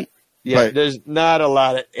is great. Yeah, but there's not a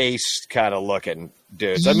lot of ace kind of looking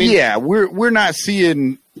dudes. I mean, yeah, we're not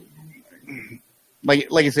seeing, like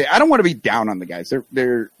I say, I don't want to be down on the guys.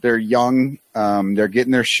 They're young. They're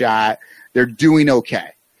getting their shot. They're doing okay.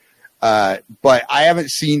 But I haven't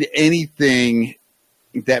seen anything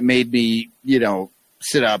that made me, you know,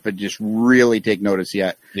 sit up and just really take notice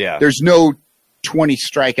yet. Yeah. There's no 20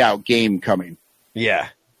 strikeout game coming. Yeah,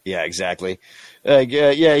 exactly.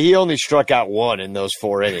 He only struck out 1 in those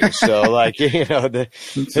 4 innings. So, like, you know,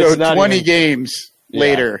 so 20 games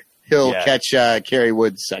later, he'll catch Kerry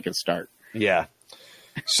Wood's second start. Yeah.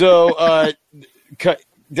 So,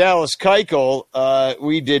 Dallas Keuchel,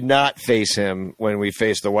 we did not face him when we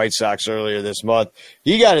faced the White Sox earlier this month.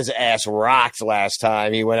 He got his ass rocked last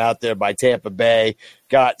time. He went out there by Tampa Bay,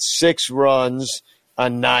 got 6 runs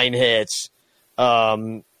on 9 hits,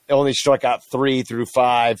 only struck out 3 through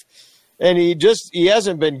 5. And he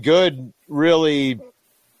hasn't been good, really.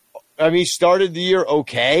 I mean, he started the year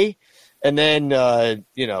okay, and then,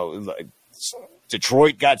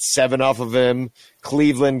 Detroit got 7 off of him.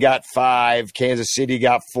 Cleveland got 5. Kansas City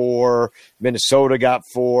got 4. Minnesota got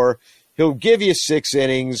 4. He'll give you 6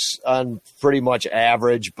 innings on pretty much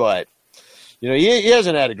average, but, you know, he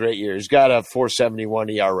hasn't had a great year. He's got a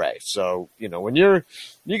 4.71 ERA. So, you know, when you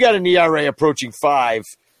got an ERA approaching 5,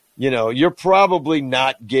 you know, you're probably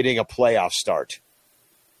not getting a playoff start.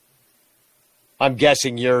 I'm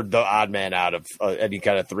guessing you're the odd man out of any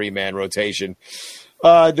kind of 3-man rotation.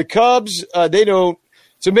 The Cubs,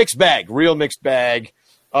 it's a mixed bag, real mixed bag.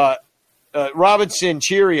 Robinson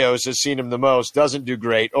Cheerios has seen him the most, doesn't do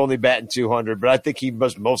great, only batting 200, but I think he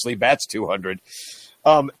mostly bats 200.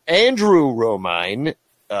 Andrew Romine,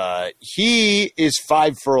 he is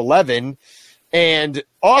 5 for 11, and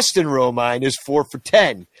Austin Romine is 4 for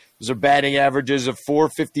 10. Those are batting averages of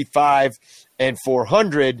 455 and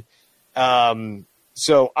 400.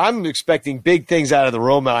 So I'm expecting big things out of the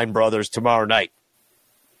Romine brothers tomorrow night.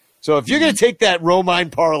 So if you're going to take that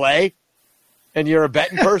Romine parlay and you're a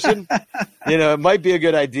betting person, you know, it might be a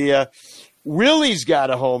good idea. Willie's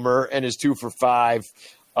got a homer and is 2 for 5.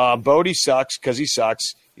 Bodie sucks because he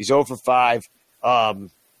sucks. He's 0 for 5.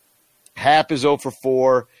 Happ is 0 for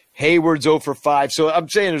 4. Hayward's 0 for 5. So I'm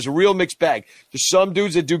saying there's a real mixed bag. There's some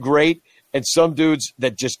dudes that do great and some dudes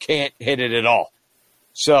that just can't hit it at all.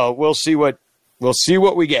 So we'll see what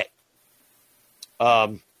we get.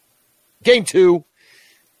 Game 2.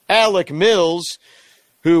 Alec Mills,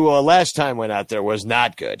 who last time went out there, was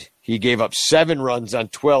not good. He gave up 7 runs on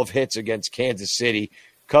 12 hits against Kansas City.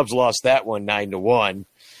 Cubs lost that one 9-1.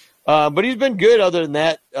 But he's been good other than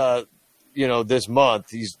that, this month.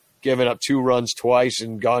 He's given up 2 runs twice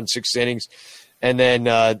and gone 6 innings. And then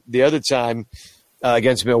the other time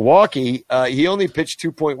against Milwaukee, he only pitched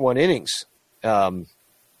 2.1 innings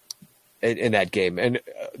in that game, and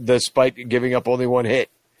despite giving up only 1 hit.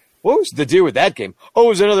 What was the deal with that game? Oh, it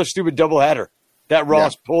was another stupid doubleheader. That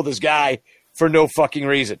Ross pulled his guy for no fucking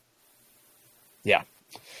reason. Yeah.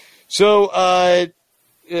 So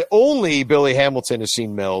only Billy Hamilton has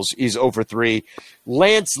seen Mills. He's 0 for 3.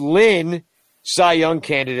 Lance Lynn, Cy Young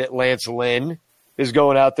candidate Lance Lynn, is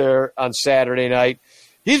going out there on Saturday night.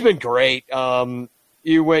 He's been great.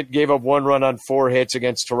 He gave up 1 run on 4 hits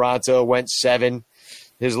against Toronto, went 7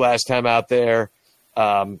 his last time out there.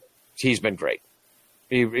 He's been great.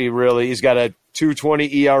 He's got a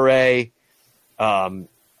 2.20 ERA.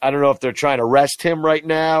 I don't know if they're trying to rest him right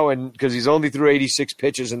now, and because he's only threw 86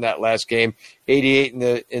 pitches in that last game, 88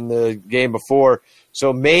 in the game before.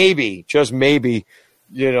 So maybe, just maybe,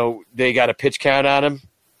 they got a pitch count on him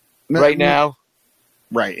right now.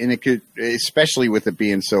 Right, and it could, especially with it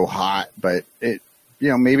being so hot, but it,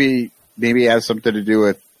 maybe it has something to do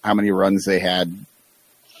with how many runs they had.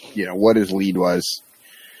 What his lead was.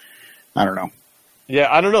 I don't know. Yeah,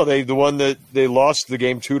 I don't know. The one that they lost the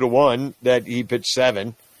game 2-1 that he pitched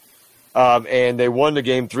 7, and they won the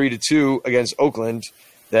game 3-2 against Oakland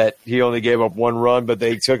that he only gave up 1 run, but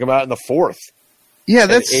they took him out in the 4th. Yeah,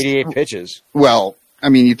 that's 88 pitches. Well, I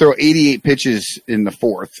mean, you throw 88 pitches in the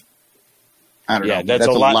 4th. I don't know. Yeah, that's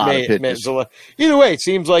a lot of pitches. Either way, it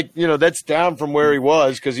seems like, that's down from where he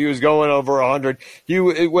was because he was going over 100.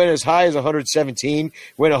 It went as high as 117,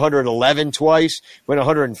 went 111 twice, went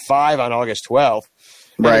 105 on August 12th.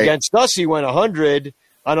 And against us, he went 100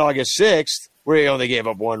 on August 6th, where he only gave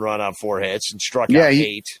up 1 run on 4 hits and struck out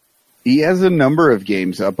 8. He has a number of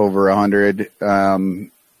games up over 100.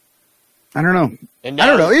 I don't know. I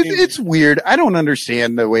don't know. It's weird. I don't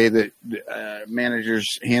understand the way that managers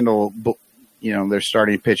handle, their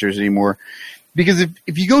starting pitchers anymore. Because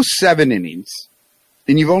if you go 7 innings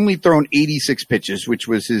and you've only thrown 86 pitches, which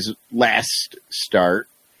was his last start,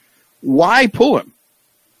 why pull him?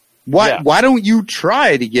 Why don't you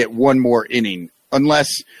try to get one more inning unless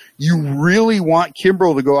you really want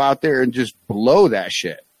Kimbrel to go out there and just blow that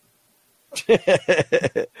shit?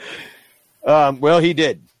 Well, he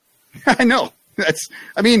did. I know.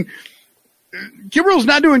 Kimbrel's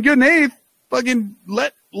not doing good in 8th. Fucking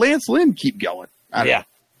let Lance Lynn keep going. Yeah.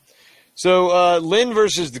 So Lynn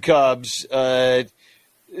versus the Cubs.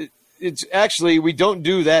 It's actually, we don't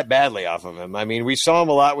do that badly off of him. I mean, we saw him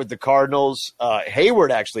a lot with the Cardinals.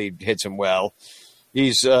 Hayward actually hits him well.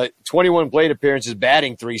 He's 21 plate appearances,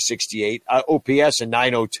 batting .368, OPS a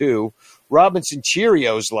 .902. Robinson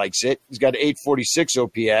Cheerios likes it. He's got an .846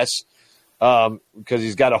 OPS. Because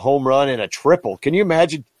he's got a home run and a triple. Can you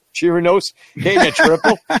imagine Chirinos hitting a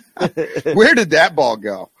triple? Where did that ball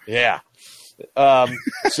go? Yeah.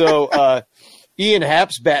 So Ian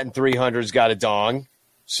Happ's batting .300's got a dong.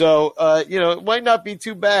 So, it might not be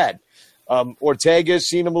too bad. Ortega's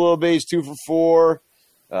seen him a little bit. He's 2 for 4.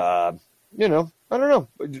 I don't know.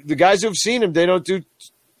 The guys who've seen him, they don't do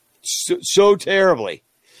so terribly.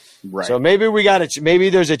 Right. So maybe maybe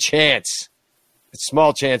there's a chance. It's a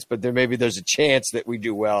small chance, but there's a chance that we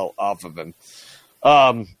do well off of him.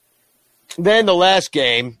 Then the last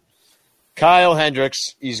game, Kyle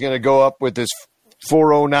Hendricks, he's going to go up with this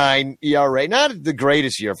 4.09 ERA. Not the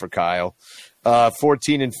greatest year for Kyle.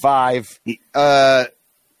 14-5.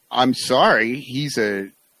 I'm sorry, he's a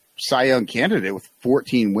Cy Young candidate with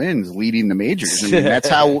 14 wins, leading the majors. I mean, that's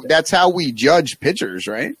how we judge pitchers,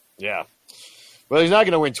 right? Yeah. Well, he's not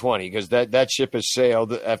going to win 20 because that ship has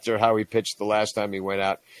sailed after how he pitched the last time he went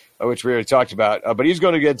out, which we already talked about. But he's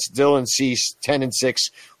going against Dylan Cease,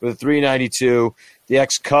 10-6 with a 3.92, the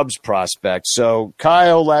ex-Cubs prospect. So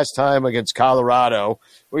Kyle last time against Colorado,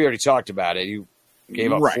 we already talked about it. He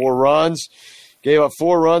gave up 4 runs,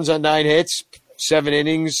 on 9 hits, 7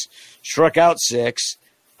 innings, struck out 6.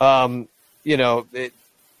 It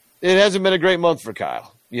hasn't been a great month for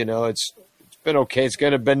Kyle. It's been okay. It's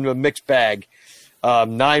going to have been a mixed bag.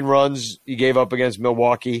 9 runs he gave up against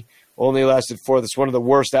Milwaukee, only lasted 4. That's one of the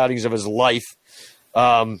worst outings of his life.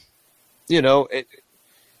 Let's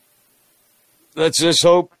just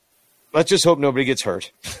hope nobody gets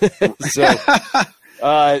hurt.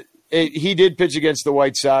 He did pitch against the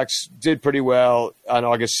White Sox, did pretty well on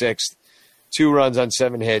August 6th. 2 runs on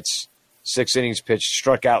 7 hits, 6 innings pitched,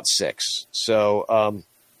 struck out 6. So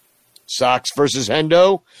Sox versus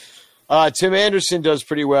Hendo. Tim Anderson does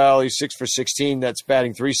pretty well. He's 6 for 16. That's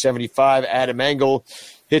batting .375. Adam Engel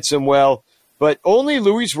hits him well. But only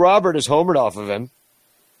Luis Robert is homered off of him,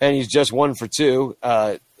 and he's just 1 for 2.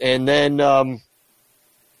 And then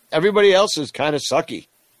everybody else is kind of sucky.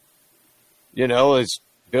 It's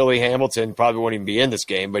Billy Hamilton probably won't even be in this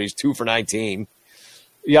game, but he's 2 for 19.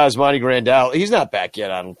 Yasmani Grandal, he's not back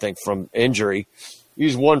yet, I don't think, from injury.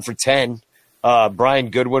 He's 1 for 10.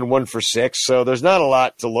 Brian Goodwin, 1 for 6. So there's not a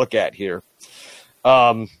lot to look at here.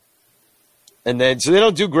 So they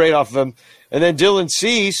don't do great off of him. And then Dylan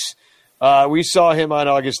Cease, we saw him on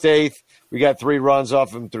August 8th. We got 3 runs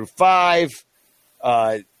off him through 5.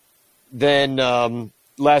 Then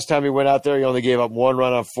last time he went out there, he only gave up 1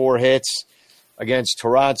 run on 4 hits against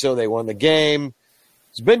Toronto. They won the game.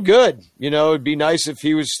 It's been good. It'd be nice if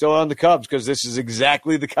he was still on the Cubs because this is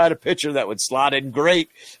exactly the kind of pitcher that would slot in great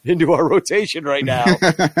into our rotation right now.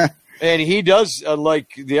 And he does,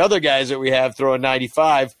 like the other guys that we have throwing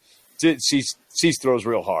 95, Cease throws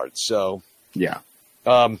real hard. So, yeah.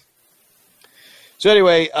 So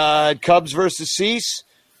anyway, Cubs versus Cease.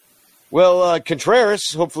 Well,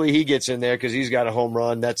 Contreras, hopefully he gets in there because he's got a home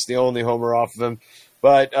run. That's the only homer off of him.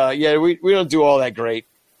 But, we don't do all that great.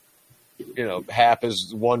 Happ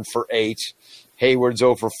is 1 for 8. Hayward's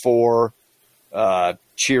 0 for 4.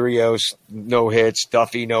 Cheerios, no hits.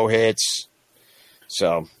 Duffy, no hits.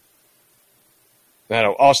 So, I don't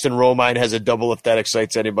know. Austin Romine has a double if that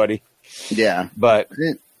excites anybody. Yeah. But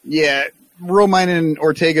yeah, Romine and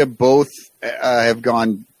Ortega both have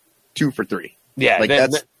gone 2 for 3. Yeah,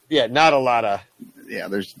 not a lot of. Yeah,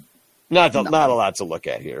 there's not a lot to look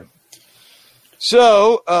at here.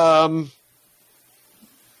 So,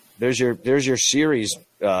 there's your series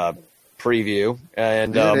preview.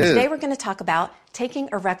 And Today we're going to talk about taking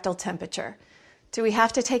a rectal temperature. Do we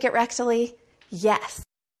have to take it rectally? Yes.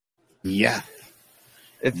 Yeah.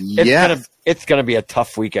 It's gonna be a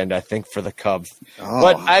tough weekend, I think, for the Cubs.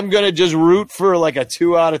 But I'm gonna just root for like a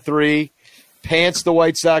 2 out of 3, pants the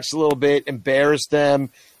White Sox a little bit, embarrass them.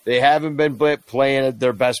 They haven't been playing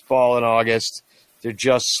their best ball in August. They're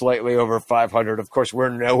just slightly over 500. Of course, we're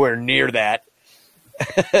nowhere near that.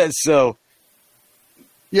 So,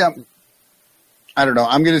 yeah, I don't know.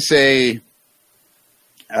 I'm gonna say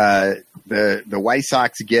the White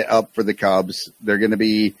Sox get up for the Cubs. They're gonna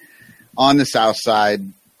be on the south side.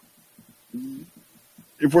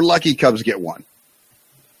 If we're lucky, Cubs get 1.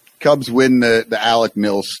 Cubs win the Alec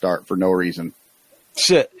Mills start for no reason.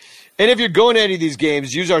 Shit. And if you're going to any of these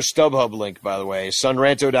games, use our StubHub link, by the way,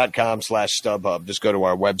 sunranto.com/StubHub. Just go to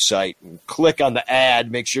our website and click on the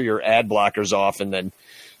ad. Make sure your ad blocker's off, and then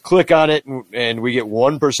click on it, and we get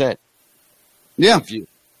 1%. Yeah.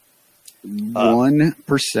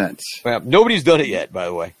 1%. Well, nobody's done it yet, by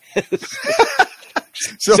the way.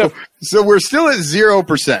 So we're still at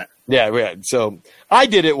 0%. Yeah. So I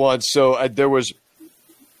did it once. So there was.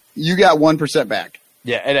 You got 1% back.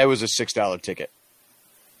 Yeah, and it was a $6 ticket.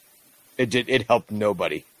 It helped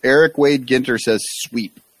nobody. Eric Wade Ginter says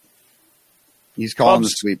sweep. He's calling the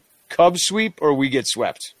sweep. Cubs sweep or we get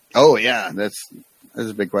swept? Oh yeah, that's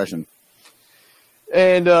a big question.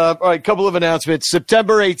 And all right, couple of announcements.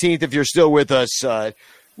 September 18th, if you're still with us,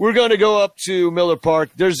 we're going to go up to Miller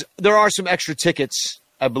Park. There are some extra tickets,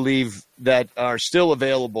 I believe, that are still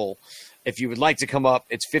available. If you would like to come up,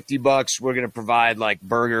 it's $50. We're going to provide like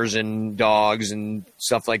burgers and dogs and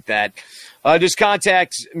stuff like that. Just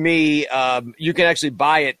contact me. You can actually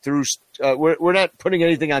buy it through. We're not putting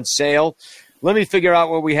anything on sale. Let me figure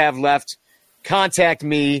out what we have left. Contact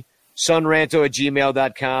me,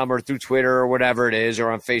 sunranto@gmail.com, or through Twitter or whatever it is,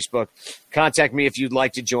 or on Facebook. Contact me if you'd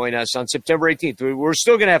like to join us on September 18th. We're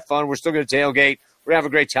still going to have fun. We're still going to tailgate. We're going to have a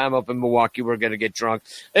great time up in Milwaukee. We're going to get drunk.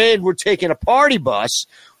 And we're taking a party bus,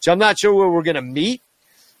 which I'm not sure where we're going to meet.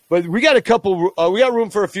 But we got we got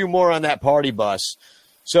room for a few more on that party bus.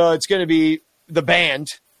 So it's going to be the band,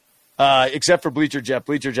 except for Bleacher Jeff.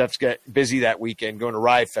 Bleacher Jeff's got busy that weekend going to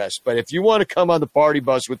Ride Fest. But if you want to come on the party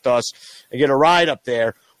bus with us and get a ride up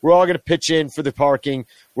there, we're all going to pitch in for the parking.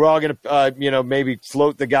 We're all going to, maybe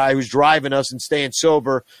float the guy who's driving us and staying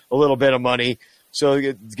sober a little bit of money. So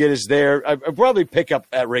get us there. I'd probably pick up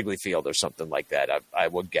at Wrigley Field or something like that, I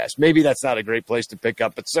would guess. Maybe that's not a great place to pick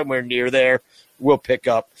up, but somewhere near there we'll pick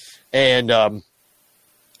up and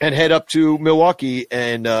head up to Milwaukee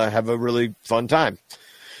and have a really fun time.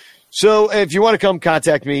 So if you want to come,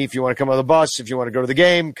 contact me. If you want to come on the bus, if you want to go to the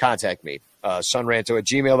game, contact me.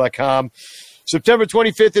 sunranto@gmail.com. September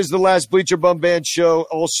 25th is the last Bleacher Bum Band show,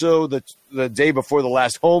 also the day before the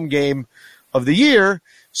last home game of the year.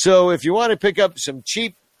 So if you want to pick up some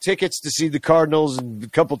cheap tickets to see the Cardinals and a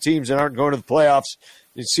couple teams that aren't going to the playoffs,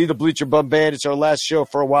 you see the Bleacher Bum Band. It's our last show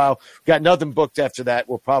for a while. We've got nothing booked after that.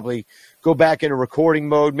 We'll probably go back into recording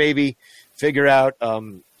mode, maybe figure out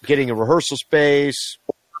getting a rehearsal space.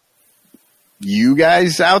 You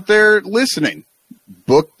guys out there listening,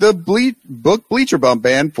 book Bleacher Bum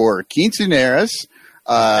Band for quinceañeras,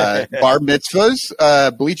 bar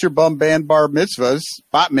mitzvahs, Bleacher Bum Band bar mitzvahs,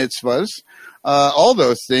 bat mitzvahs. All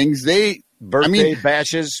those things. Birthday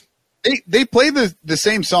bashes. They play the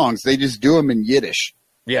same songs. They just do them in Yiddish.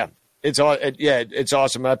 Yeah, it's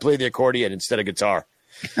awesome. I play the accordion instead of guitar.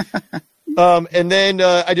 And then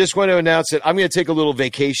I just want to announce that I'm going to take a little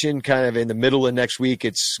vacation, kind of in the middle of next week.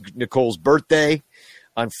 It's Nicole's birthday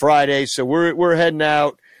on Friday, so we're heading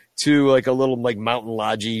out to like a little like mountain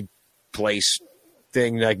lodgy place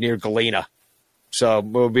thing like near Galena. So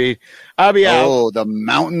I'll be out. Oh, the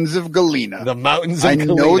mountains of Galena. The mountains of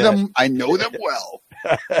Galena. I know them well.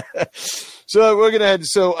 So we're gonna head.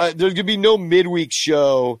 So there's gonna be no midweek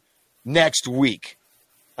show next week,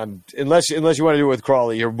 unless you want to do it with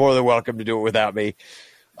Crawley. You're more than welcome to do it without me.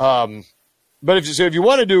 But if you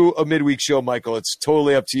want to do a midweek show, Michael, it's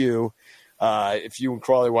totally up to you. If you and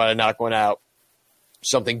Crawley want to knock one out,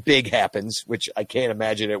 something big happens, which I can't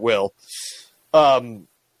imagine it will.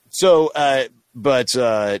 But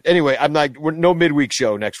anyway, we're no midweek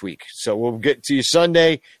show next week. So we'll get to you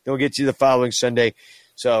Sunday, then we'll get to you the following Sunday.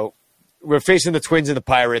 So we're facing the Twins and the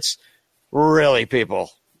Pirates. Really, people.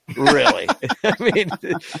 Really. I mean,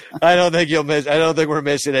 I don't think we're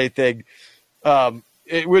missing anything. We'll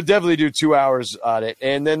definitely do 2 hours on it.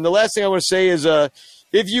 And then the last thing I want to say is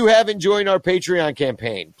if you haven't joined our Patreon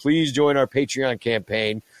campaign, please join our Patreon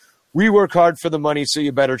campaign. We work hard for the money, so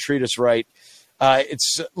you better treat us right.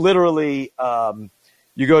 It's literally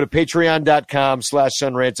You go to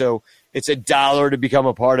patreon.com/sunranto. It's $1 to become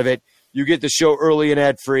a part of it. You get the show early and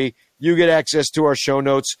ad-free. You get access to our show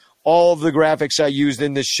notes. All of the graphics I used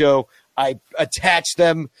in this show, I attach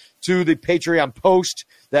them to the Patreon post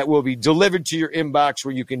that will be delivered to your inbox,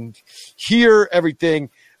 where you can hear everything.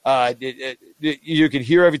 You can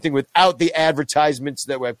hear everything without the advertisements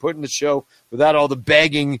that I put in the show, without all the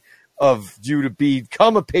begging of you to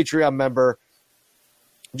become a Patreon member.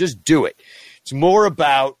 Just do it. It's more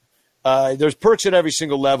about there's perks at every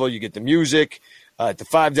single level. You get the music. At the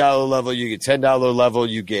 $5 level, you get $10 level.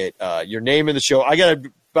 You get your name in the show.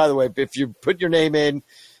 By the way, if you put your name in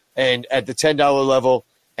and at the $10 level,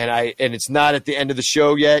 and it's not at the end of the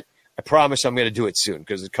show yet, I promise I'm going to do it soon,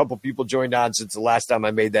 because a couple people joined on since the last time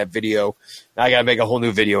I made that video. Now I got to make a whole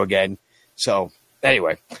new video again. So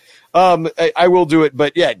anyway, I will do it.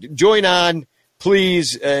 But yeah, join on,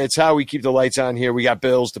 please. It's how we keep the lights on here. We got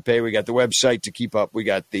bills to pay. We got the website to keep up. We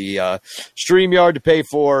got the StreamYard to pay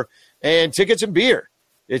for, and tickets and beer.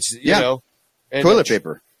 It's, you know. And toilet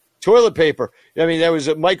paper. Toilet paper. I mean, that was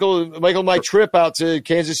Michael, my trip out to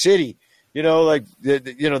Kansas City. You know, like,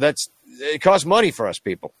 it costs money for us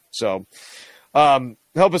people. So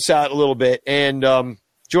help us out a little bit, and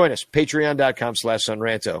join us,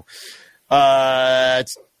 patreon.com/sunranto. I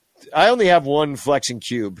only have one flexing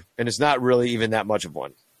cube, and it's not really even that much of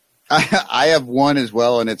one. I have one as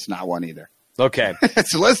well, and it's not one either. Okay.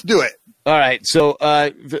 So let's do it. All right. So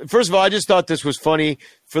first of all, I just thought this was funny.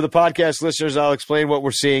 For the podcast listeners, I'll explain what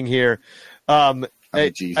we're seeing here. I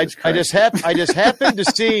just happened to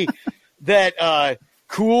see that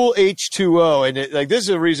Cool H2O, and this is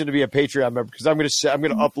a reason to be a Patreon member, because I'm going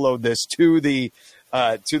to upload this to the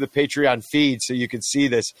Patreon feed so you can see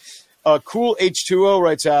this. Cool H2O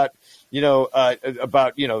writes out,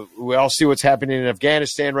 about, we all see what's happening in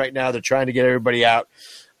Afghanistan right now. They're trying to get everybody out.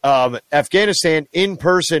 Afghanistan in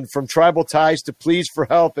person, from tribal ties to pleas for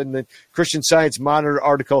help, in the Christian Science Monitor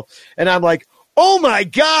article. And I'm like, oh my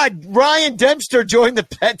God, Ryan Dempster joined the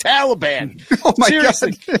Taliban. Oh my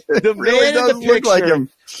Seriously, God. The really man in the picture like him.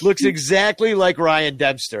 looks exactly like Ryan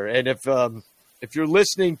Dempster. And if you're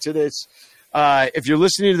listening to this, on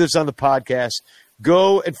the podcast,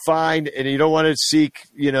 go and find, and you don't want to seek,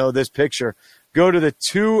 this picture, go to the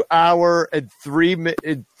 2 hour and 3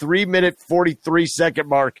 minute 43 second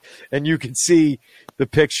mark, and you can see the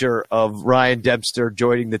picture of Ryan Dempster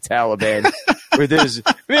joining the Taliban with his.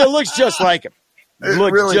 It looks just like him. It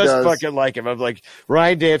looks really just does. Fucking like him. I'm like,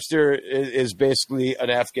 Ryan Dempster is basically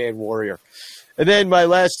an Afghan warrior. And then my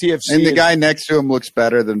last TFC, and the guy next to him looks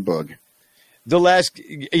better than Boog. The last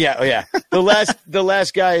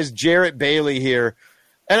guy is Jarrett Bailey here,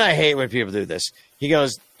 and I hate when people do this. He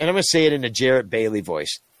goes, and I'm going to say it in a Jarrett Bailey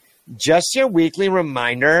voice. Just your weekly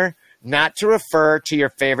reminder not to refer to your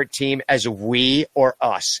favorite team as we or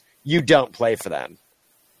us. You don't play for them.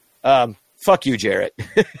 Fuck you, Jarrett.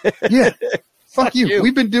 Yeah. Fuck you.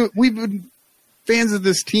 We've been fans of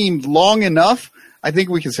this team long enough. I think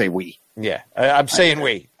we can say we. Yeah. I'm saying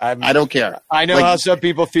we. I don't care. I know how some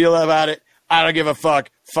people feel about it. I don't give a fuck.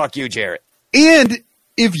 Fuck you, Jarrett. And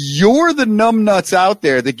if you're the numbnuts out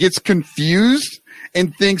there that gets confused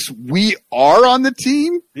and thinks we are on the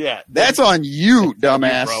team, yeah, that's on you,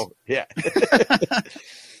 dumbass. Bro. Yeah.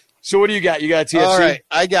 So what do you got? You got TFC? All right,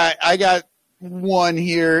 I got one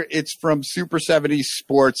here. It's from Super 70s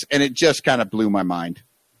Sports, and it just kind of blew my mind.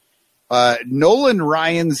 Nolan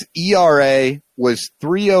Ryan's ERA was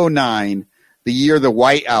 3.09 the year the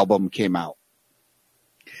White Album came out.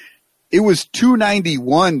 It was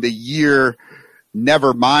 291 the year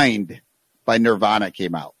Nevermind by Nirvana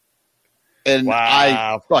came out. And wow.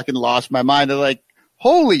 I fucking lost my mind. I'm like,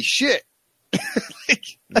 holy shit.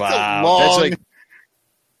 That's wow. A long, that's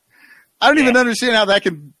I don't even understand how that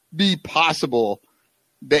can be possible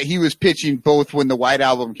that he was pitching both when the White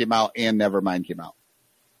Album came out and Nevermind came out.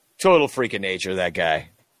 Total freak of nature, that guy.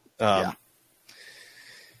 Yeah.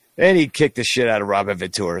 And he kicked the shit out of Robin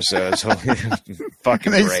Ventura, so it's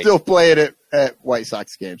fucking they great. Still play it at White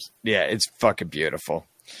Sox games. Yeah, it's fucking beautiful.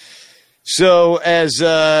 So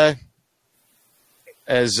I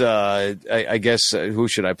guess who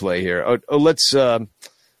should I play here? Let's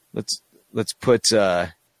put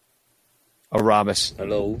Aramis.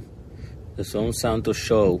 Hello, the Son Santos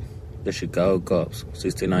Show, the Chicago Cubs,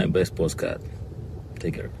 69 Best Postcard.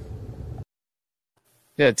 Take care.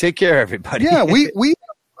 Yeah, take care, everybody. Yeah, we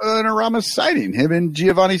an Aramis sighting, him and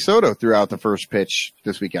Giovanni Soto throughout the first pitch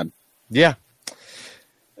this weekend. Yeah.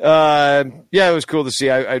 It was cool to see.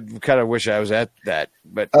 I kind of wish I was at that,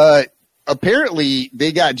 but apparently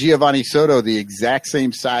they got Giovanni Soto the exact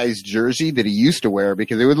same size jersey that he used to wear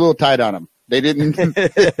because it was a little tight on him. They didn't.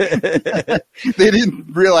 They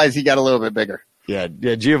didn't realize he got a little bit bigger. Yeah,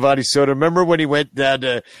 Giovanni Soto. Remember when he went down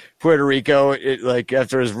to Puerto Rico,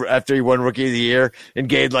 after he won Rookie of the Year and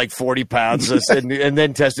gained like 40 pounds, and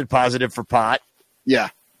then tested positive for pot? Yeah.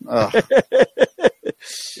 Oh.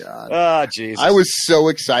 God. Oh, Jesus. I was so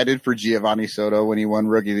excited for Giovanni Soto when he won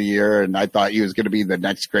Rookie of the Year, and I thought he was going to be the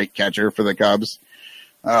next great catcher for the Cubs.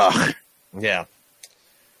 Yeah.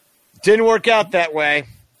 Didn't work out that way.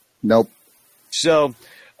 Nope. So,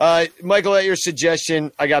 Michael, at your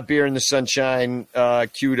suggestion, I got Beer in the Sunshine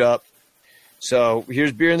queued up. So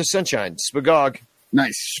here's Beer in the Sunshine. Spagog.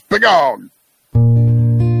 Nice. Spagog.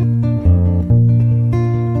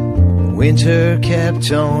 Winter kept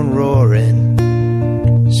on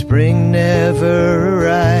roaring. Spring never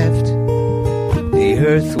arrived. The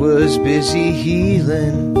earth was busy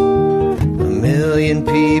healing. 1,000,000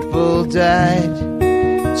 people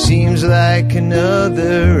died. Seems like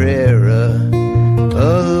another era.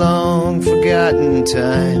 A long forgotten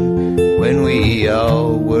time when we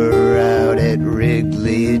all were out at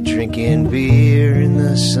Wrigley drinking beer in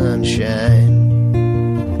the sunshine.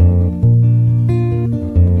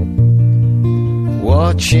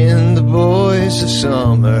 Watching the boys of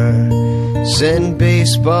summer send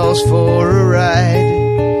baseballs for a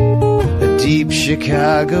ride. A deep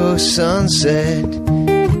Chicago sunset,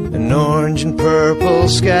 an orange and purple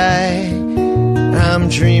sky. I'm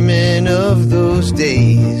dreaming of those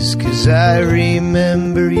days, 'cause I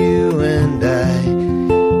remember you and I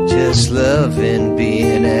just loving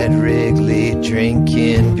being at Wrigley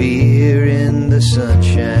drinking beer in the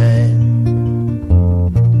sunshine.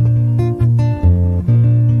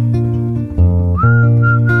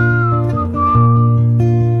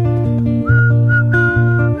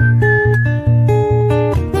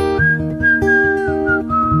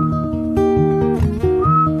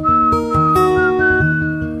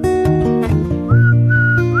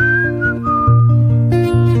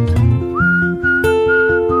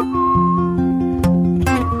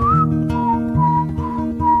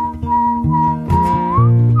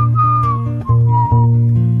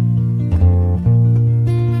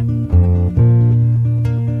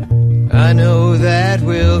 I know that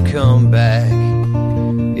we'll come back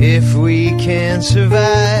if we can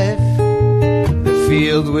survive. The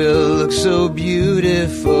field will look so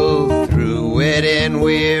beautiful through wet and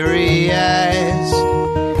weary eyes.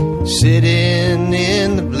 Sitting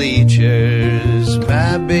in the bleachers,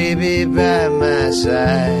 my baby by my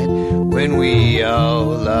side, when we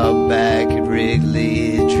all are back at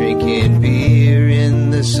Wrigley drinking beer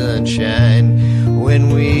in the sunshine.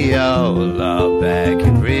 When we all are back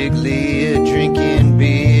at Wrigley drinking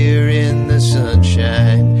beer in the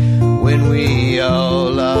sunshine. When we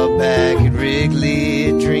all are back at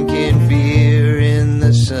Wrigley drinking beer in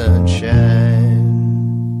the sunshine.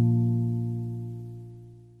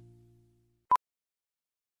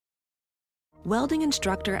 Welding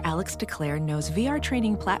instructor Alex DeClaire knows VR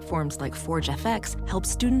training platforms like Forge FX help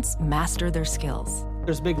students master their skills.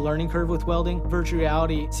 There's a big learning curve with welding. Virtual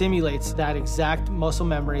reality simulates that exact muscle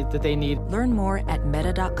memory that they need. Learn more at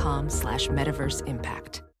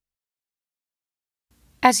meta.com/metaverseimpact.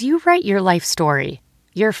 As you write your life story,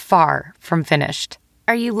 you're far from finished.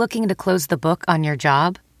 Are you looking to close the book on your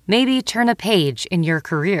job? Maybe turn a page in your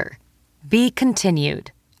career? Be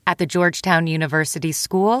continued at the Georgetown University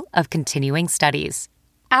School of Continuing Studies.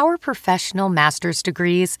 Our professional master's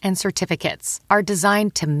degrees and certificates are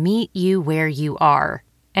designed to meet you where you are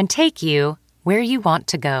and take you where you want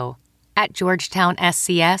to go. At Georgetown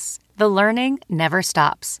SCS, the learning never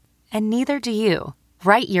stops, and neither do you.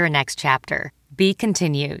 Write your next chapter. Be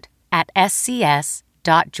continued at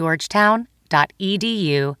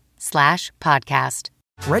scs.georgetown.edu/podcast.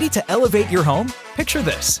 Ready to elevate your home? Picture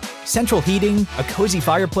this: central heating, a cozy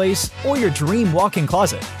fireplace, or your dream walk-in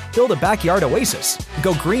closet. Build a backyard oasis,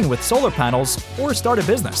 go green with solar panels, or start a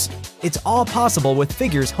business. It's all possible with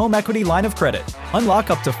Figure's home equity line of credit. Unlock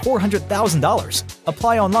up to $400,000.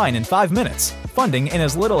 Apply online in 5 minutes. Funding in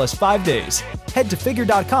as little as 5 days. Head to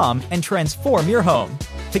Figure.com and transform your home.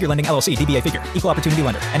 Figure Lending LLC, DBA Figure, Equal Opportunity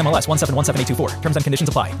Lender, NMLS 1717824. Terms and conditions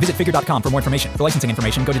apply. Visit Figure.com for more information. For licensing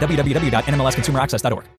information, go to www.nmlsconsumeraccess.org.